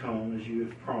drawn and come as You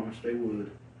have promised they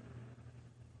would.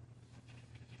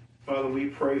 Father, we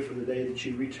pray for the day that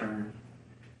You return.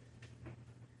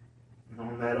 And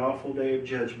on that awful day of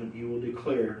judgment, You will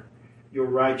declare Your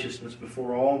righteousness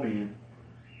before all men,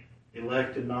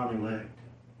 elect and non-elect.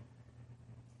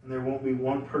 And there won't be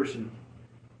one person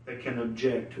that can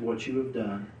object to what You have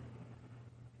done,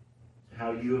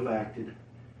 how You have acted,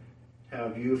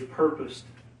 how You have purposed,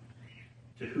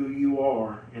 to who You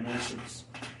are in essence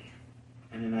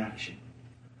and in action.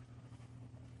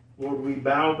 Lord, we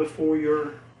bow before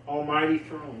Your almighty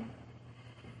throne,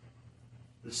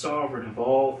 the sovereign of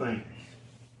all things,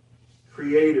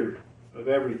 creator of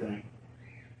everything,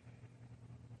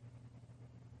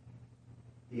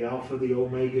 the Alpha, the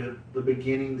Omega, the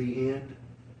beginning, the end.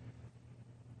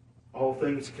 All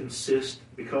things consist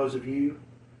because of You.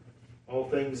 All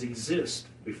things exist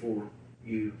before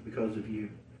You because of You.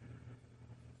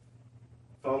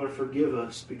 Father, forgive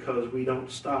us because we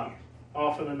don't stop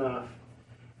often enough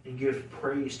and give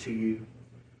praise to You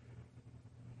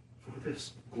for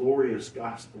this glorious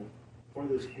gospel, for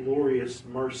this glorious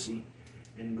mercy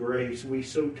and grace. We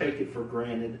so take it for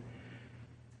granted.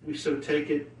 We so take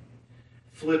it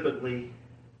flippantly,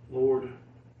 Lord.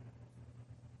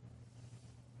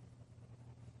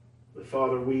 But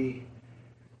Father,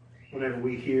 whenever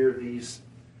we hear these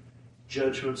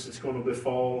judgments that's going to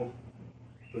befall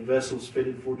the vessels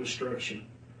fitted for destruction,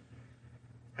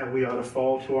 how we ought to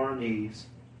fall to our knees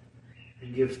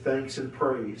and give thanks and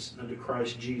praise unto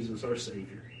Christ Jesus our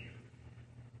Savior.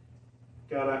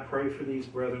 God, I pray for these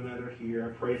brethren that are here.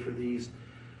 I pray for these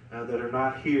that are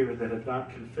not here, that have not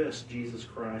confessed Jesus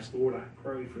Christ. Lord, I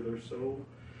pray for their soul.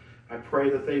 I pray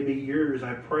that they be Yours.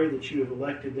 I pray that You have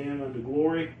elected them unto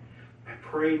glory. I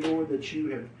pray, Lord, that You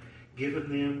have given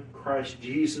them Christ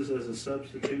Jesus as a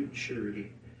substitute and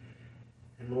surety.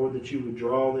 And Lord, that You would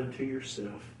draw them to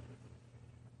Yourself.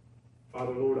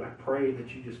 Father, Lord, I pray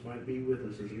that You just might be with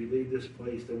us as we leave this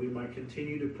place, that we might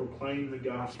continue to proclaim the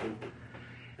gospel,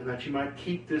 and that You might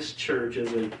keep this church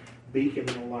as a beacon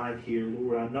and a light here.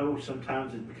 Lord, I know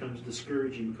sometimes it becomes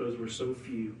discouraging because we're so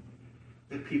few,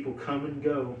 that people come and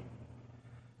go.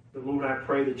 But Lord, I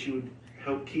pray that you would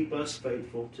help keep us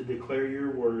faithful to declare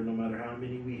your word, no matter how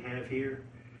many we have here,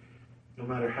 no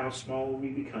matter how small we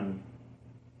become.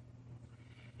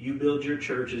 You build your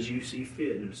church as you see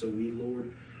fit. And so we,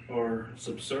 Lord, are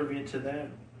subservient to that.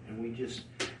 And we just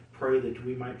pray that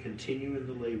we might continue in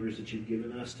the labors that you've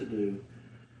given us to do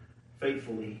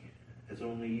faithfully, as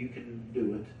only you can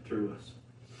do it through us.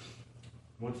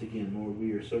 Once again, Lord,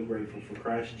 we are so grateful for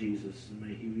Christ Jesus. And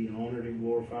may he be honored and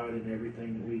glorified in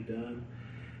everything that we've done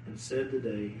and said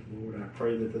today. Lord, I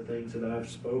pray that the things that I've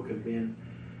spoke have been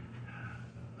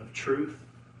of truth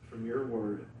from your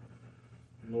word.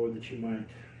 And Lord, that you might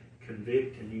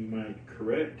convict and you might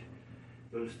correct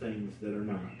those things that are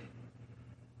not.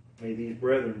 May these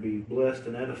brethren be blessed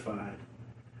and edified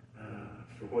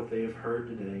for what they have heard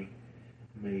today.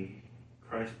 May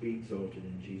Christ be exalted.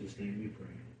 In Jesus' name we pray.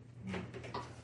 Amen.